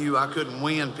tell you, I couldn't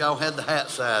win if y'all had the hat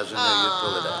size in there. You'd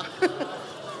pull it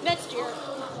out. Next year.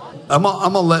 I'm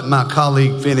gonna let my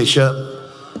colleague finish up.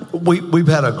 We've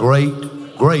had a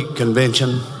great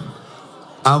convention.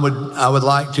 I would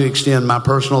like to extend my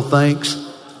personal thanks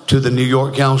to the New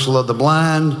York Council of the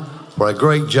Blind for a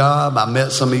great job. I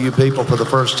met some of you people for the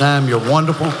first time. You're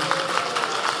wonderful.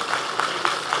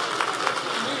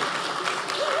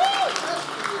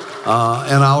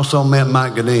 And I also met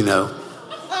Mike Godino.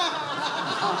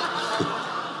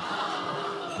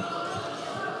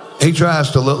 He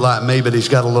tries to look like me, but he's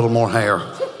got a little more hair.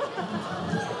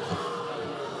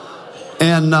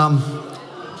 And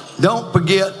don't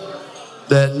forget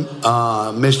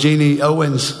that Miss Jeannie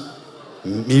Owens'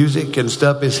 music and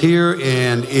stuff is here,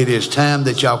 and it is time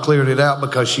that y'all cleared it out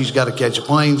because she's got to catch a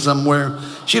plane somewhere.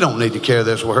 She don't need to carry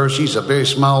this with her. She's a very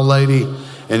small lady,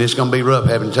 and it's going to be rough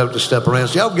having to step around.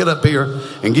 So y'all get up here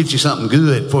and get you something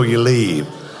good before you leave.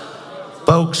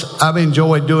 Folks, I've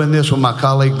enjoyed doing this with my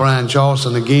colleague Brian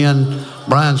Charleston again.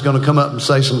 Brian's going to come up and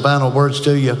say some final words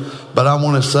to you, but I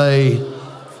want to say,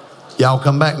 y'all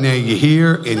come back now. You're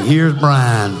here, and here's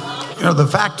Brian. You know, the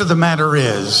fact of the matter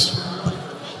is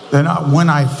that when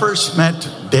I first met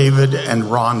David and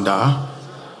Rhonda,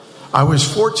 I was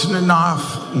fortunate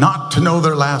enough not to know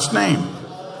their last name.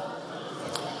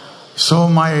 So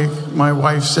my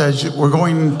wife says, we're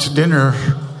going to dinner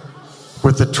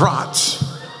with the Trotts.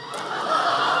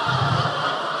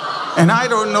 And I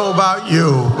don't know about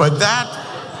you, but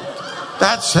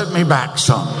that set me back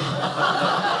some.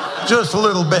 Just a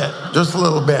little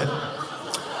bit.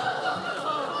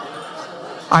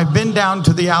 I've been down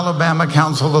to the Alabama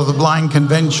Council of the Blind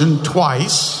Convention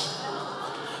twice.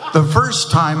 The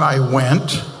first time I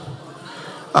went,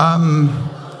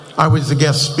 I was the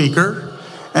guest speaker,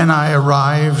 and I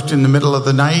arrived in the middle of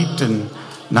the night, and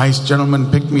a nice gentleman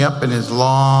picked me up in his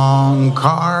long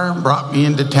car, brought me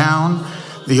into town.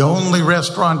 The only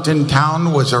restaurant in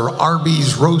town was our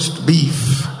Arby's roast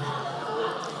beef.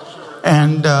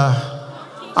 And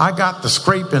I got the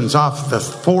scrapings off the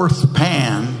fourth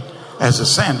pan as a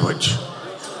sandwich.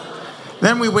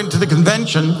 Then we went to the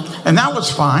convention, and that was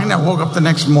fine. I woke up the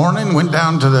next morning, went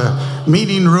down to the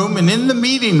meeting room, and in the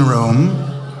meeting room,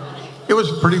 it was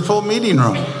a pretty full meeting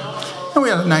room. And we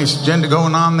had a nice agenda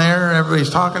going on there. Everybody's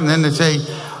talking, and then they say,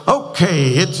 okay,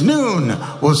 it's noon.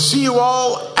 We'll see you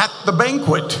all at the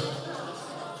banquet.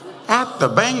 At the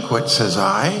banquet, says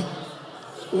I.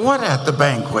 What at the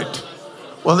banquet?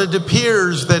 Well, it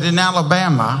appears that in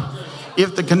Alabama,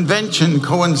 if the convention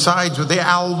coincides with the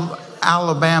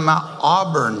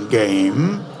Alabama-Auburn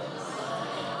game,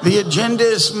 the agenda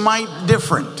is might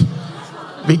different.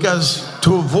 Because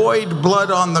to avoid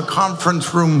blood on the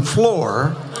conference room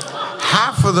floor,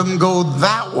 half of them go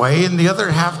that way and the other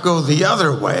half go the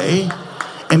other way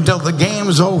until the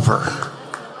game's over.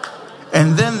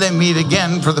 And then they meet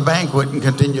again for the banquet and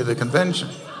continue the convention.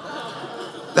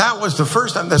 That was the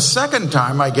first time. The second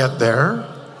time I get there,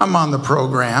 I'm on the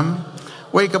program,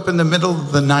 wake up in the middle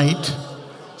of the night,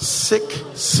 sick.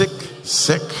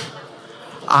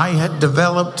 I had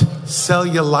developed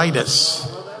cellulitis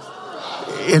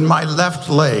in my left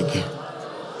leg.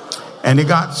 And it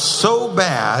got so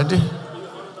bad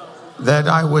that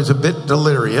I was a bit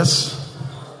delirious.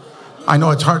 I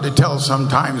know it's hard to tell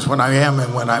sometimes when I am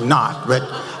and when I'm not, but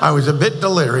I was a bit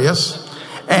delirious.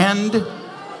 And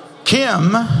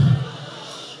Kim,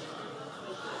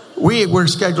 we were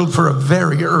scheduled for a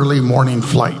very early morning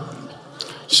flight.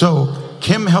 So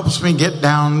Kim helps me get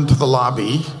down to the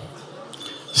lobby,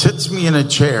 sits me in a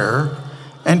chair,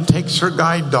 and takes her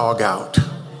guide dog out.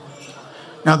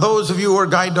 Now, those of you who are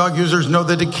guide dog users know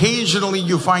that occasionally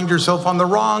you find yourself on the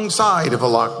wrong side of a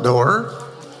locked door,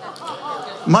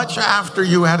 much after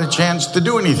you had a chance to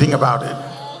do anything about it.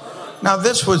 Now,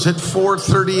 this was at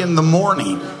 4:30 in the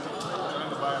morning.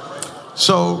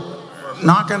 So,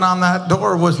 knocking on that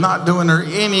door was not doing her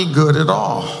any good at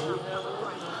all.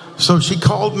 So she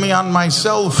called me on my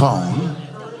cell phone,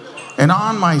 and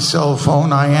on my cell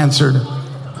phone I answered,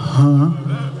 huh?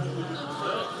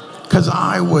 Because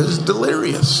I was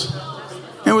delirious.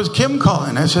 It was Kim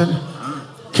calling. I said,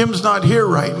 Kim's not here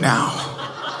right now.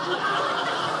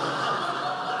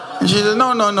 And she said,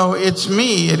 no, it's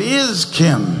me. It is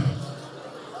Kim.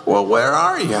 Well, where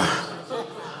are you?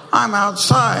 I'm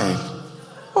outside.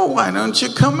 Well, why don't you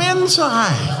come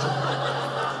inside?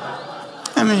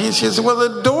 And he says, well,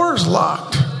 the door's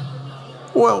locked.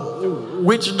 Well,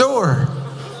 which door?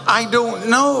 I don't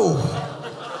know.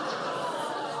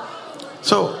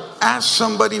 So ask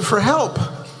somebody for help.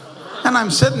 And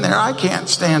I'm sitting there, I can't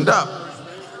stand up.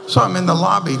 So I'm in the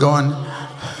lobby going,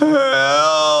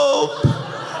 help,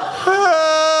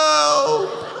 help.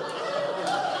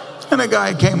 And a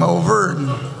guy came over, and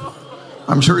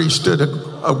I'm sure he stood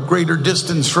a greater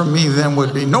distance from me than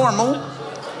would be normal,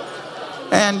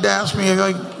 and asked me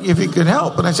if he could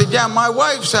help. And I said, yeah, my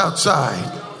wife's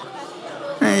outside.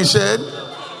 And he said,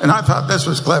 and I thought this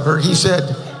was clever, he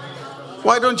said,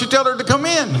 why don't you tell her to come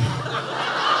in?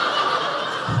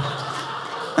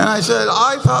 And I said,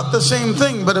 I thought the same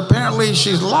thing, but apparently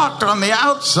she's locked on the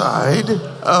outside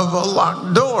of a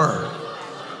locked door.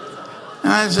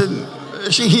 And I said,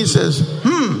 he says,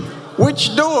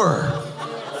 which door?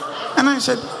 And I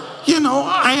said,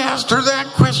 I asked her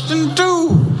that question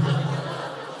too.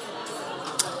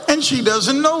 And she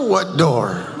doesn't know what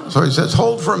door. So he says,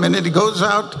 hold for a minute. He goes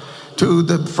out to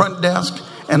the front desk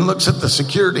and looks at the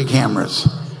security cameras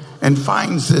and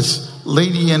finds this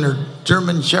lady and her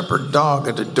German Shepherd dog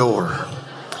at a door,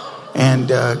 and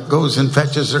goes and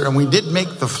fetches her. And we did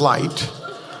make the flight.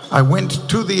 I went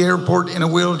to the airport in a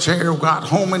wheelchair, got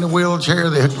home in a wheelchair.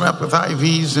 They hooked me up with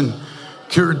IVs and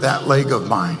cured that leg of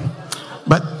mine.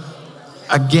 But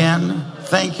again,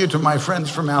 thank you to my friends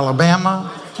from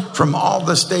Alabama, from all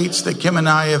the states that Kim and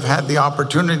I have had the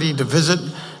opportunity to visit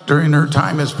during her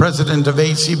time as president of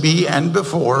ACB and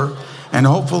before. And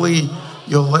hopefully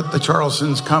you'll let the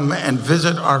Charlesons come and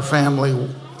visit our family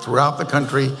throughout the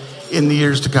country in the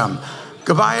years to come.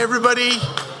 Goodbye, everybody.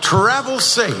 Travel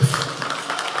safe.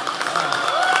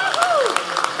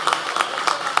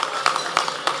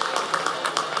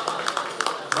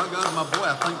 By God, my boy,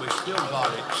 I think we still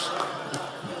got it.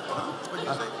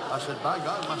 I said, by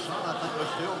God, my son, I think we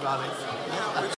still got it.